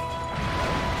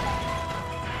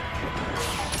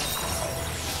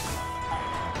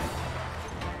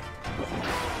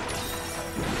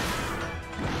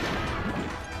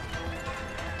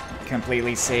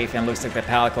 Completely safe, and looks like the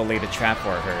Palico laid a trap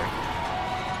for her.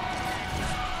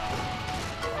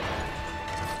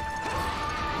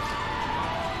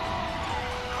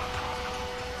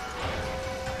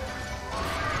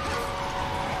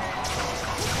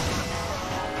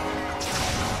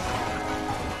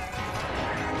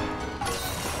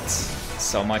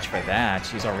 So much for that.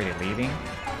 She's already leaving.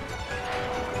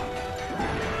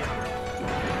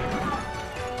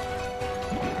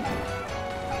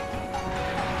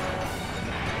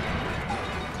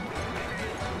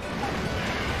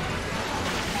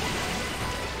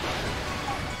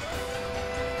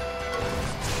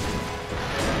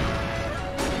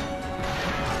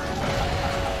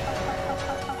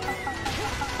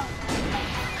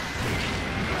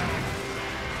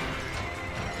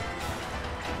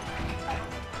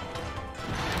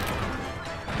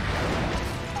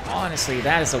 Honestly,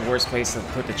 that is the worst place to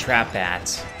put the trap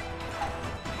at.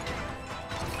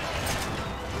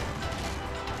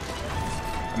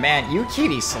 Man,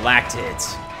 Yukiri selected.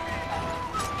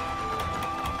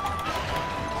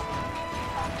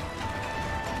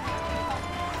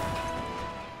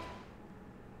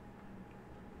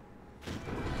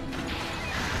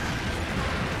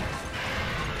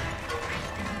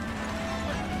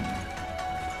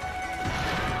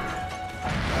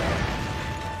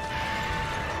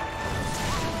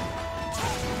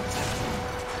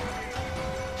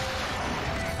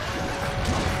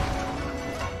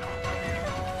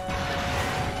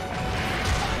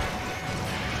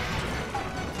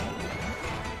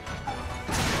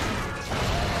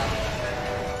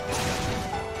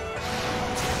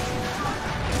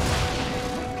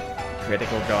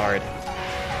 Critical guard.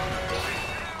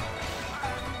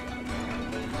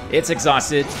 It's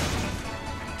exhausted.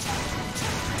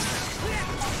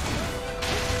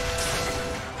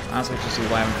 I was supposed to see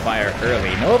why I'm fire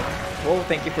early. Nope. Well,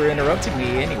 thank you for interrupting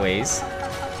me anyways.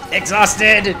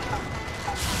 Exhausted!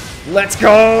 Let's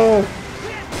go!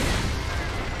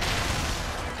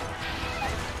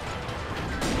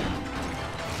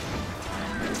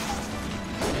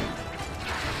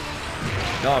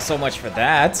 Oh, so much for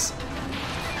that.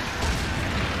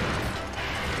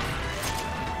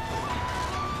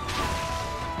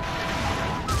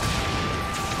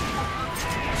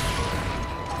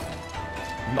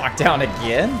 Knocked down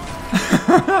again?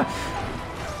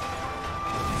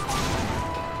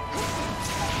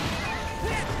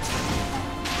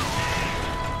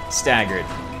 Staggered.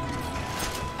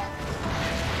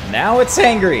 Now it's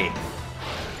angry.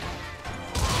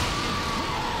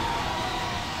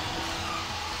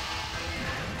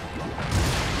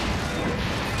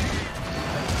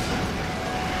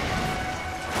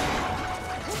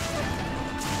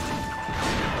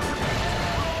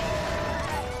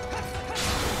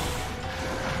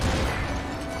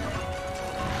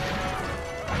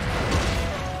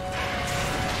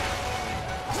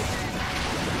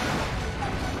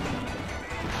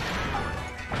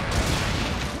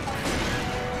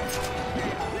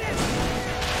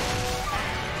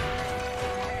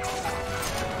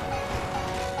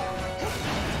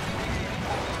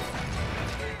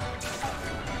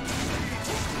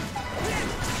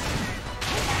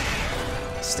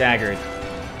 Staggered.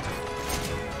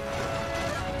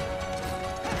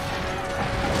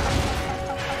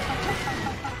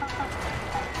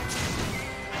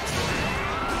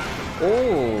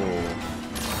 Oh.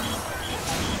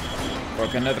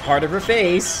 Broke another part of her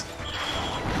face.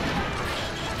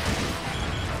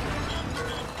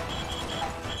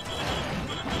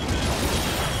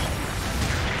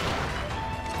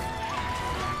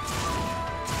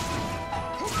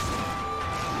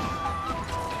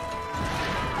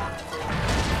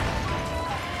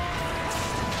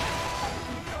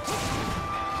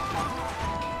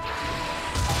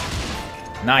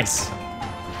 Nice.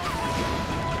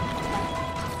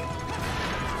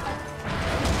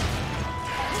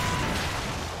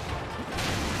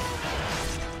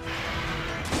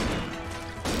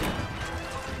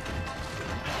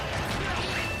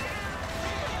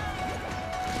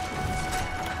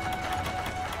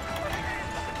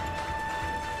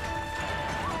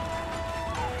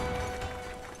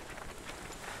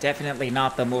 Definitely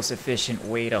not the most efficient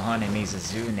way to hunt an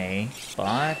Mizuzune,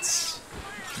 but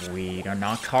we are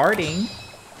not carding.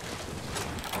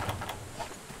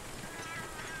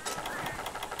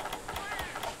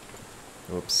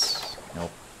 Oops.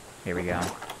 Nope. Here we go.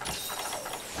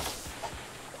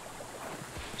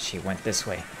 She went this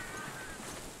way.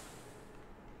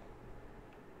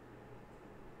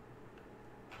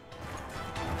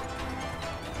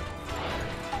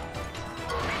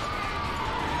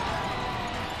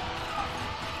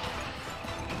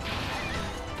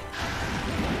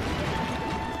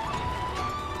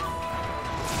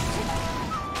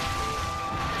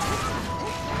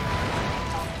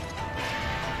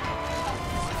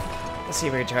 Let's see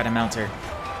if we can try to mount her.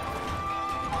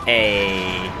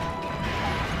 Hey.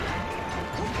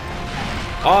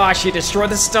 Oh, she destroyed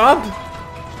the stub?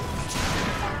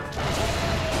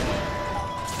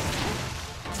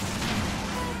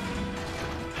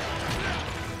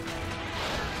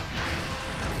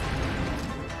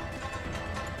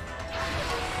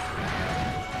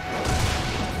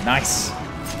 Nice.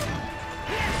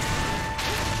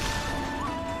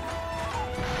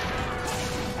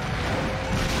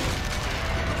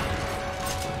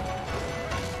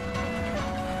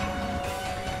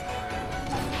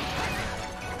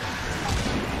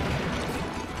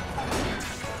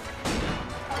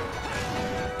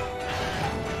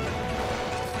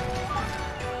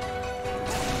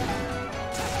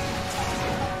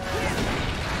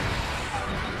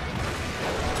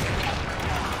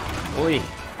 Oi.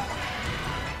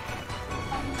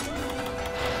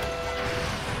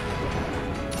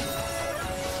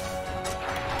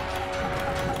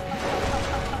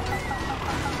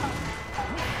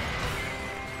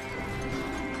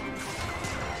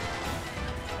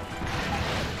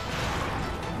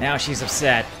 Now she's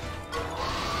upset.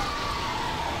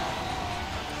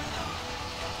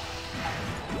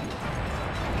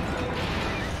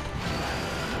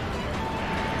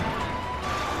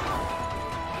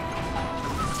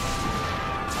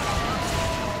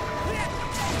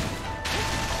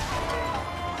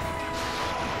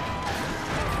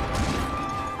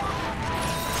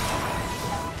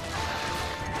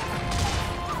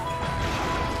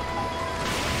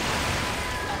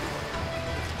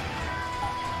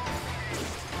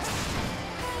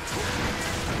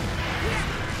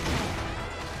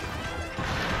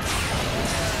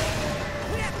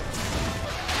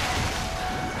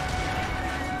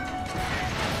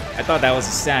 I thought that was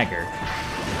a stagger.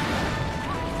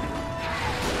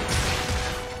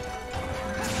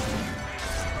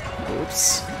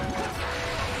 Oops.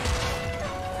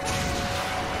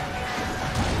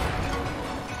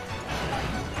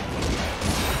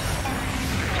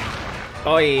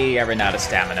 Oi, I ran out of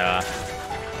stamina.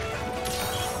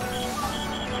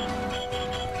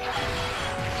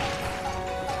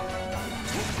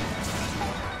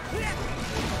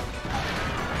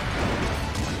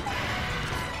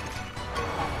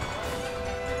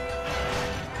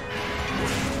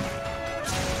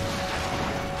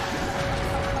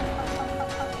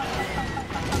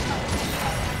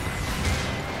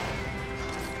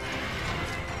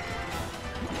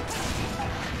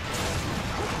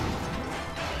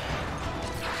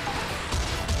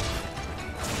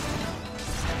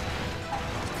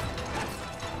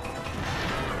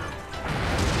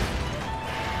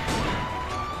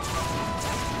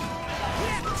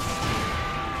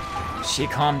 She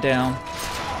calmed down.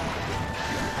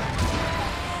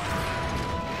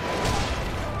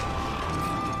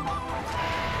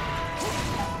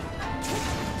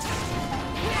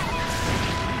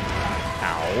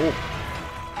 Ow.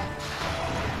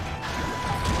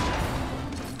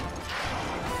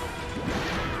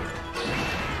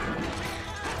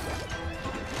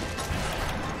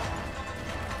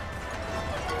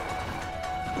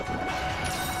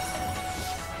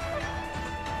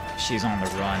 She's on the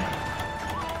run.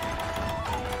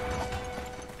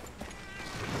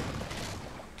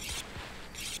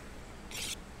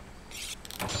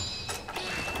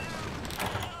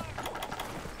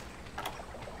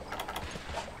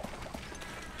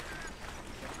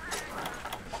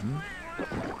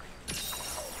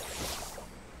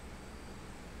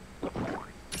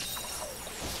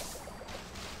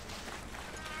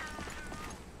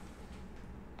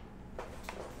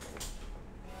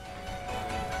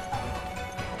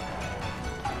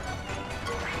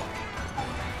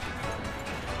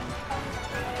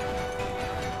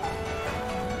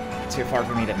 Too far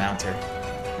for me to mount her.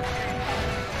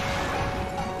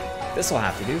 This'll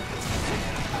have to do.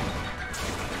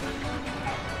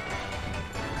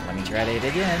 Let me try it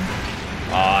again.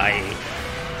 Oi.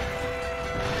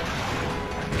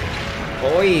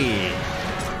 Oi.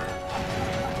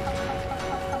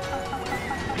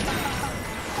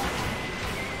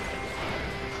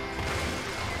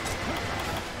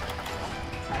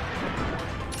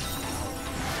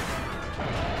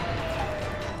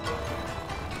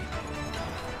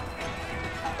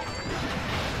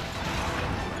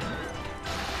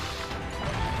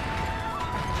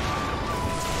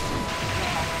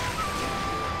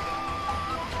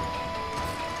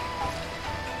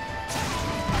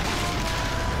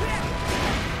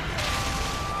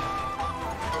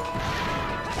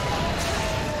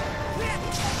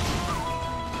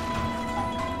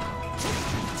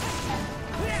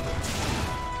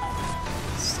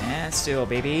 Stand still,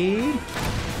 baby.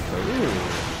 Ooh.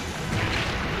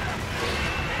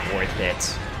 Worth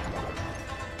it.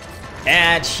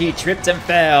 And she tripped and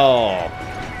fell.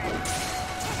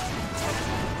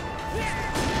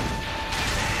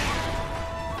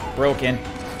 Broken.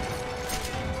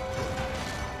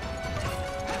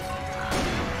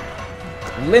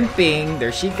 Limping.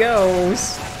 There she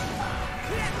goes.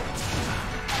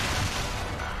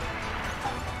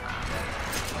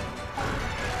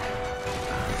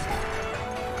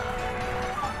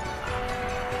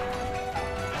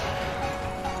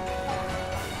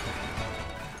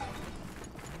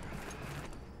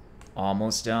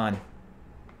 Almost done.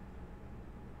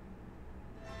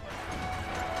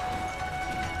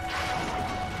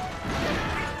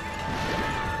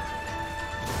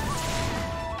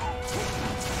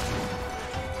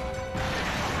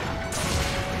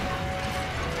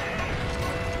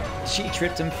 She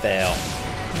tripped and fell.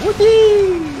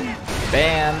 Whoopee!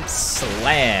 Bam!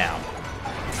 Slam!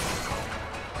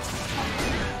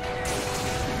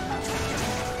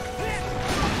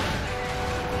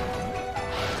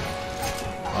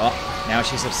 Oh, now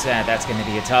she's upset. That's gonna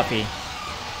be a toughie.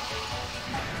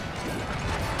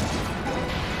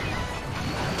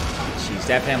 She's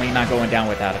definitely not going down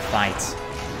without a fight.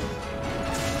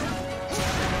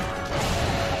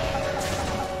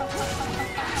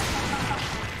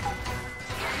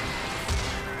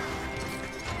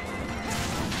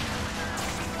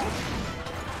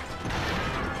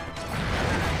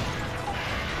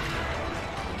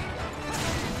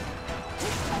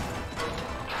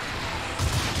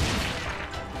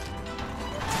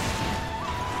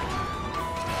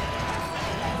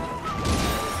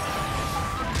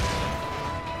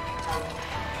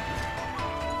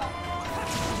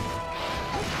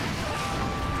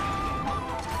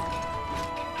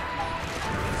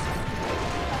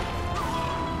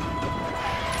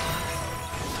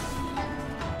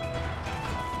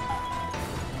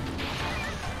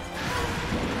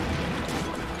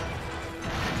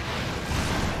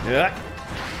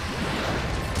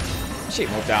 She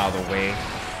moved out of the way.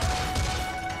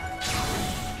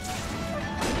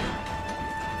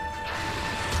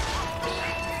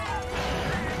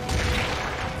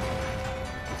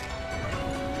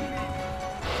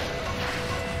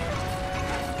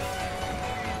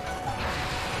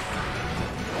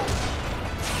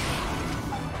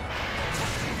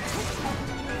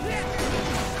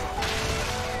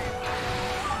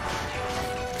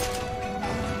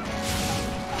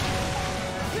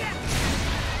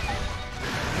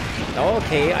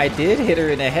 Okay, I did hit her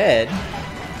in the head.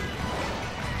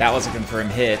 That was a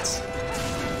confirmed hit.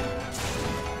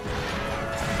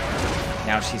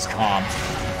 Now she's calm.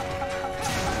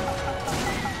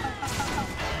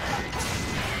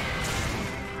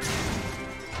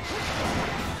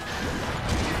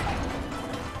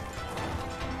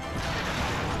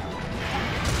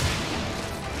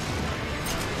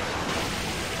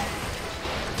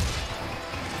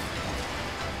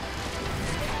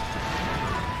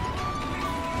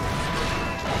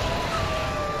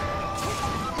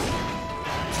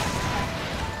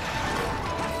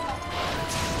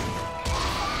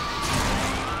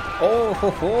 Oh ho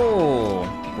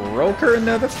ho! Broke her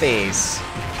into the face.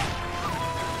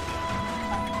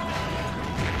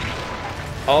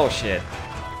 Oh shit.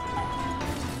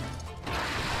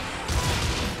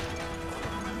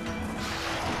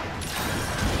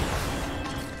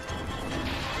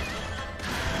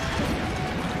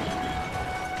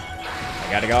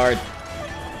 I got a guard.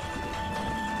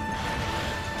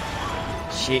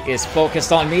 She is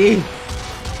focused on me.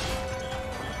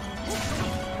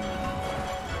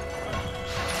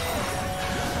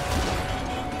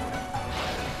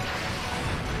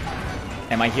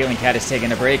 And my healing cat is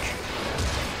taking a break.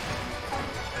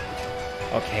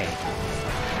 Okay.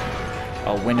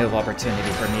 A window of opportunity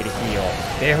for me to heal.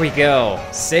 There we go.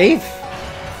 Safe?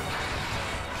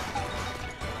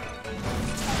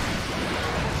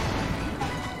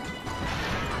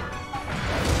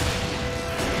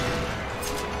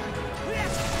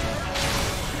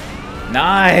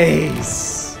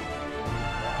 Nice!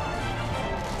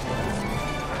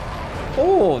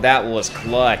 Oh, that was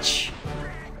clutch.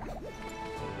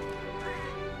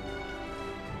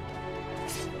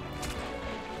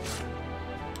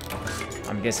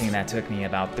 I'm guessing that took me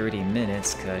about 30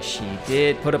 minutes, because she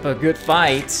did put up a good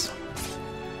fight.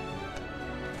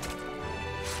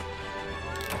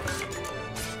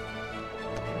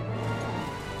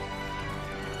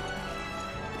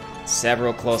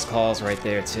 Several close calls right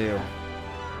there, too.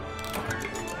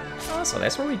 Oh, so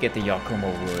that's where we get the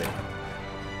Yakumo wood.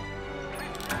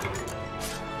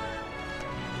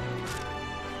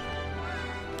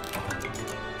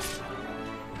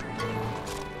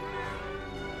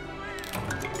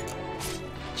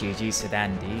 GG's to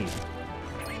that indeed.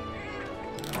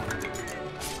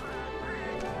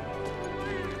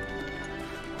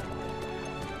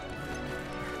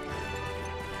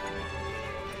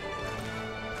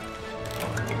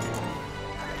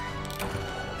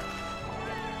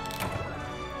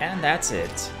 And that's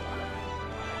it.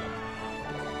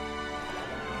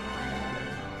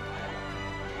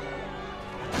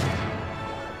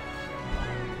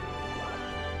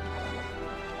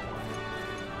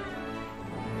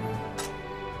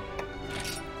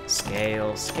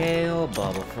 Scale, scale,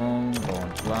 bubble foam,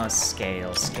 bone plus,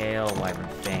 scale, scale, wyvern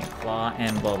fang claw,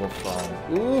 and bubble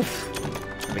foam.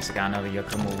 Oof! At least I got another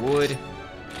Yakuma wood.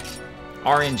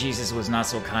 RN Jesus was not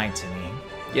so kind to me.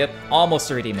 Yep, almost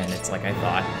 30 minutes like I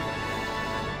thought.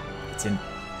 It's a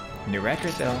new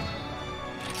record though.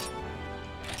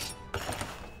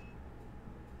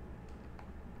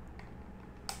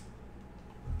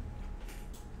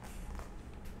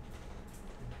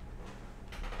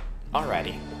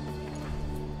 Alrighty.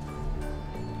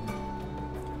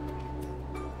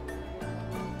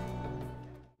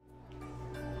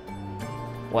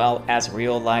 Well, as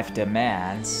real life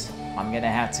demands, I'm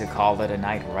gonna have to call it a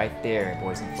night right there,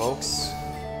 boys and folks.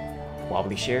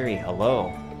 Wobbly Sherry,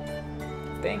 hello.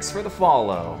 Thanks for the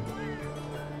follow.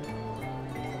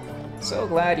 So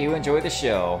glad you enjoyed the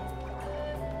show.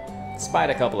 Despite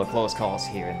a couple of close calls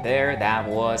here and there, that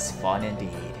was fun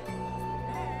indeed.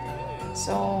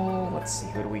 So, let's see,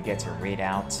 who do we get to read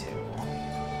out to?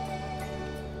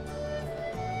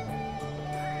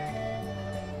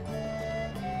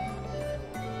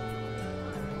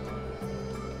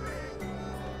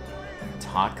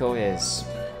 Taco is...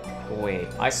 Wait,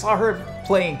 I saw her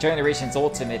playing Generations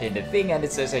Ultimate in the thing and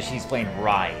it says that she's playing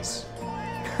Rise.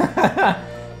 I'm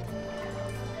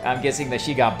guessing that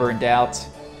she got burned out.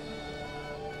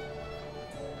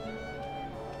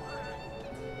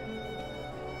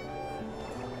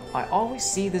 I always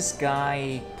see this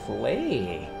guy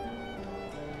play.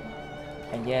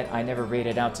 And yet I never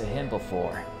raided out to him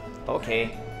before.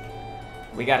 Okay.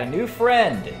 We got a new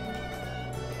friend.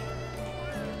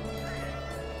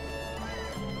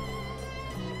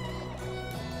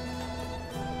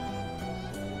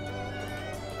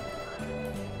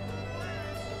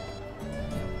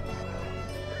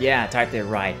 Yeah, typed it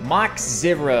right. Mach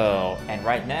Zero. And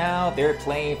right now, they're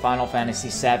playing Final Fantasy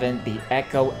VII, the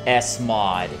Echo S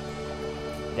mod.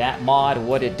 That mod,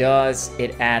 what it does,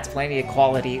 it adds plenty of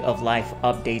quality of life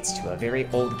updates to a very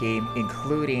old game,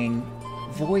 including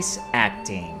voice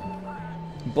acting.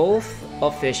 Both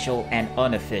official and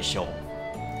unofficial.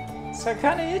 So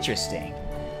kind of interesting.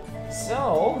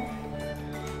 So,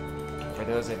 for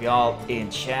those of y'all in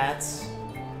chat,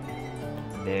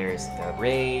 there's the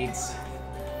raids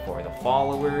for the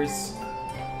followers,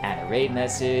 and a raid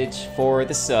message for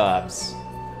the subs.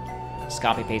 Just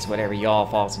copy paste whatever y'all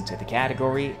falls into the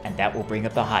category, and that will bring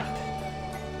up the hype.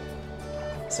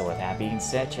 So with that being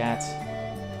said, chat,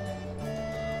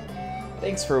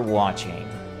 thanks for watching.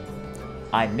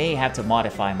 I may have to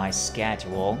modify my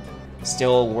schedule.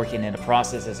 Still working in the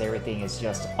process as everything is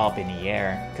just up in the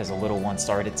air, because the little one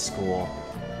started school.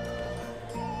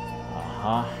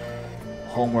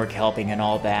 Homework helping and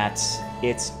all that.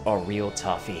 It's a real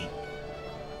toughie.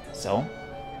 So,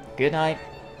 good night,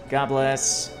 God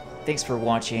bless, thanks for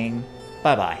watching,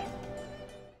 bye-bye.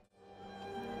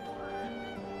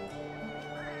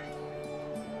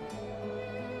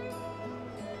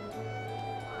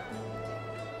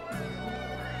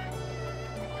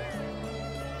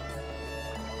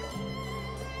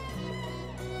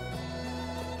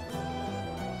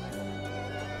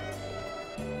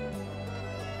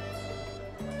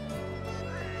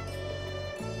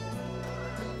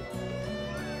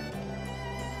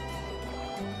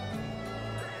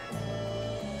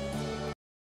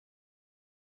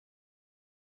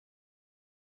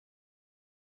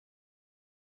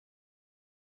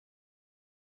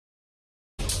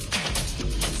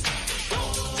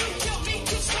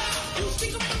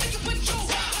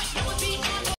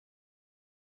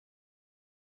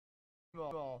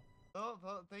 Oh,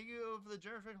 thank you for the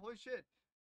generous friend. Holy shit!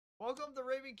 Welcome to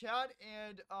Raven Cat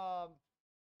and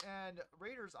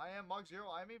Raiders. I am Mach Zero.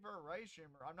 I'm a variety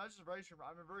streamer. I'm not just a variety streamer.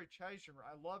 I'm a very chatty streamer.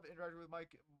 I love interacting with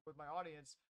my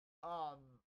audience.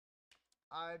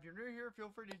 If you're new here, feel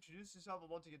free to introduce yourself.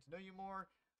 I'd love to get to know you more.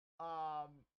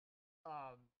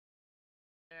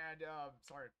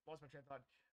 Sorry, lost my train of thought.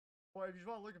 But if you just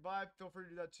want to look at vibe, feel free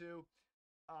to do that too.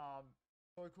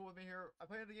 Really cool with me here. I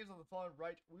played the games on the phone,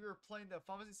 right? We were playing the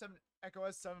Final Fantasy VII Echo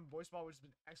S7 voice mod, which has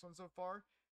been excellent so far.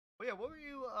 But yeah, what were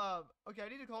you, okay, I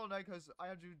need to call tonight because I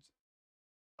have to,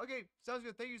 okay, sounds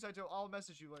good. Thank you, Saito. I'll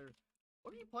message you later.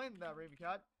 What are you playing in that, Raven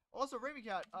Cat? Also, Raven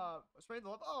Cat, spraying the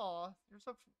love. Aw, that's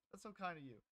so kind of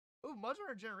you. Ooh, Mudge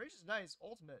Runner Generations, nice,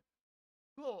 ultimate.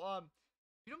 Cool.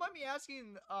 You don't mind me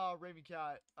asking, Raven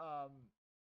Cat, how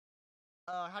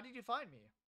did you find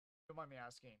me? Don't mind me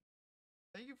asking.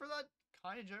 Thank you for that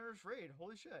kind and generous raid.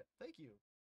 Holy shit, thank you.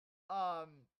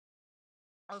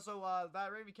 Also,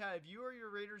 that Raven Cat, if you or your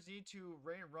raiders need to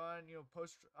raid and run, you know,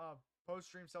 post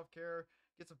stream self care,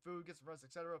 get some food, get some rest,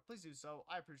 etc., please do so.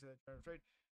 I appreciate that generous raid.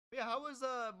 But yeah, how was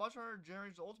Monster Hunter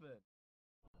Generations Ultimate?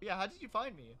 But yeah, how did you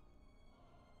find me?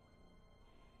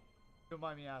 Don't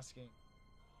mind me asking.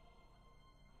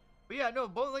 But yeah, no,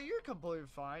 Bone Lady, you're completely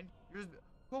fine. You're just,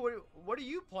 well, what are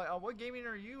you playing? What gaming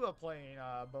are you playing,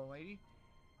 Bone Lady?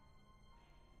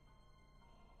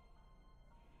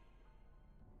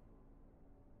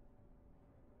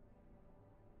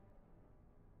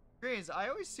 Greens, I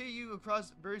always see you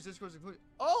across various discords, including.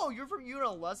 Oh, you're from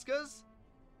Unaleska's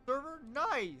server?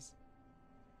 Nice.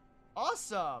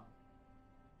 Awesome.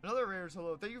 Another Raiders,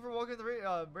 hello. Thank you for welcoming the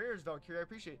Raiders, Valkyrie. I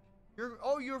appreciate it.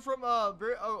 You're from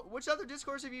which other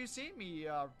discourse have you seen me,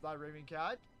 Raven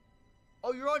Cat?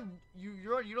 Oh, you're on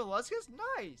Unaleska's?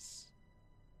 Nice.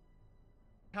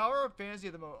 Tower of Fantasy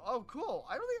at the moment. Oh, cool.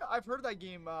 I don't think I've heard of that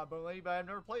game, Bone Lady, but I've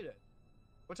never played it.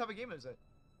 What type of game is it?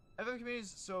 FM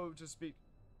communities, so to speak.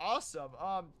 Awesome.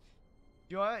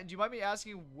 Do you mind me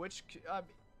asking which?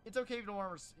 It's okay if you don't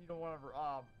want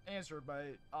to answer, but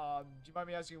do you mind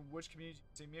me asking which community you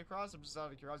see me across? I'm just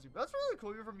out of curiosity. But that's really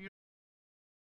cool. You're from